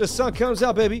 a.m. till the sun comes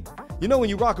out, baby. You know when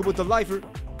you rock it with the lifer,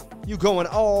 you going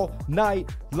all night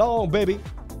long, baby.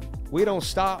 We don't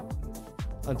stop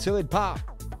until it pop.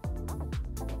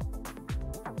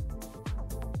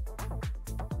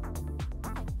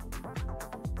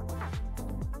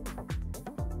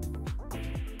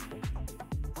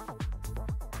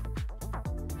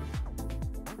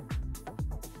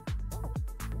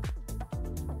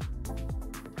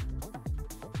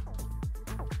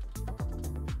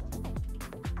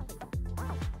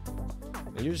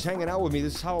 And you're just hanging out with me.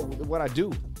 This is what I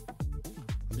do.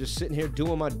 I'm just sitting here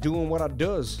doing what I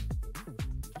does.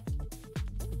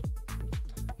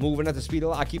 Moving at the speed of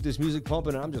light. I keep this music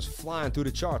pumping and I'm just flying through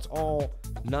the charts all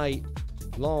night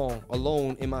long,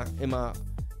 alone in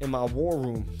my war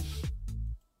room.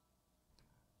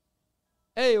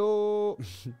 Ayo.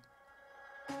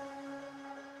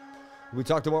 We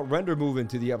talked about render moving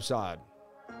to the upside.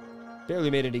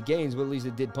 Barely made any gains, but at least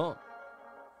it did pump.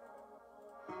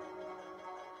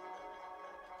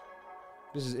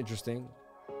 This is interesting.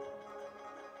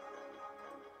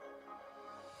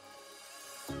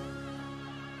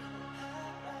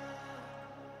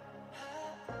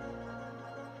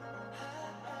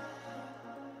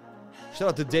 Shout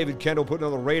out to David Kendall putting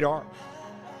on the radar.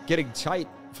 Getting tight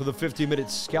for the 50-minute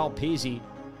scalp peasy.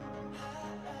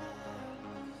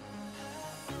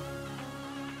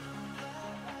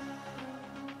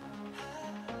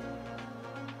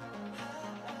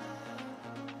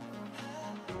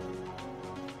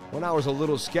 One hour's a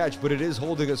little sketch, but it is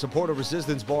holding a supportive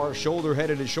resistance bar, shoulder,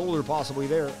 head, and a shoulder possibly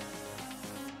there.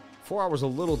 4 hours a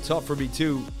little tough for me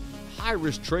too. High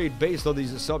risk trade based on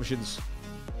these assumptions.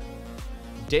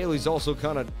 Daily's also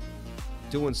kind of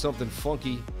doing something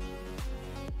funky.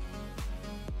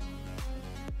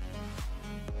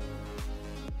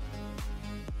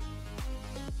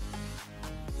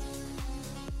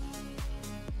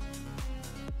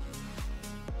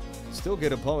 Still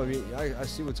get a pump. I mean, I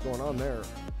see what's going on there.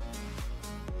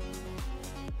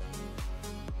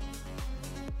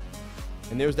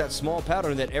 And there's that small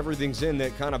pattern that everything's in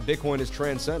that kind of Bitcoin is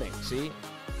transcending. See?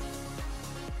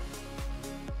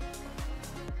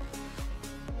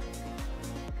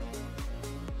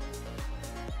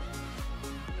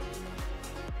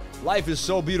 Life is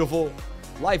so beautiful.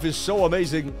 Life is so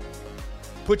amazing.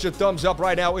 Put your thumbs up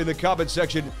right now in the comment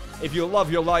section if you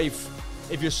love your life,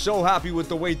 if you're so happy with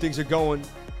the way things are going,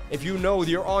 if you know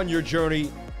you're on your journey,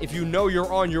 if you know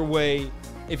you're on your way,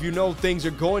 if you know things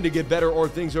are going to get better or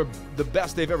things are the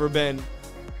best they've ever been.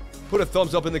 Put a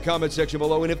thumbs up in the comment section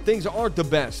below. And if things aren't the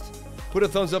best, put a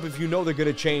thumbs up if you know they're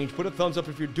going to change. Put a thumbs up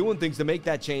if you're doing things to make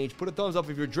that change. Put a thumbs up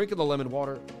if you're drinking the lemon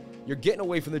water. You're getting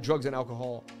away from the drugs and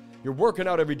alcohol. You're working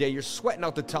out every day. You're sweating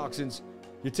out the toxins.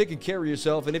 You're taking care of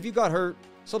yourself. And if you got hurt,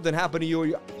 something happened to you, or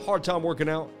you had a hard time working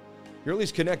out, you're at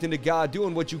least connecting to God,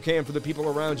 doing what you can for the people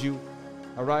around you.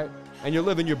 All right? And you're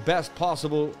living your best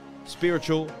possible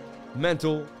spiritual,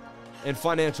 mental, and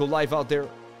financial life out there.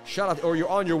 Shout out, or you're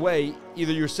on your way.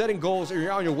 Either you're setting goals or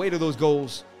you're on your way to those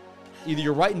goals. Either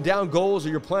you're writing down goals or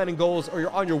you're planning goals, or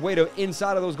you're on your way to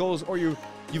inside of those goals, or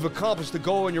you've accomplished the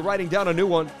goal and you're writing down a new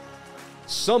one.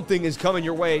 Something is coming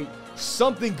your way.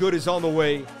 Something good is on the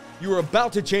way. You are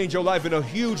about to change your life in a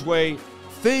huge way.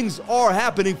 Things are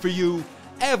happening for you.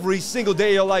 Every single day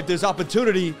of your life, there's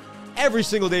opportunity. Every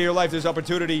single day of your life, there's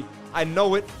opportunity. I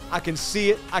know it. I can see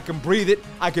it. I can breathe it.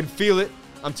 I can feel it.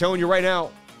 I'm telling you right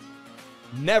now,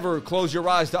 never close your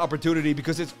eyes to opportunity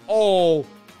because it's all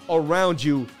around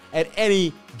you at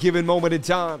any given moment in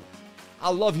time.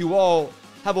 I love you all.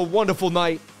 Have a wonderful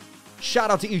night.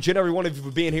 Shout out to each and every one of you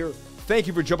for being here. Thank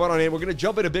you for jumping on in. We're going to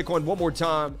jump into Bitcoin one more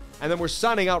time, and then we're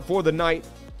signing out for the night.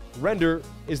 Render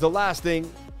is the last thing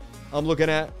I'm looking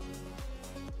at.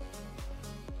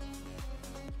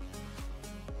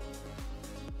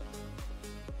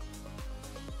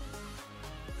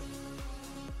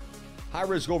 High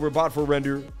risk overbought for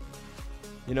Render.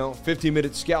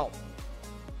 15-minute scalp.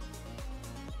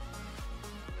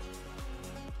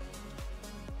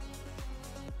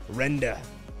 Render.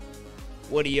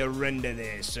 What do you render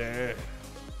there, sir?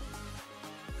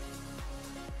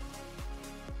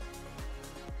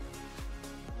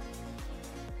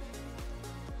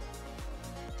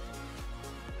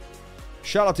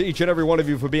 Shout out to each and every one of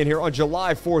you for being here on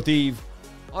July 4th Eve.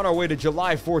 On our way to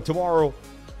July 4th tomorrow.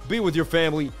 Be with your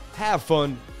family. Have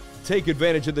fun. Take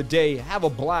advantage of the day. Have a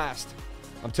blast.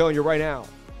 I'm telling you right now.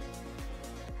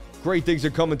 Great things are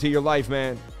coming to your life,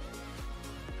 man.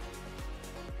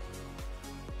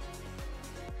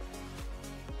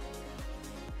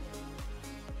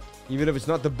 Even if it's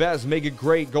not the best, make it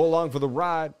great. Go along for the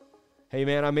ride. Hey,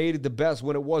 man, I made it the best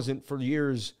when it wasn't for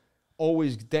years.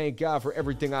 Always thank God for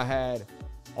everything I had.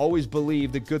 Always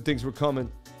believed that good things were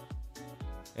coming.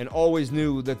 And always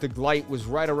knew that the light was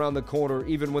right around the corner,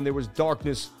 even when there was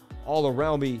darkness all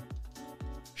around me.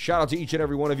 Shout out to each and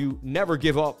every one of you. Never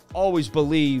give up. Always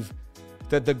believe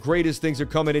that the greatest things are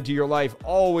coming into your life.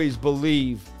 Always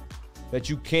believe that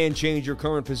you can change your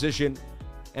current position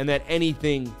and that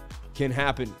anything can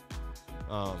happen.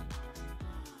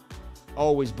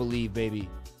 Always believe, baby.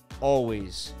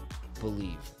 Always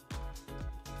believe.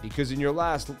 Because at your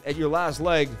last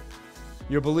leg,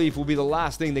 your belief will be the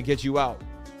last thing that gets you out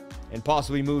and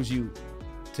possibly moves you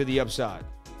to the upside.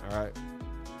 All right.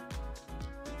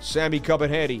 Sammy Cup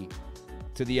and Hattie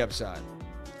to the upside.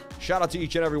 Shout out to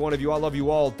each and every one of you. I love you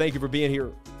all. Thank you for being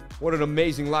here. What an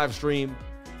amazing live stream.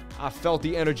 I felt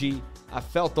the energy. I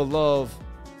felt the love.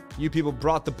 You people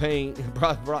brought the pain. You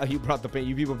brought the pain.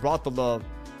 You people brought the love.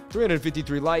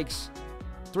 353 likes.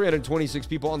 326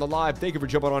 people on the live. Thank you for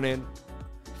jumping on in.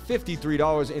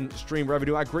 $53 in stream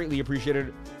revenue. I greatly appreciate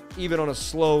it. Even on a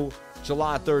slow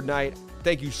July 3rd night.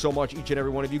 Thank you so much, each and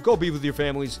every one of you. Go be with your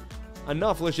families.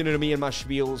 Enough listening to me and my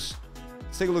spiels.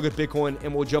 Let's take a look at Bitcoin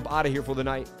and we'll jump out of here for the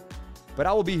night. But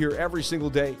I will be here every single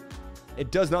day.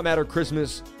 It does not matter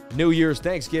Christmas, New Year's,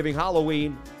 Thanksgiving,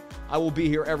 Halloween. I will be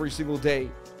here every single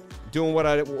day doing what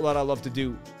I love to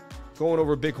do. Going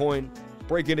over Bitcoin,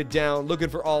 breaking it down, looking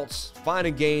for alts,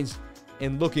 finding gains,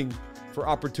 and looking for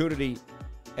opportunity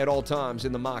at all times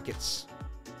in the markets.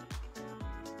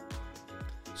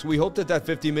 So we hope that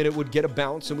 50-minute would get a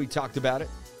bounce, and we talked about it.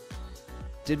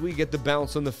 Did we get the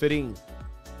bounce on the 15?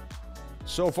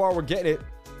 So far, we're getting it.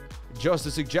 Just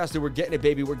as suggested, we're getting it,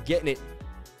 baby. We're getting it.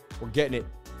 We're getting it.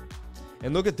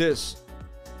 And look at this.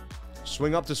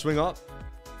 Swing up to swing up.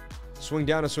 Swing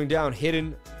down to swing down.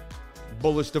 Hidden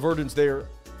bullish divergence there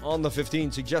on the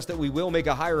 15. Suggests that we will make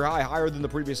a higher high, higher than the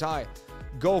previous high.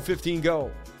 Go 15,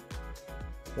 go.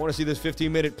 Want to see this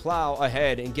 15-minute plow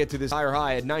ahead and get to this higher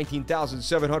high at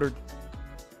 19,700.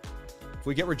 If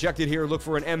we get rejected here, look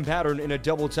for an M pattern and a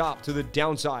double top to the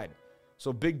downside.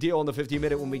 So big deal on the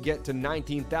 15-minute when we get to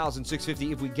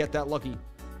 19,650 if we get that lucky.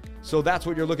 So that's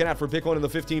what you're looking at for Bitcoin in the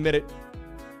 15-minute.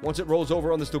 Once it rolls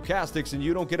over on the stochastics and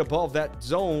you don't get above that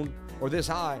zone or this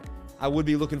high, I would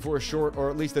be looking for a short or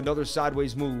at least another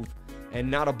sideways move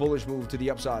and not a bullish move to the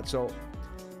upside. So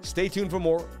stay tuned for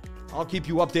more. I'll keep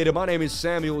you updated. My name is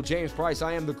Samuel James Price.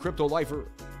 I am the Crypto Lifer,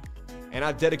 and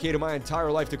I've dedicated my entire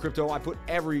life to crypto. I put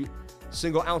every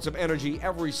single ounce of energy,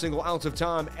 every single ounce of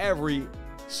time, every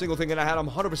single thing that I had. I'm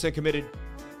 100% committed,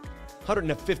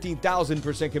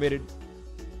 115,000% committed.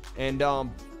 And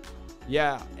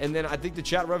yeah, and then I think the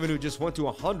chat revenue just went to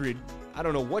 100. I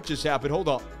don't know what just happened. Hold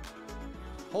up.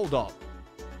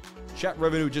 Chat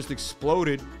revenue just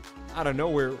exploded out of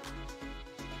nowhere.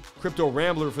 Crypto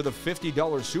Rambler for the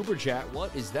 $50 super chat.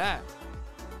 What is that?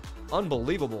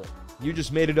 Unbelievable. You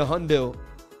just made it a hundo.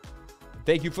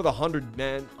 Thank you for the 100,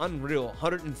 man. Unreal.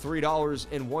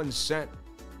 $103.01.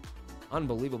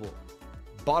 Unbelievable.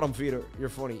 Bottom feeder. You're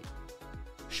funny.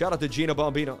 Shout out to Gina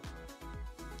Bombina.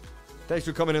 Thanks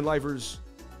for coming in, lifers.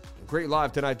 Great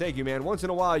live tonight. Thank you, man. Once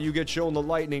in a while, you get shown the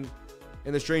lightning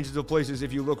in the strangest of places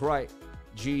if you look right.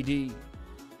 GD.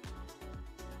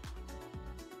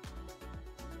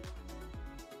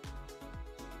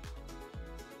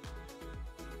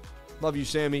 Love you,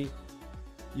 Sammy.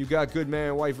 You got good,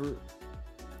 man, wifer.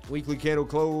 Weekly candle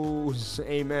close.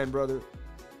 Amen, brother.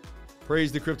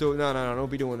 Praise the crypto. No,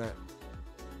 don't be doing that.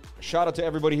 Shout out to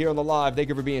everybody here on the live. Thank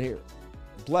you for being here.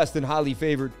 Blessed and highly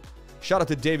favored. Shout out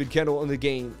to David Kendall in the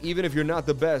game. Even if you're not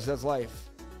the best, that's life.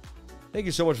 Thank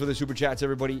you so much for the super chats,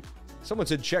 everybody. Someone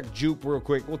said check Jupe real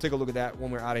quick. We'll take a look at that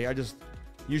when we're out of here.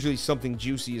 Usually something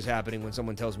juicy is happening when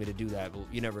someone tells me to do that, but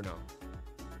you never know.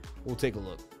 We'll take a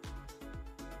look.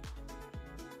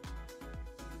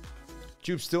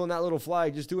 Jupe's still in that little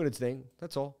flag, just doing its thing.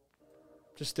 That's all.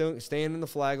 Just staying in the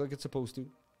flag like it's supposed to.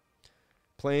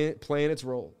 Playing its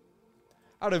role.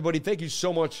 All right, everybody, thank you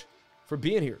so much for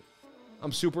being here.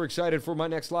 I'm super excited for my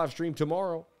next live stream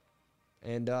tomorrow.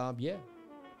 And, yeah.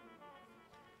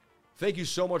 Thank you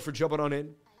so much for jumping on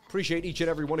in. Appreciate each and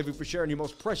every one of you for sharing your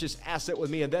most precious asset with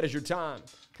me, and that is your time.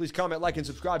 Please comment, like, and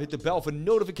subscribe. Hit the bell for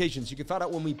notifications. You can find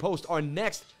out when we post our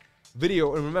next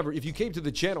video. And remember, if you came to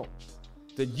the channel,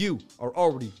 then you are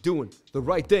already doing the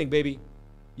right thing, baby.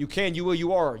 You can, you will,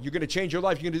 you are. You're going to change your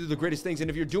life. You're going to do the greatest things. And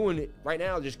if you're doing it right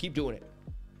now, just keep doing it.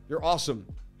 You're awesome.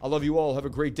 I love you all. Have a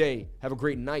great day. Have a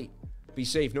great night. Be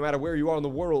safe no matter where you are in the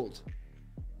world.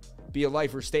 Be a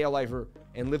lifer, stay a lifer,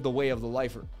 and live the way of the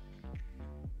lifer.